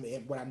be what I'm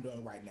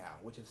doing right now,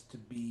 which is to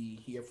be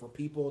here for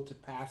people, to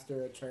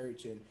pastor a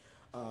church, and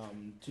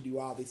to do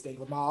all these things.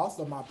 But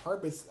my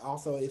purpose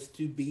also is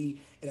to be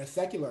in a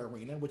secular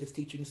arena, which is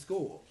teaching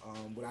school.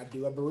 What I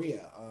do at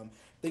Berea,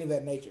 things of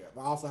that nature.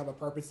 I also have a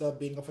purpose of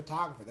being a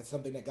photographer. That's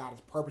something that God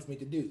has purposed me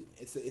to do.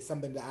 It's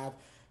something that I've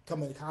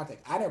come into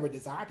contact. I never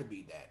desired to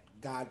be that.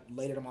 God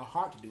laid it on my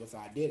heart to do it, so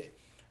I did it.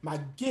 My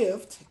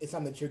gift is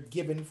something that you're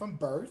given from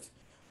birth.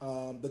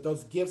 But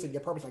those gifts and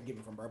your purpose are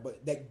given from birth.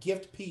 But that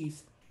gift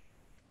piece,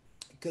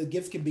 because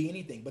gifts can be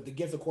anything, but the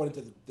gifts according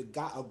to the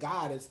God of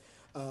God is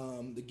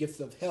the gifts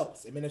of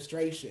helps,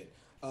 administration,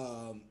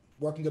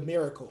 working of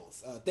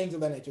miracles, things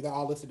of that nature. They're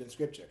all listed in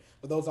Scripture.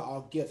 But those are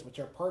all gifts. But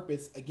your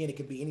purpose, again, it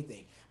can be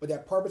anything. But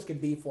that purpose can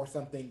be for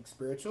something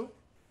spiritual.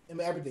 I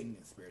mean, everything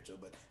is spiritual,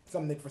 but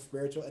something for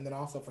spiritual, and then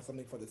also for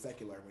something for the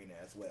secular arena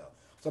as well.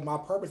 So my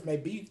purpose may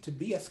be to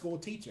be a school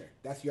teacher.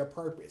 That's your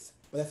purpose.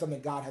 But that's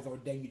something God has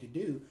ordained you to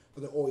do, so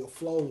the oil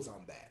flows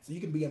on that. So you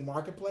can be in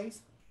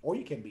marketplace, or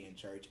you can be in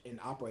church and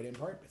operate in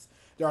purpose.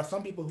 There are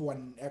some people who are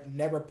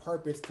never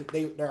purposed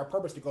they're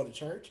purposed to go to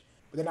church,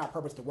 but they're not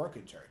purposed to work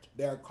in church.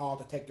 They're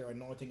called to take their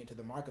anointing into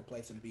the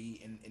marketplace and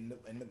be in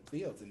the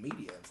fields and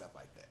media and stuff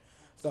like that.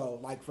 So,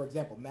 like, for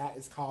example, Matt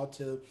is called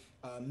to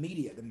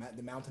media,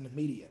 the mountain of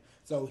media.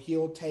 So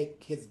he'll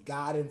take his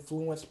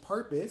God-influenced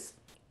purpose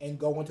and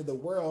go into the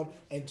world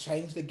and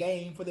change the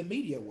game for the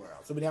media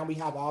world. So now we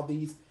have all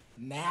these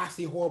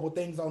nasty, horrible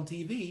things on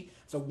TV.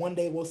 So one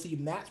day we'll see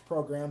Matt's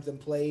programs and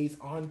plays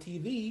on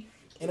TV,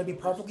 and it'll be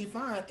perfectly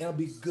fine. It'll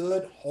be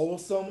good,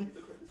 wholesome,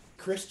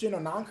 Christian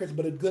or non-Christian,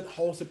 but a good,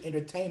 wholesome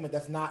entertainment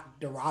that's not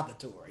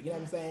derogatory. You know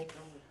what I'm saying?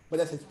 But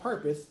that's his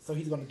purpose, so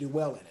he's going to do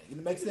well in it. Does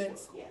it make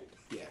sense? Yeah.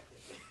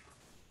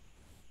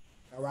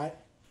 All right.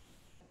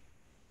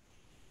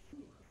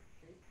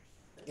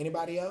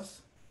 Anybody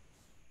else?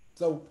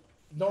 So,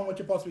 knowing what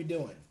you're supposed to be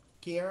doing.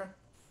 Kiara?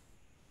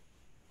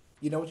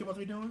 You know what you're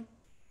supposed to be doing?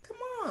 Come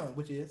on,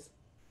 which is?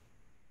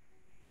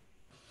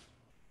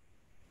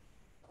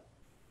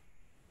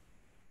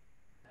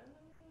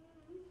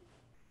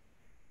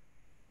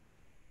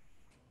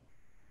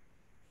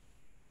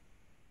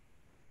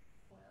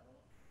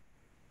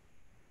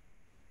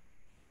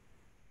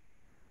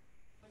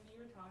 When you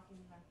were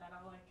talking about that,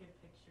 all I could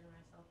picture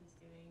myself as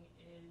doing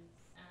is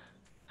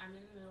I'm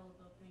in the middle of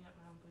opening up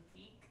my own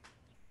boutique,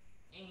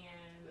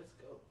 and Let's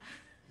go.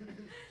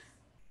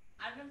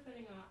 I've been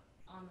putting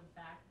on the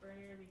back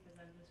burner because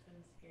I've just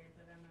been scared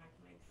that I'm not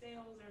going to make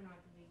sales or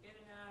not going to be good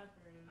enough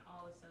or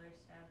all this other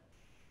stuff.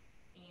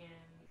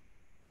 And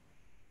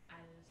I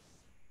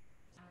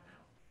don't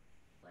know,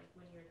 like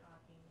when you were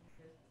talking,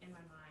 just in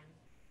my mind,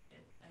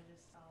 I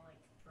just saw like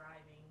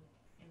thriving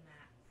in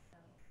that.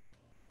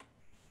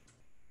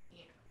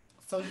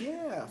 So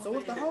yeah. So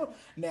what's the whole?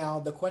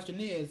 Now the question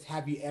is,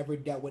 have you ever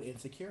dealt with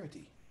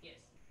insecurity? Yes.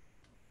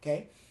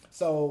 Okay.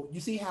 So you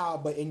see how,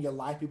 but in your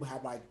life, people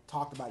have like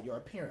talked about your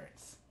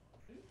appearance.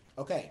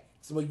 Okay.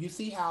 So you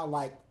see how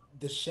like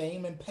the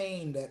shame and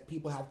pain that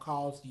people have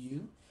caused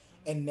you,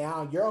 and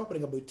now you're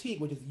opening a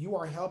boutique, which is you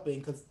are helping,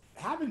 because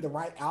having the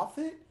right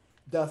outfit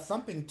does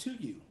something to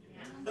you.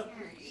 Yeah.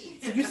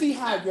 So you see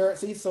how your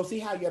see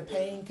how your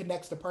pain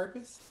connects to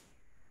purpose.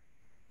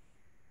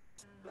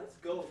 Let's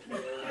go.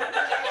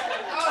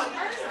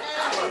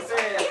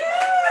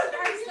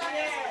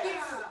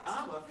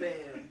 I'm a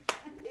fan.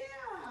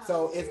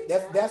 So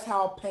that's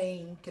how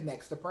pain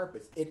connects to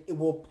purpose. It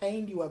will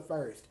pain you at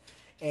first,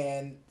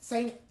 and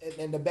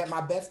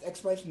my best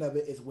explanation of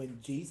it is when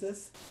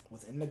Jesus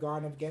was in the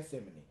Garden of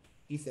Gethsemane.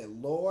 He said,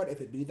 "Lord,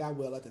 if it be Thy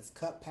will, let this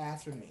cup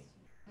pass from me.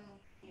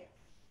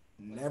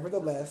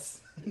 Nevertheless,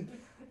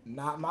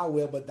 not my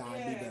will, but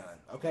Thine be done."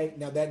 Okay.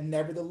 Now that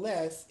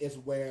nevertheless is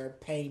where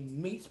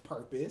pain meets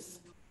purpose,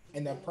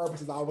 and that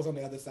purpose is always on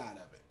the other side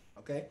of it.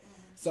 Okay.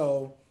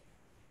 So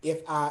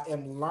if I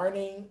am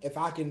learning, if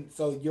I can,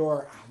 so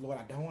your Lord,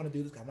 I don't want to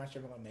do this because I'm not sure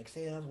if I'm going to make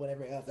sales,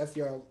 whatever else. That's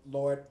your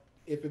Lord,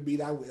 if it be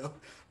Thy will,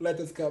 let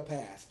this cup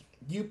pass.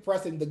 You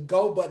pressing the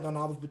go button on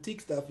all this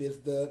boutique stuff is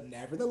the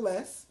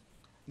nevertheless,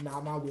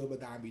 not my will, but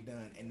thine be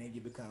done, and then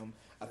you become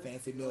a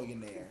fancy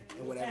millionaire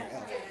and whatever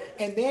else.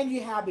 And then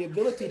you have the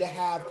ability to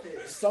have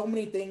so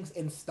many things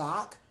in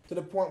stock to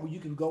the point where you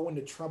can go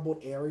into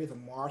troubled areas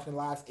and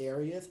marginalized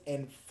areas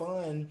and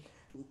fund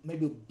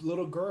maybe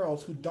little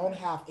girls who don't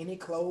have any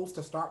clothes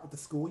to start with the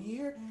school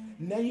year.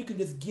 Now you can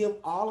just give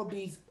all of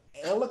these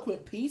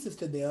eloquent pieces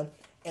to them,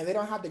 and they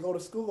don't have to go to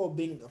school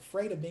being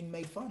afraid of being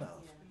made fun of.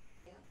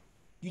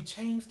 You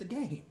change the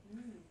game.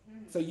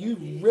 So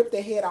you rip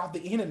the head off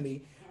the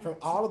enemy from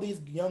all of these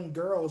young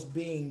girls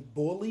being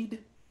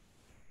bullied,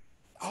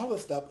 all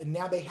this stuff, and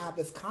now they have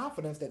this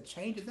confidence that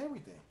changes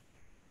everything.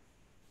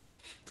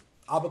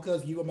 All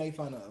because you were made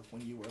fun of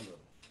when you were little.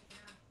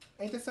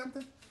 Ain't that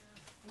something?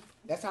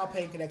 That's how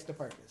pain connects to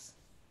purpose.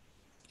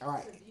 All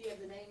right. So do you have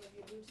the name of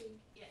your boutique?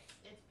 Yes,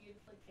 it's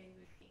Beautifully K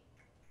Boutique.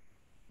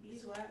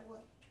 It's what?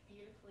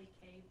 Beautifully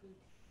K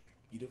Boutique.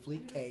 Beautifully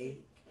K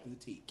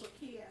Boutique. For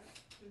Kia.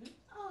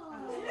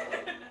 Oh.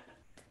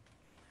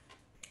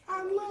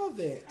 I love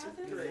it.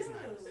 Great.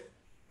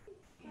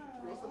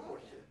 We'll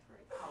support you.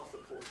 I'll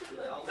support you.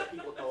 I'll let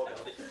people know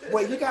about it.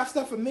 Wait, you got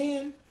stuff for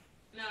men?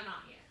 No,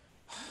 not yet.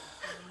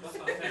 That's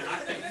what I'm saying. I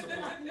think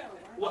support.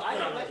 Well, I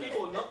can let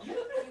people know.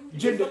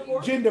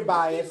 Gender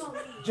bias.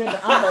 Gender.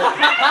 I'm a,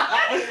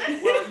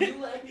 Well,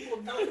 you let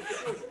people know.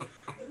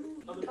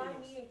 Other Buy things.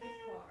 me a gift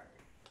card.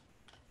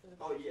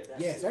 Oh yeah.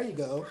 That's yes, there you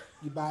go.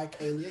 You buy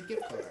Kaylee a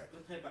gift card.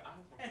 Okay, but I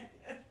want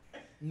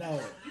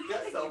No.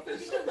 That's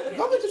selfish.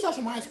 Go get yourself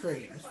some ice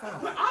cream. It's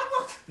fine.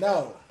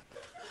 No.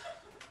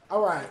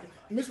 All right.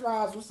 Miss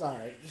Roz, I'm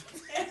sorry.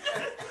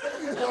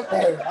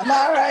 Okay, I'm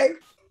all right.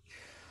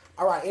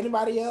 All right.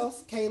 Anybody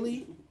else?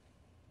 Kaylee?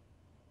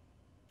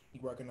 You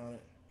working on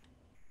it?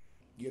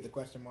 You're the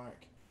question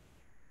mark?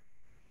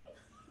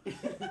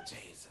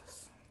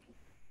 Jesus.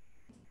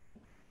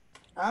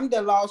 I'm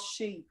the lost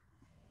sheep.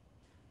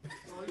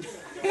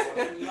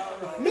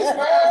 Miss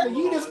Roz,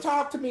 you just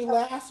talked to me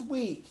last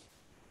week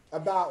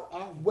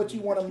about what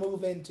you want to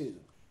move into.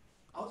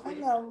 I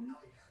know.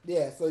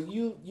 Yeah, so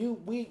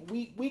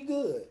we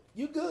good.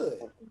 You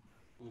good.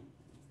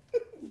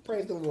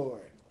 Praise the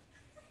Lord.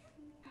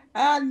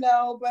 I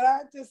know, but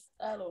I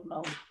don't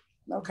know.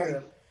 Okay.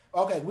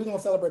 Okay, we're gonna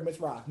celebrate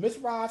Miss Ross. Miss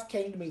Ross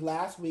came to me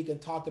last week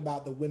and talked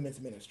about the women's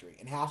ministry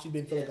and how she's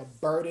been feeling a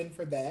burden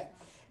for that,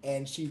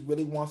 and she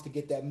really wants to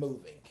get that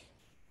moving.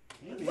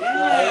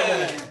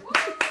 Yeah.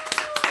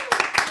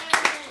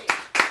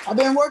 I've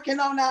been working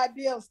on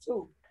ideas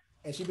too.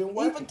 And she's been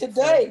working Even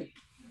today.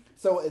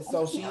 So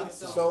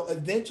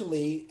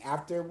eventually,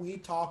 after we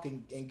talk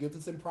and get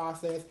this in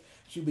process,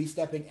 she'll be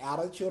stepping out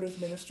of children's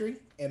ministry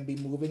and be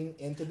moving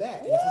into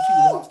that. And that's what she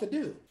wants to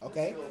do.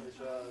 Okay.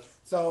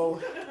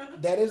 So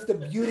that is the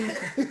beauty.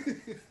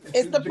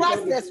 It's the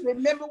process.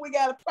 Remember, we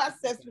got a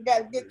process we got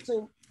to get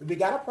to. We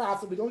got a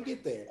process. We're gonna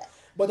get there.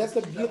 But that's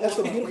the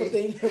beautiful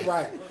thing,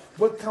 right?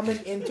 We're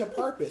coming into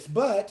purpose.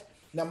 But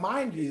now,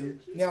 mind you,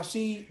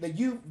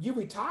 you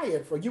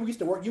retired you used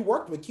to work. You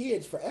worked with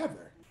kids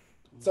forever.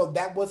 So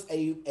that was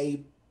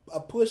a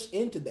push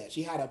into that.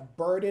 She had a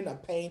burden, a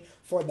pain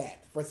for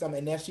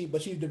something, and she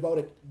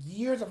devoted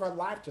years of her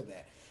life to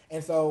that.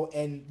 And so,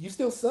 and you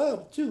still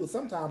sub too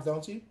sometimes,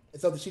 don't you?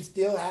 And so she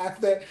still has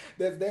that's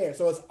there.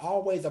 So it's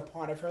always a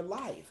part of her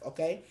life,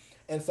 okay?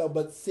 And so,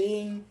 but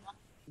seeing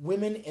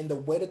women in the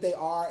way that they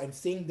are and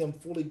seeing them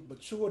fully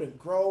matured and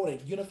grown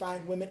and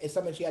unifying women is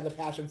something she has a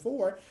passion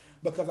for,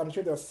 because I'm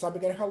sure there's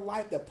something in her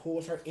life that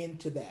pulls her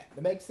into that.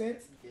 That makes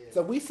sense? Yeah.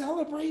 So we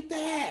celebrate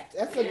that.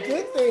 That's a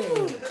good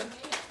thing.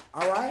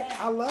 All right?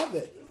 I love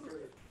it.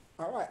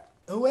 All right.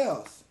 Who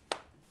else?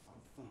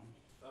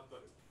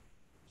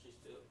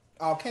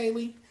 Oh,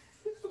 Kaylee?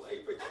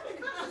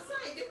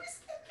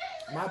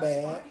 My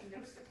bad. There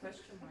was the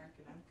question mark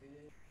and I'm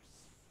good.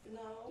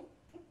 No.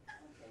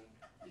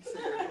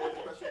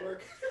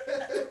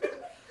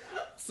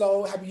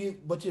 So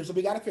so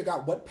we got to figure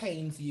out what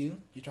pains you.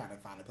 You're trying to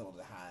find a pillow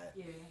to hide.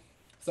 Yeah.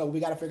 So we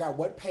got to figure out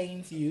what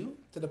pains you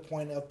to the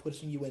point of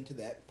pushing you into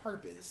that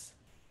purpose,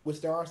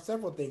 which there are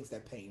several things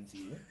that pains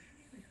you.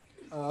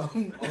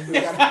 And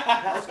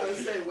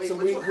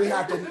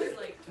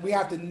we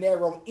have to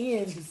narrow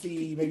in to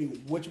see maybe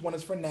which one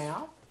is for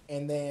now,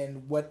 and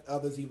then what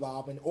others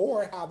evolve in,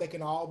 or how they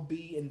can all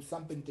be in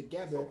something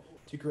together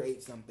to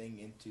create something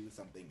into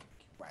something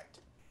right.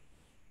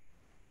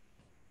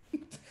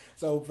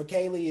 So for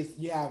Kaylee,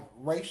 you have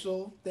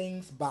racial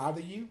things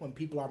bother you, when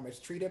people are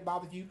mistreated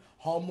bother you,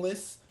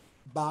 homeless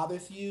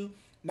bothers you,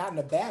 not in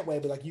a bad way,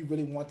 but like you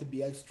really want to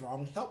be a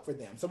strong help for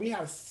them. So we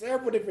have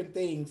several different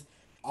things.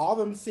 All of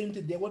them seem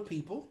to deal with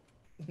people.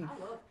 I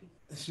love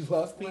people. She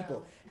loves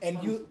people.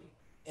 And you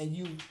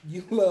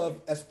love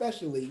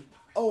especially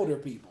older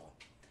people.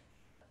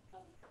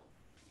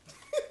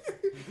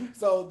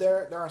 So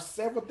there are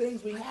several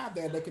things we have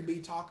there that can be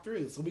talked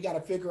through. So we got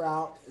to figure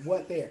out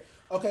what there.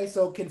 Okay,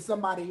 so can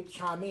somebody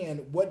chime in?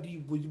 What do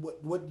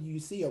you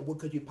see, or what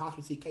could you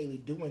possibly see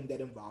Kaylee doing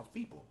that involves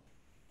people?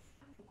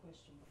 I have a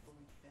question before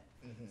we do that.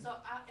 So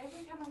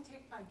every time I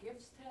take my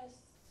gifts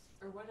tests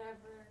or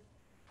whatever,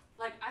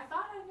 Like, I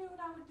thought I knew what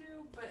I would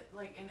do, but,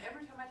 like, and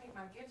every time I take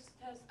my gifts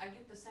test, I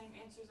get the same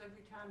answers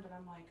every time, but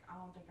I'm like, I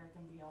don't think I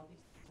can be all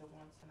these things at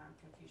once, and I'm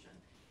confusion.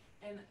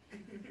 And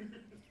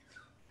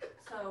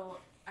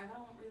so, I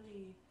don't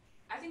really,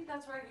 I think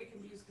that's where I get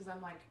confused, because I'm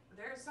like,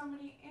 there are so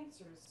many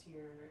answers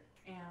here,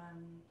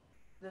 and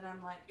then I'm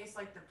like, it's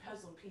like the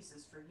puzzle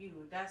pieces for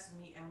you. That's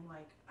me, and I'm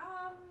like,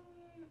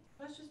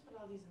 let's just put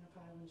all these in a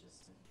pile and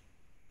just.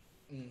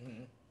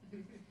 Mm-hmm.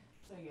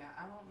 So yeah,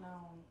 I don't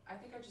know. I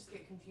think I just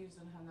get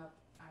confused and hung up.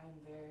 I am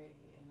very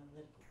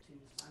analytical too,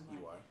 so I'm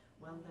You like, are.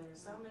 well,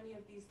 there's so many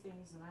of these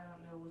things, and I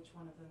don't know which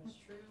one of them is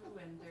true.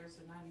 And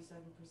there's a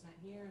 97%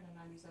 here and a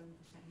 97%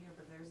 here,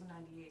 but there's a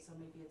 98, so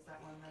maybe it's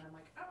that one. And I'm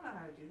like, I don't know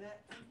how to do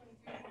that. I'm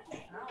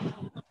 23. I don't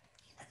know.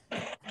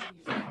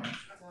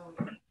 So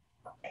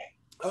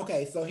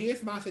Okay, so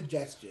here's my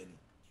suggestion.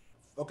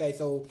 Okay,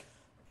 so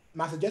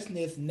my suggestion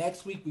is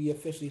next week we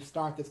officially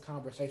start this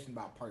conversation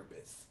about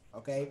purpose.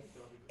 Okay,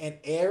 and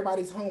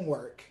everybody's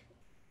homework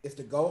is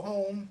to go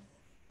home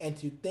and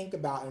to think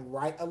about and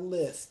write a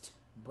list.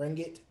 Bring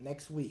it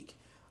next week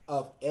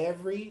of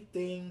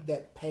everything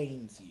that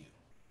pains you.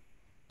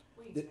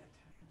 we The- got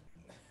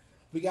time.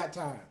 We got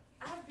time,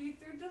 I'll be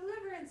through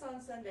deliverance on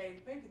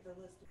Sunday. Maybe the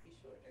list will be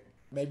shorter.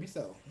 maybe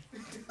so.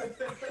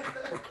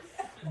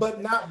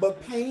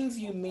 But pains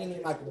you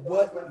meaning like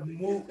what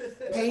move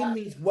pain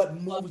means what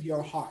moves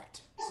your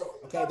heart.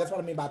 Okay, that's what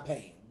I mean by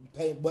pain.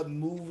 Pain what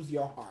moves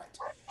your heart.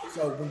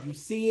 So when you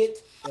see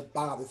it, it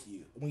bothers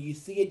you. When you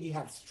see it, you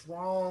have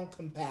strong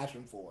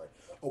compassion for it.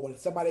 Or when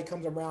somebody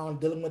comes around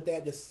dealing with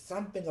that, just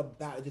something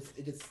about it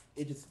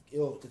just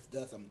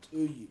does something to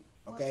you.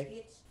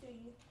 Okay?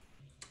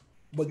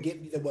 What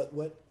gets to you? What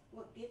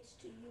What gets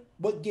to you?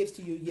 what gets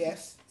to you,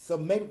 yes. So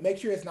make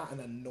sure it's not an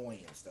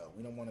annoyance though.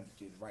 We don't want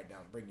to write down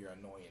bring your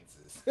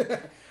annoyances.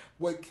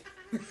 what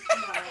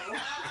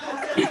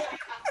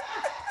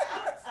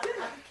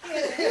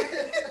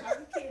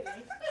I'm kidding.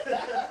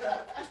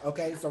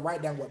 Okay, so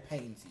write down what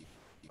pains you.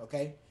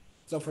 Okay,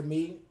 so for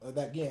me,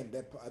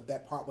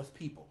 that part was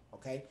people.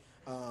 Okay,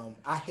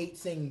 I hate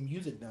seeing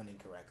music done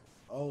incorrectly.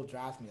 Oh, it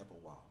drives me up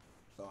a wall.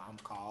 So I'm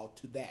called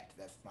to that.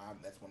 That's one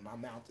of my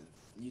mountains,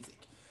 music.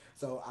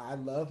 So I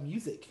love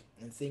music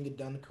and seeing it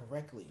done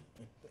correctly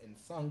and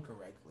sung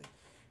correctly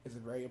is a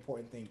very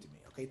important thing to me.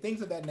 Okay,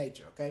 things of that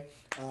nature. Okay,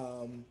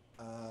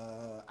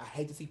 I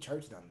hate to see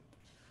church done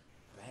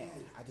bad.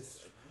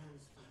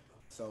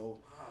 So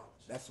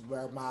that's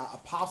where my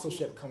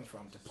apostleship comes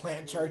from, to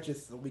plant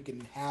churches so we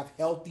can have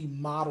healthy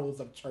models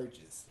of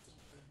churches.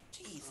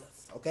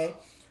 Jesus, okay?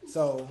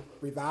 So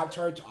revive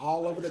church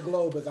all over the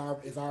globe is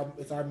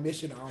our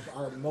mission,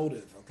 our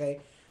motive,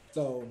 okay?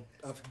 So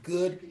of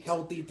good,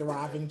 healthy,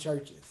 thriving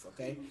churches,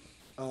 okay?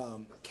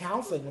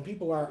 Counseling, when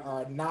people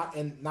are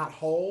not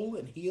whole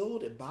and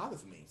healed, it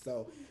bothers me.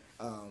 So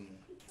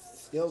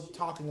still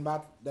talking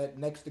about that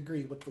next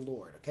degree with the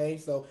Lord, okay?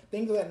 So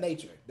things of that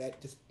nature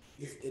that just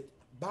it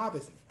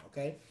bothers me,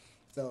 okay?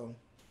 So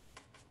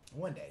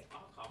one day,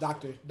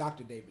 Dr.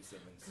 David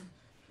Simmons.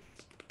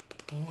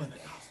 One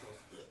day.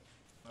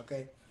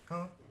 Okay?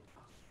 Huh?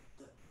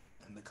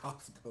 And the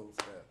cost goes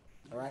up.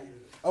 All right?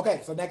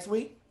 Okay, so next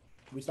week,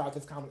 we start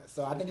this conversation.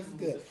 So I think this is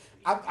good.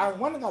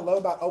 One thing I love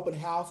about open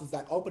house is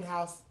that open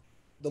house,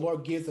 the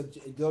Lord gives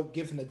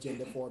an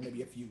agenda for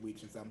maybe a few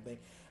weeks or something.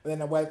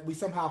 And then we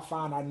somehow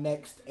find our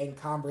next in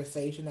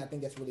conversation. I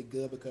think that's really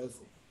good because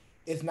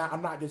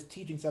I'm not just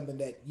teaching something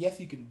that, yes,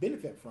 you can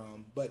benefit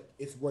from, but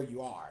it's where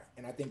you are.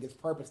 And I think this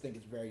purpose thing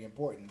is very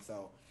important.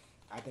 So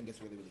I think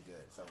it's really, really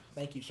good. So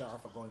thank you, Shar,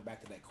 for going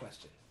back to that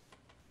question.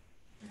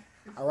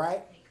 All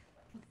right?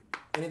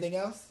 Anything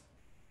else?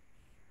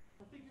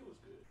 I think it was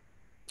good.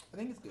 I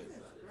think it's good. Next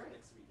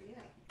week.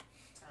 Yeah.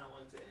 I don't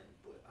want it to end,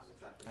 but I'm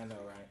excited. I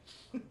know, right?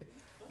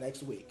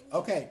 Next week.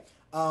 Okay.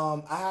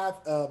 I have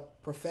a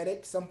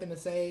prophetic something to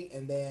say,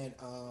 and then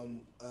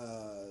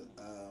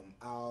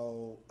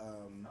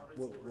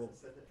we'll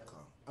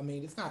I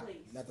mean, it's not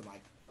nothing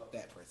like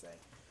that per se.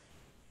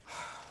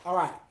 All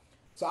right.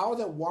 So I was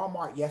at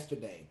Walmart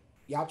yesterday.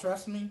 Y'all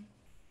trust me?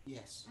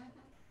 Yes.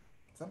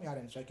 Some of y'all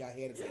didn't shake your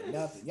head and say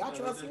nothing. Y'all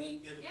trust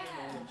me?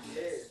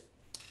 Yes.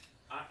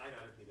 I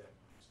gotta be that.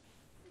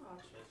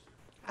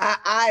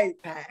 I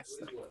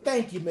passed.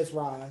 Thank you, Miss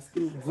Roz.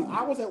 So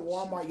I was at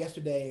Walmart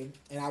yesterday,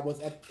 and I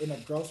was in a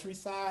grocery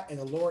side, and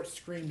the Lord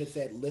screamed and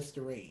said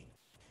Listerine.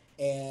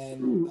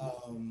 And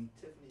Tiffany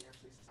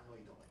actually, I know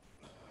you don't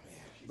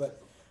like.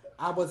 but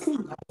I was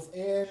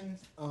in,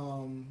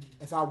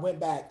 and so I went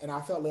back, and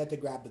I felt led to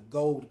grab the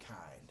gold kind.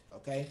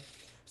 Okay,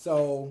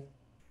 so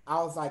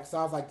I was like,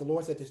 the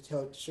Lord said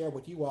to share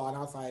with you all, and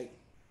I was like,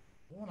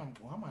 why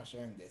am I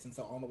sharing this? And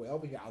so on the way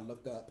over here, I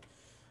looked up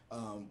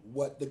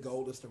what the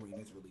gold Listerine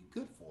is really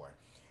good for.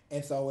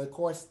 And so, of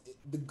course,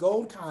 the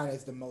gold kind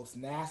is the most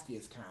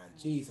nastiest kind.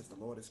 Jesus, the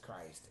Lord is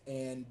Christ.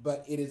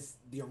 But it is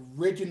the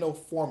original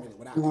formula.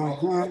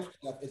 Without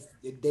stuff,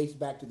 it dates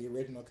back to the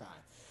original kind.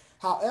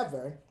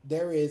 However,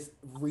 there is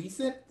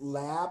recent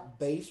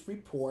lab-based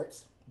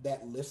reports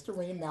that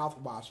Listerine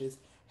mouthwashes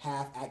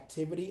have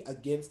activity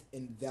against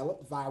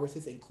enveloped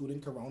viruses,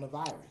 including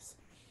coronavirus.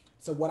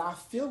 So what I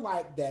feel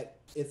like that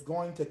is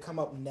going to come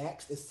up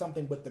next is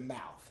something with the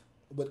mouth,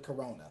 with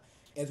corona.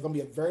 It's going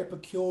to be a very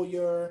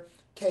peculiar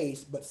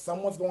case, but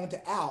someone's going to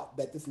out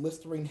that this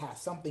Listerine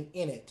has something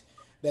in it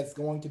that's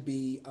going to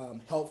be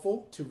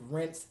helpful to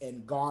rinse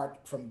and guard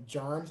from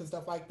germs and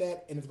stuff like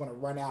that, and it's going to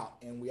run out,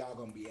 and we all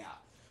going to be out.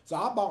 So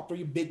I bought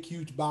 3 big,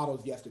 huge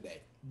bottles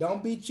yesterday.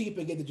 Don't be cheap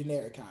and get the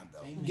generic kind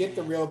though. Amen. Get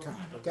the real kind,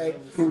 okay?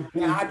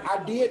 Now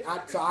I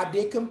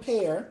did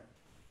compare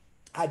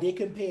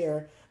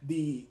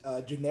the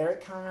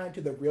generic kind to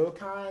the real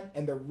kind,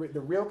 and the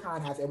real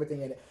kind has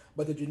everything in it,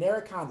 but the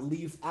generic kind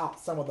leaves out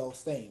some of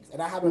those things.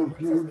 And I haven't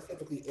researched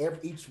specifically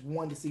each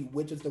one to see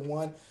which is the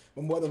one,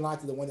 but more than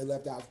likely the one they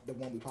left out is the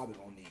one we probably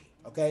gonna need.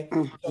 Okay,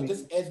 so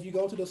just as you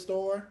go to the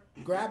store,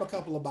 grab a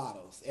couple of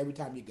bottles every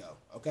time you go.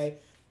 Okay,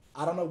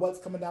 I don't know what's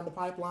coming down the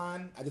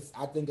pipeline.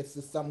 I think it's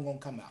just something gonna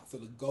come out. So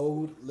the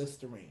gold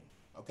Listerine.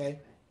 Okay.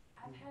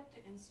 I've had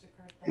to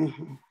Instacart that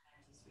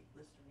this week,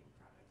 Listerine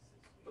products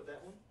this week. But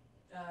that one?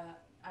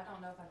 I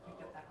don't know if I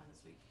picked up that one this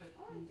week, but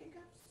I don't think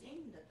I've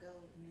seen the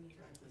gold.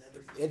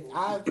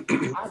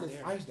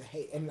 I used to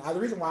hate, and the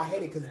reason why I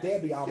hate it because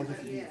Debbie always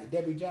used to use it.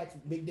 Debbie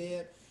Jackson, Big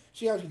Deb,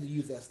 she always used to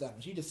use that stuff,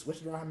 and she just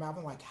switched it around her mouth.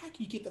 I'm like, how can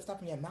you keep that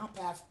stuff in your mouth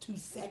past 2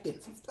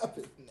 seconds? This stuff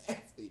is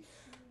nasty.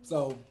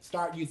 So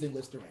start using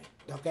Listerine,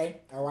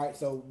 okay? All right.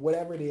 So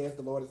whatever it is,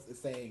 the Lord is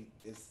saying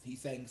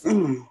He's saying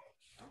something.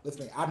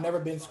 Listerine. I've never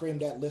been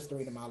screamed at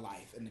Listerine in my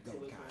life in the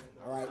gold kind.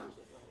 All right,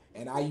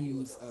 and I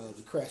use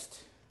the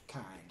Crest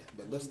kind,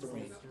 but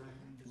Listerine.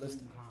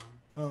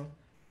 Huh?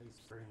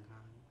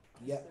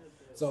 Yep.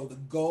 So the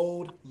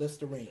gold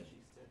Listerine.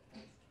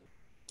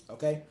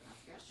 Okay.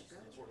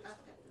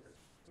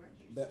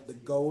 The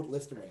gold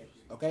Listerine.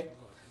 Okay.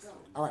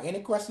 All right. Any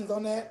questions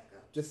on that?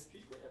 Just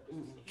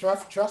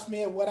trust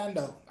me at what I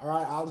know. All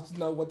right. I'll just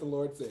know what the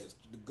Lord says.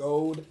 The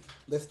gold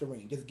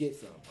Listerine. Just get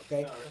some.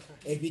 Okay.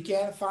 If you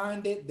can't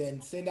find it,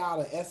 then send out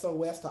a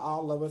SOS to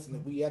all of us, and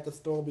if we at the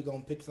store, we're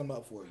gonna pick some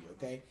up for you.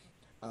 Okay.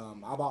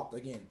 I bought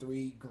again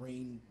 3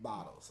 green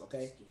bottles.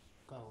 Okay.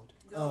 Gold.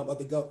 Of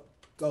the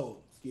gold.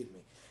 Excuse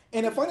me.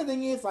 And the funny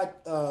thing is,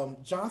 like,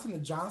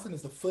 Johnson & Johnson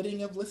is the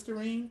footing of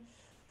Listerine.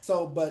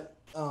 So, but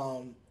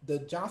the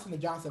Johnson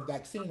 & Johnson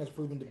vaccine has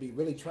proven to be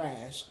really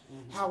trash.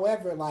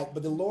 However, like,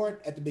 but the Lord,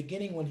 at the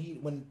beginning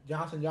when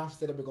Johnson & Johnson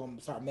said that we're going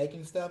to start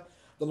making stuff,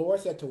 the Lord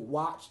said to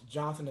watch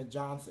Johnson &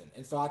 Johnson.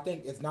 And so I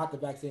think it's not the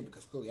vaccine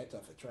because clearly that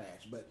stuff is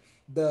trash. But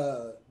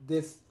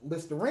this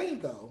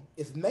Listerine, though,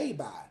 is made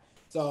by.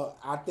 So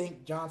I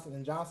think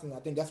Johnson & Johnson, I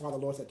think that's why the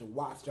Lord said to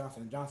watch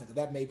Johnson & Johnson, because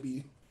that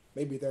maybe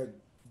they're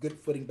good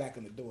footing back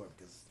in the door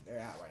because they're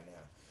out right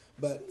now.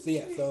 But so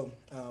yeah, so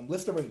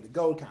Listerine, the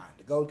gold kind.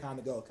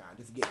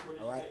 Just get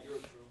it, all right?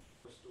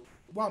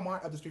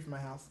 Walmart up the street from my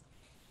house.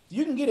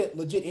 You can get it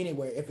legit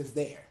anywhere if it's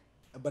there,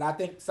 but I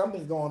think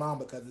something's going on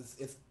because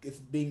it's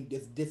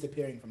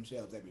disappearing from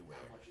shelves everywhere.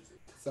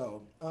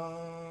 So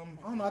I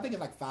don't know. I think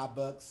it's like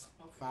 $5,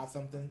 5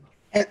 something.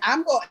 And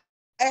I'm going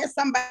to ask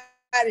somebody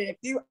if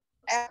you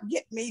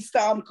get me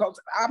some because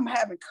I'm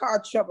having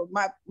car trouble.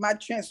 My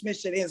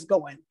transmission is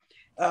going.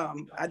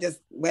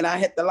 When I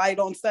hit the light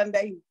on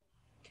Sunday,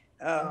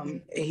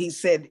 he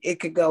said it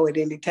could go at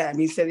any time.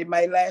 He said it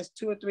might last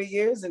 2 or 3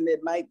 years and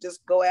it might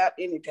just go out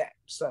anytime.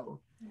 So,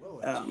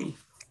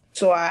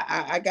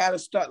 I got to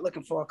start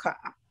looking for a car.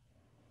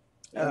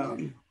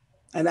 And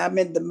I'm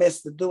in the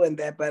midst of doing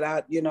that, but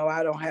I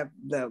don't have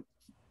the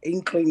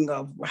inkling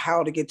of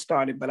how to get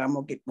started, but I'm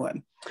gonna get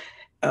one.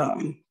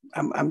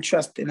 I'm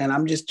trusting and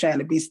I'm just trying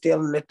to be still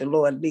and let the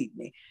Lord lead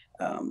me.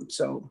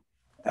 So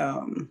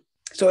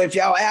if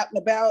y'all out and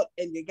about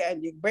and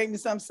you bring me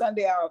some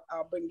Sunday,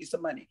 I'll bring you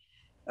some money.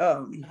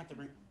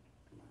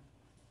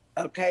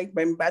 Okay,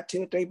 bring me about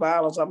 2 or 3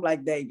 bottles. I'm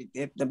like David,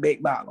 the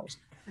big bottles.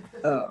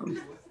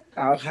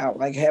 I'll have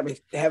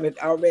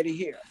it already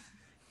here.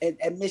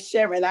 And Miss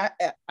Sharon, I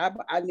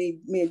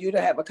need me and you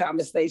to have a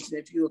conversation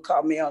if you would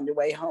call me on the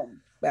way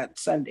home about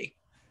Sunday.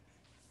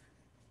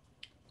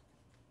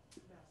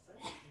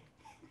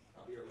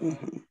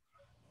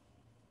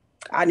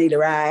 I need a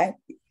ride.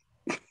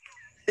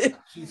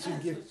 She's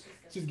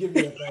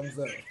giving you a thumbs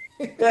up.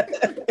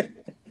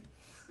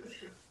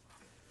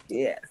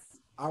 Yes.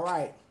 All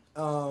right.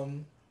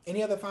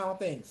 Any other final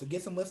things? So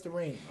get some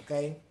Listerine,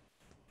 okay?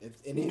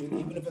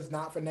 Even if it's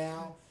not for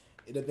now,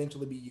 it'll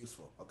eventually be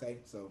useful, okay?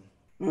 So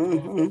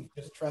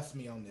just trust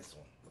me on this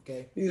one,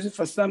 okay? Use it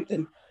for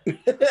something.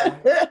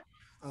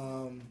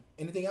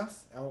 Anything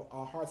else?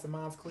 Our hearts and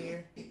minds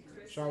clear?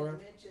 Shara?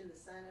 Mention the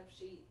sign-up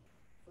sheet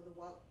for the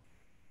Walk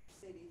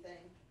City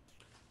thing.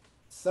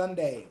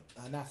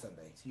 Not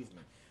Sunday, excuse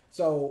me.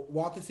 So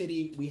Walk the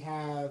City, we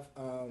have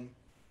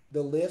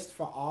the list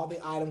for all the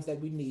items that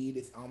we need.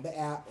 It's on the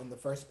app on the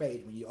first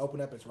page. When you open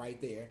up, it's right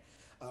there.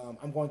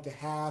 I'm going to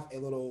have a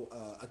little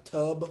a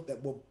tub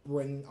that we'll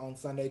bring on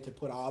Sunday to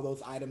put all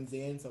those items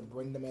in. So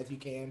bring them as you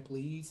can,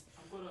 please.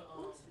 I'm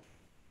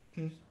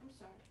sorry.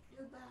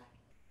 Goodbye.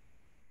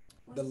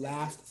 The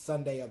last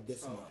Sunday of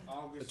this month,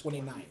 the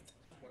 29th.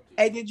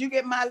 Hey, did you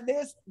get my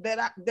list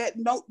that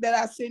note that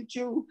I sent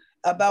you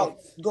about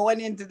going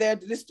into there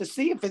just to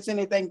see if it's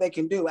anything they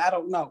can do? I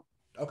don't know.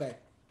 Okay.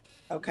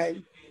 Okay.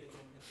 Again,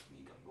 next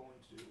week I'm going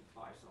to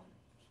buy some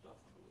stuff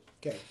on the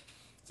list. Okay.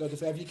 So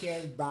just if you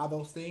can buy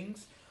those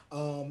things,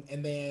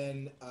 and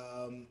then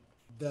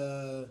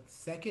the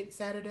second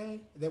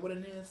Saturday, is that what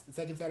it is? The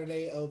second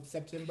Saturday of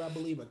September, I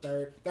believe, or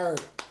third,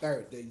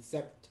 the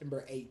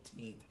September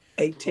 18th.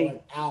 18th. Going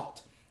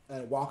out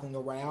and walking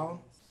around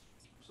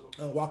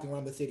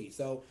the city.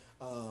 So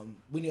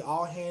we need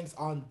all hands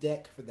on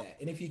deck for that.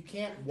 And if you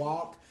can't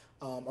walk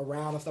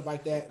around and stuff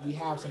like that, we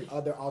have some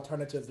other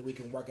alternatives that we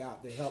can work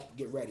out to help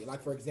get ready.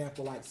 Like for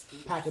example, like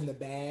packing the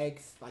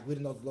bags, like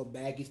putting those little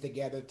baggies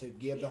together to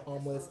give the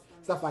homeless,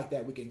 stuff like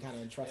that. We can kind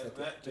of entrust it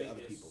to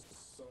other people.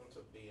 Soon to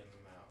be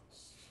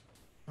announced.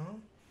 Huh?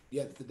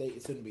 Yeah, the date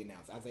is soon to be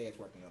announced. Isaiah's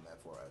working on that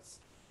for us.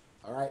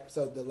 All right.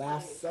 So the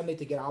last Sunday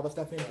to get all the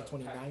stuff in is the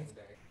 29th.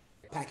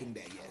 Packing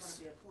day, yes.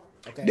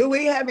 Okay. Do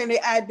we have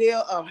any idea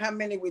of how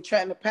many we're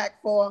trying to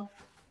pack for?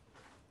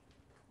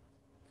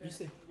 You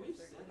said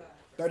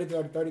 30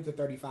 to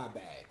 35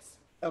 bags.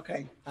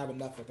 Okay. I have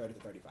enough for 30 to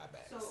 35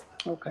 bags.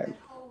 So, Okay. that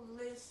whole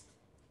list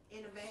in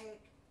a bag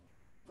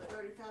for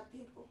 35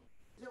 people,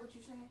 is that what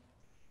you're saying?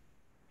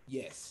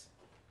 Yes.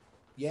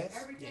 Yes.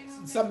 Everything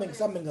on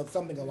that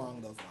Something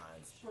along those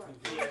lines. Sure.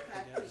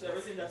 So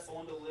everything that's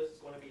on the list is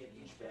going to be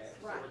in each bag.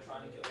 So Right. we're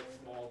trying to get like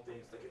small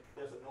things. Like if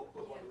there's a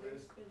notebook on the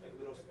list, like a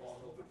little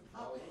small notebook from the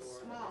dollar Okay,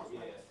 store. small.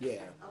 Yeah.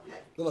 Yeah. Okay.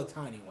 The little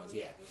tiny ones.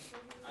 Yeah.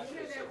 I You hear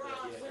should that, have Rob?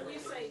 said that. Yeah, When you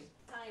everything.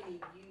 say tiny,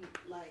 you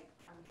like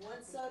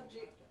one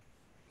subject?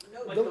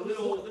 No. Like the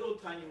little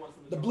tiny ones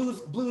from The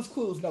Blues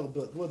Clues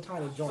notebook, little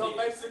tiny So joint.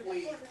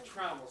 basically,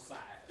 travel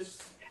size.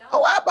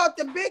 Oh, I bought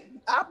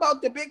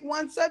the big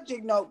one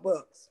subject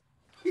notebooks.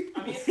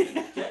 I mean, if you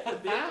get the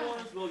big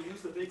ones, we'll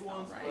use the big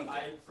ones. But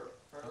I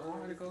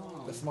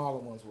prefer The smaller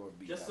ones will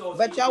be. just so. It's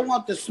But y'all easier.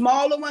 want the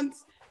smaller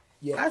ones?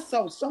 Yeah. I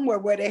saw somewhere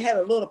where they had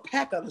a little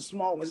pack of the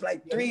small ones,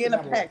 like Yeah, 3 we in a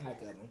have little pack.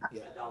 of them.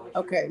 Yeah. At Dollar Tree.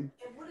 Okay. And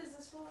what is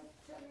this for?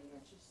 Tell me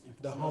interesting.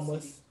 The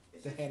homeless,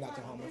 to hand out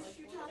to homeless. What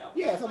you talking about?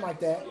 Yeah, something like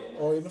that,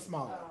 or even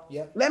smaller.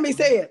 Yep. Let me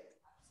say it.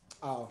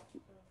 Oh,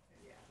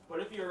 But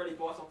if you already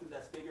bought something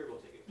that's bigger, we'll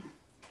take it.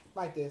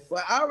 like this.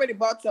 Well, I already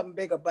bought something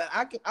bigger, but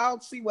I'll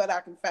see what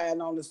I can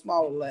find on the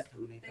smaller list.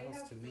 They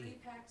have 3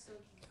 packs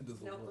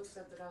of notebooks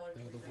at the Dollar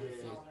Tree.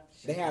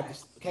 They have,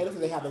 Caleb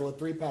said they have the little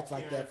 3-packs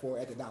like that for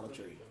at the Dollar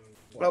Tree.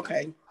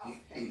 Okay.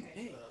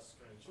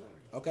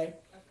 Okay.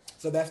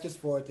 So that's just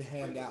for it to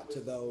hand out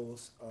to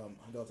those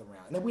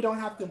around. And if we don't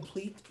have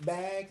complete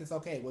bags, it's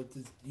okay. We'll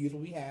just use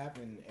what we have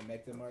and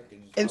make them work.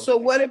 And so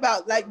what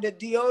about like the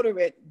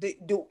deodorant?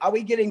 Are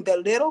we getting the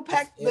little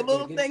pack, the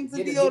little things of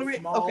deodorant?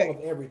 Small Okay.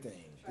 of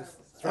everything. Just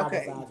travel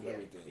Okay. size of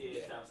everything. Yeah,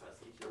 Yeah. travel size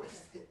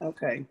each.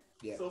 Okay.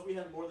 Yeah. So if we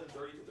have more than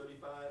 30 to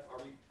 35, are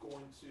we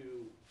going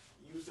to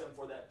use them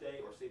for that day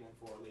or save them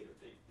for a later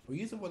date? We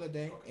use it for the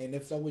day, and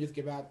if so, we just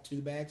give out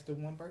 2 bags to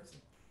one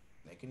person.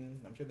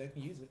 I'm sure they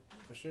can use it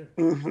for sure.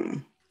 Mm-hmm.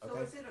 So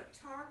Okay. is it a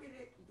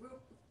targeted group of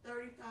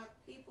 35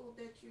 people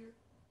that you're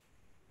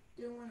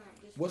doing? Or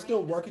just We're still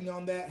random? working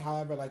on that.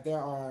 However, like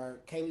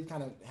Kaylee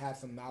kind of has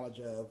some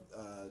knowledge of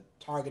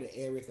targeted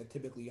areas that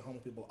typically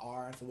homeless people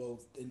are. So we'll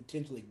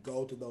intentionally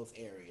go to those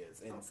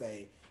areas and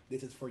say,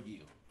 this is for you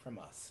from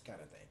us, kind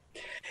of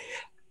thing.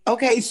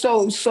 Okay,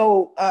 so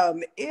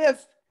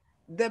if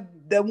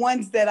the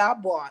ones that I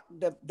bought,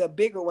 the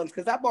bigger ones,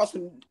 because I bought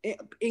some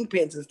ink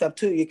pens and stuff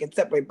too, you can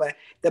separate, but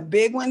the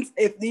big ones,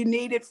 if you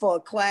need it for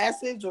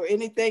classes or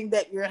anything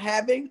that you're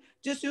having,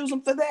 just use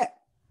them for that.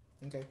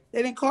 Okay.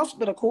 They didn't cost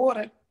but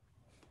 $0.25.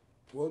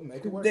 We'll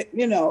make it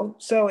work.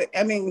 So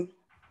I mean,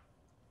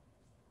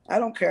 I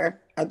don't care.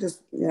 I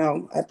just,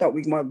 I thought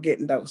we were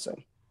getting those. So.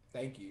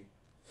 Thank you.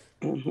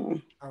 Mm-hmm.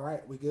 All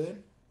right, we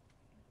good?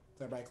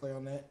 Is everybody clear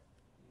on that?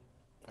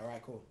 All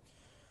right, cool.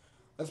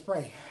 Let's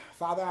pray.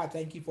 Father, I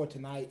thank you for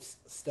tonight's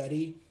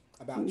study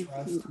about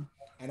trust.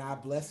 And I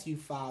bless you,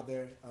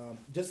 Father,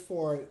 just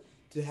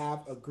to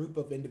have a group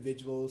of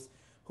individuals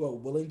who are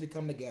willing to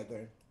come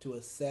together to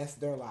assess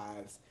their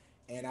lives.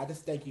 And I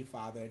just thank you,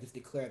 Father, and just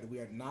declare that we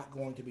are not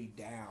going to be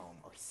down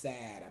or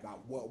sad about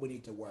what we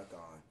need to work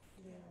on.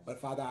 Yeah. But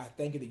Father, I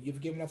thank you that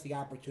you've given us the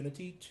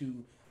opportunity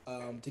to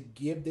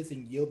give this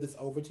and yield this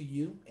over to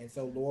you. And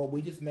so, Lord,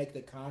 we just make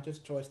the conscious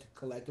choice to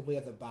collectively,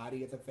 as a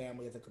body, as a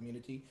family, as a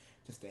community,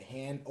 just to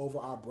hand over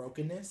our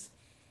brokenness.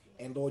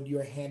 And Lord,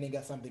 you're handing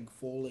us something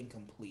full and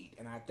complete.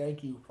 And I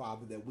thank you,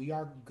 Father, that we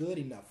are good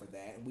enough for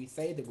that. And we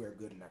say that we're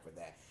good enough for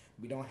that.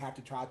 We don't have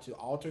to try to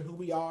alter who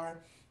we are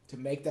to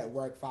make that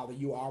work, Father.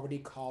 You already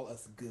call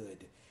us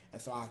good.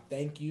 And so I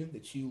thank you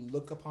that you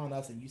look upon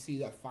us and you see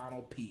that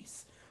final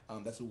piece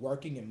that's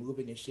working and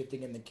moving and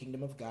shifting in the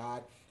kingdom of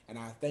God. And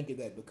I thank you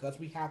that because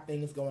we have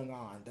things going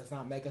on, does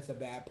not make us a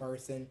bad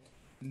person,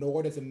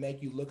 nor does it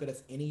make you look at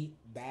us any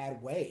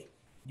bad way.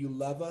 You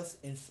love us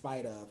in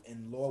spite of.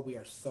 And Lord, we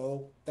are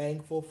so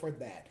thankful for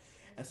that.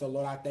 And so,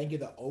 Lord, I thank you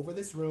that over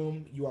this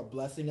room, you are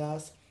blessing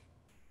us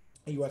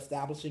and you are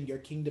establishing your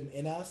kingdom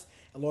in us.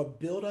 And Lord,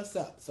 build us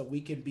up so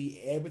we can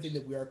be everything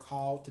that we are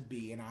called to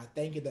be. And I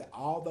thank you that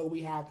although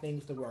we have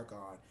things to work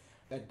on,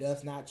 that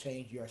does not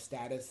change your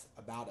status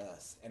about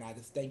us. And I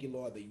just thank you,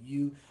 Lord, that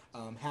you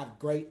have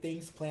great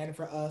things planned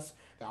for us,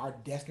 that our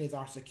destinies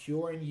are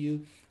secure in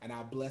you. And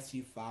I bless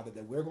you, Father,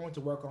 that we're going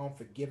to work on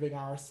forgiving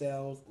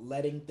ourselves,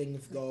 letting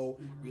things go,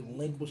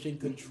 relinquishing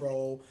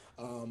control,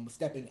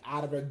 stepping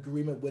out of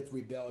agreement with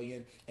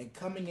rebellion, and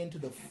coming into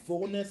the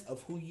fullness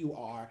of who you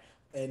are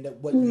and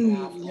what you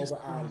have over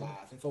our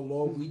lives. And so,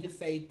 Lord, we just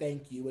say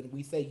thank you and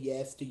we say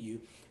yes to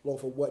you,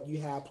 Lord, for what you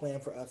have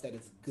planned for us that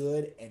is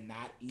good and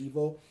not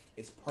evil.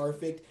 It's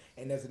perfect,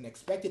 and there's an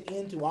expected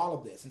end to all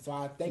of this. And so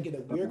I thank you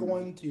that we're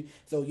going to,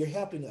 so you're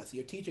helping us.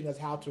 You're teaching us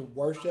how to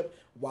worship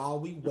while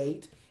we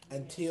wait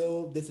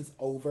until this is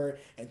over,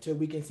 until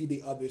we can see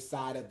the other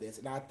side of this.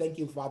 And I thank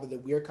you, Father,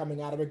 that we're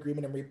coming out of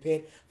agreement and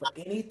repent for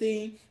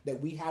anything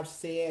that we have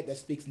said that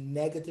speaks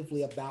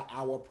negatively about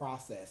our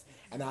process.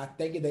 And I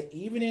thank you that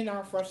even in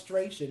our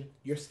frustration,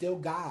 you're still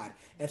God.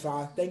 And so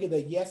I thank you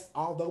that, yes,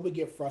 although we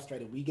get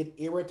frustrated, we get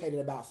irritated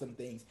about some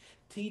things,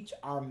 teach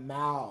our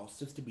mouths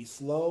just to be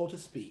slow to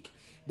speak,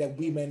 that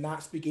we may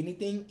not speak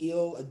anything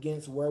ill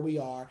against where we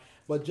are,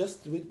 but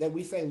just that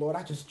we say, Lord,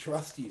 I just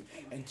trust you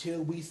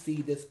until we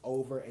see this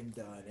over and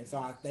done. And so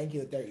I thank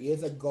you that there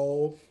is a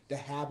goal to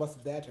have us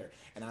better.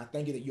 And I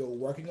thank you that you're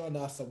working on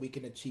us so we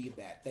can achieve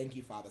that. Thank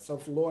you, Father. So,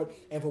 for Lord,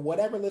 and for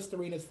whatever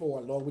Listerine is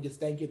for, Lord, we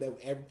just thank you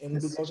that when we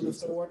go to the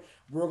store,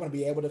 we're going to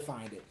be able to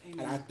find it.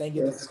 And I thank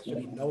you that there should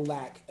be no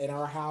lack in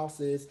our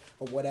houses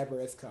for whatever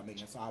is coming.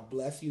 And so I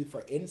bless you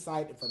for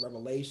insight and for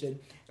revelation.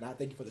 And I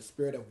thank you for the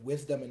spirit of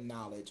wisdom and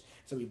knowledge.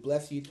 So we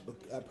bless you to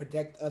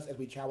protect us as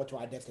we travel to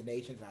our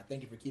destinations. And I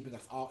thank you for keeping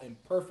us all in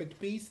perfect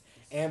peace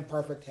and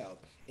perfect health.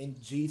 In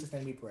Jesus'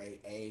 name we pray.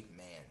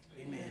 Amen.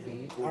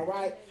 Amen. All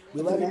right.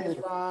 We love you, Miss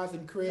Roz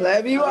and Chris.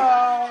 Love you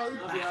all.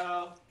 Love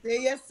y'all.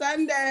 See you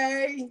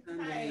Sunday.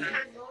 Sunday.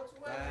 Lord's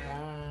willing.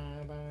 Bye.